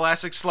Yeah,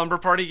 classic slumber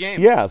party game.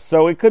 yeah,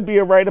 so it could be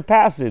a rite of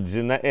passage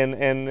and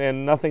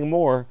nothing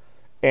more.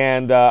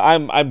 And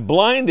I'm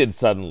blinded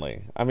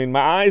suddenly. I mean, my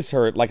eyes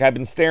hurt like I've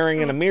been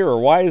staring in a mirror.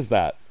 Why is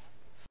that?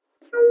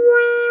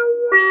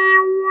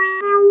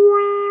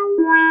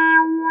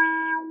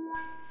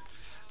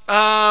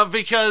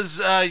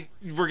 Because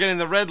we're getting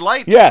the red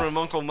light Yes, from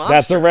Uncle Monster.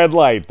 that's a red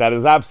light. That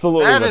is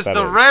absolutely That what is that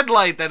the is. red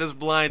light that is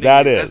blinding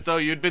That you, is. as though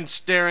you'd been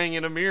staring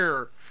in a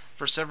mirror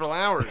for several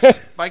hours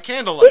by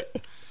candlelight.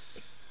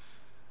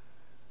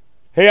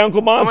 Hey, Uncle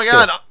Oh Monster. my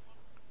God!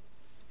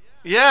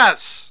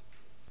 Yes.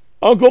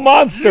 Uncle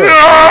Monster.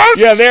 Yes!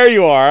 Yeah, there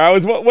you are. I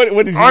was. What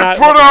did you I not?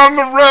 put on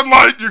the red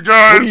light, you Are you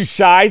guys.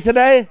 shy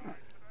today?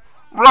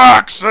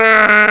 Roxanne!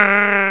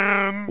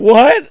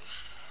 What?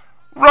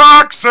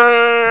 Roxanne!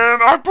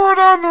 I put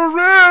on the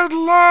red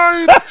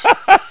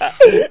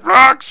light!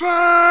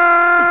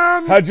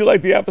 Roxanne! How'd you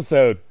like the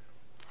episode?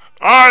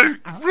 I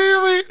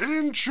really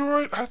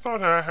enjoyed. I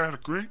thought I had a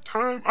great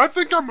time. I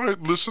think I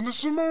might listen to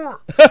some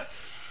more.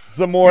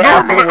 Some more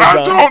after Normally, we're I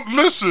done. don't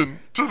listen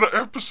to the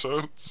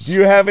episodes. Do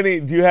you have any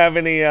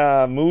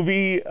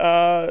movie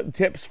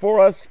tips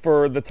for us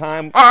for the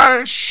time?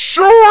 I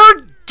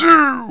sure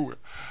do.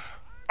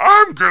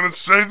 I'm gonna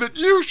say that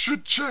you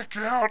should check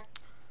out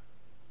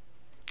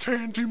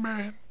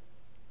Candyman.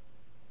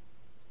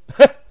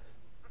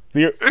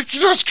 It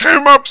just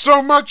came up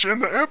so much in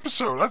the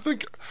episode. I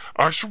think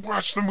I should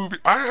watch the movie.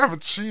 I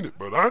haven't seen it,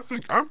 but I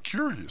think I'm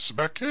curious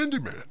about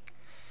Candyman.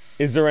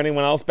 Is there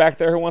anyone else back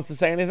there who wants to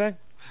say anything?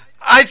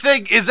 I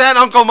think, is that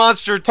Uncle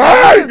Monster too?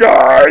 Hi,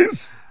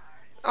 guys!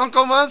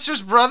 Uncle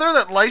Monster's brother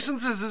that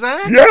licenses his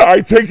act? Yeah,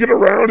 I take it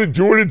around and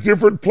do it in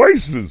different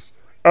places.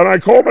 And I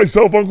call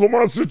myself Uncle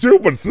Monster too,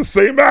 but it's the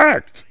same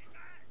act.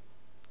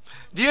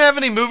 Do you have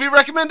any movie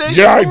recommendations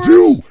Yeah, I for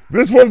do. us?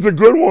 This one's a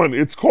good one.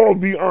 It's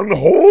called The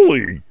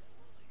Unholy.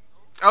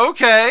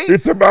 Okay.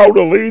 It's about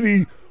a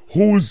lady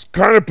who's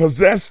kind of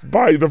possessed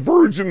by the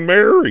Virgin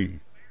Mary.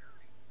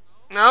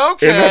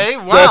 Okay.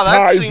 And Wow, that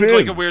ties seems in.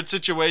 like a weird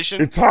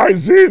situation. It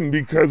ties in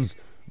because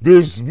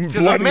there's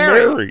Bloody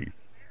Mary. Mary.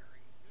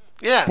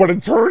 Yeah. But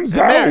it turns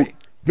And out Mary.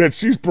 that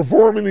she's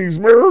performing these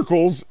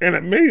miracles, and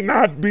it may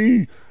not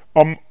be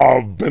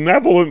a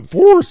benevolent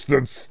force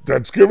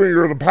that's giving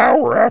her the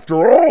power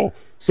after all.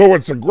 So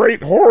it's a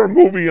great horror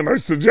movie, and I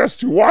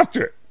suggest you watch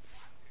it.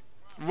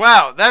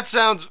 Wow, that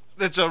sounds...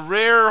 It's a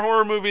rare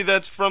horror movie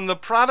that's from the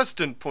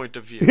Protestant point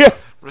of view. Yeah.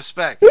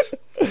 Respect.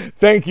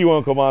 Thank you,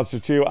 Uncle Monster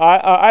 2.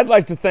 I'd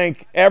like to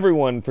thank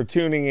everyone for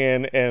tuning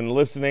in and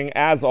listening.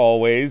 As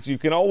always, you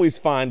can always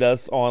find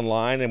us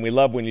online, and we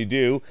love when you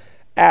do,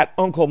 at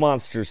Uncle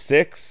Monster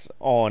 6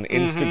 on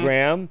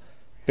Instagram,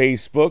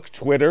 Facebook,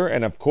 Twitter,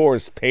 and of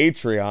course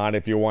Patreon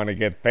if you want to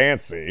get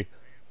fancy.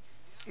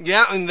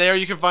 Yeah, and there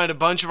you can find a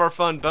bunch of our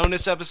fun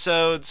bonus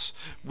episodes.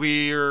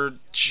 We're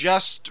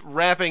just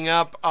wrapping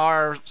up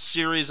our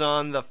series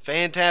on the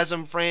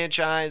Phantasm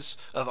franchise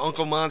of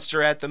Uncle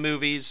Monster at the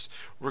Movies.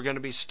 We're going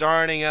to be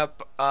starting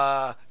up,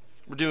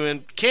 we're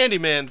doing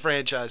Candyman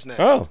franchise next.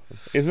 Oh,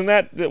 isn't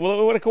that,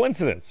 well, what a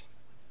coincidence.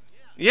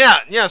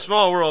 Yeah,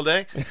 small world,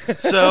 eh?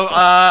 So,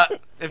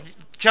 if you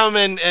come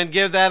in and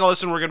give that a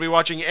listen, we're going to be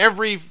watching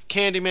every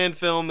Candyman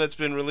film that's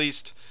been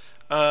released.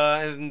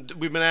 And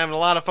we've been having a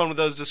lot of fun with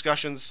those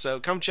discussions, so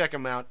come check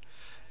them out.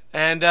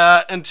 And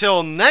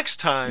until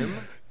next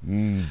time,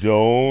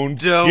 Don't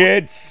don't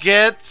get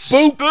get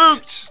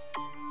spooked.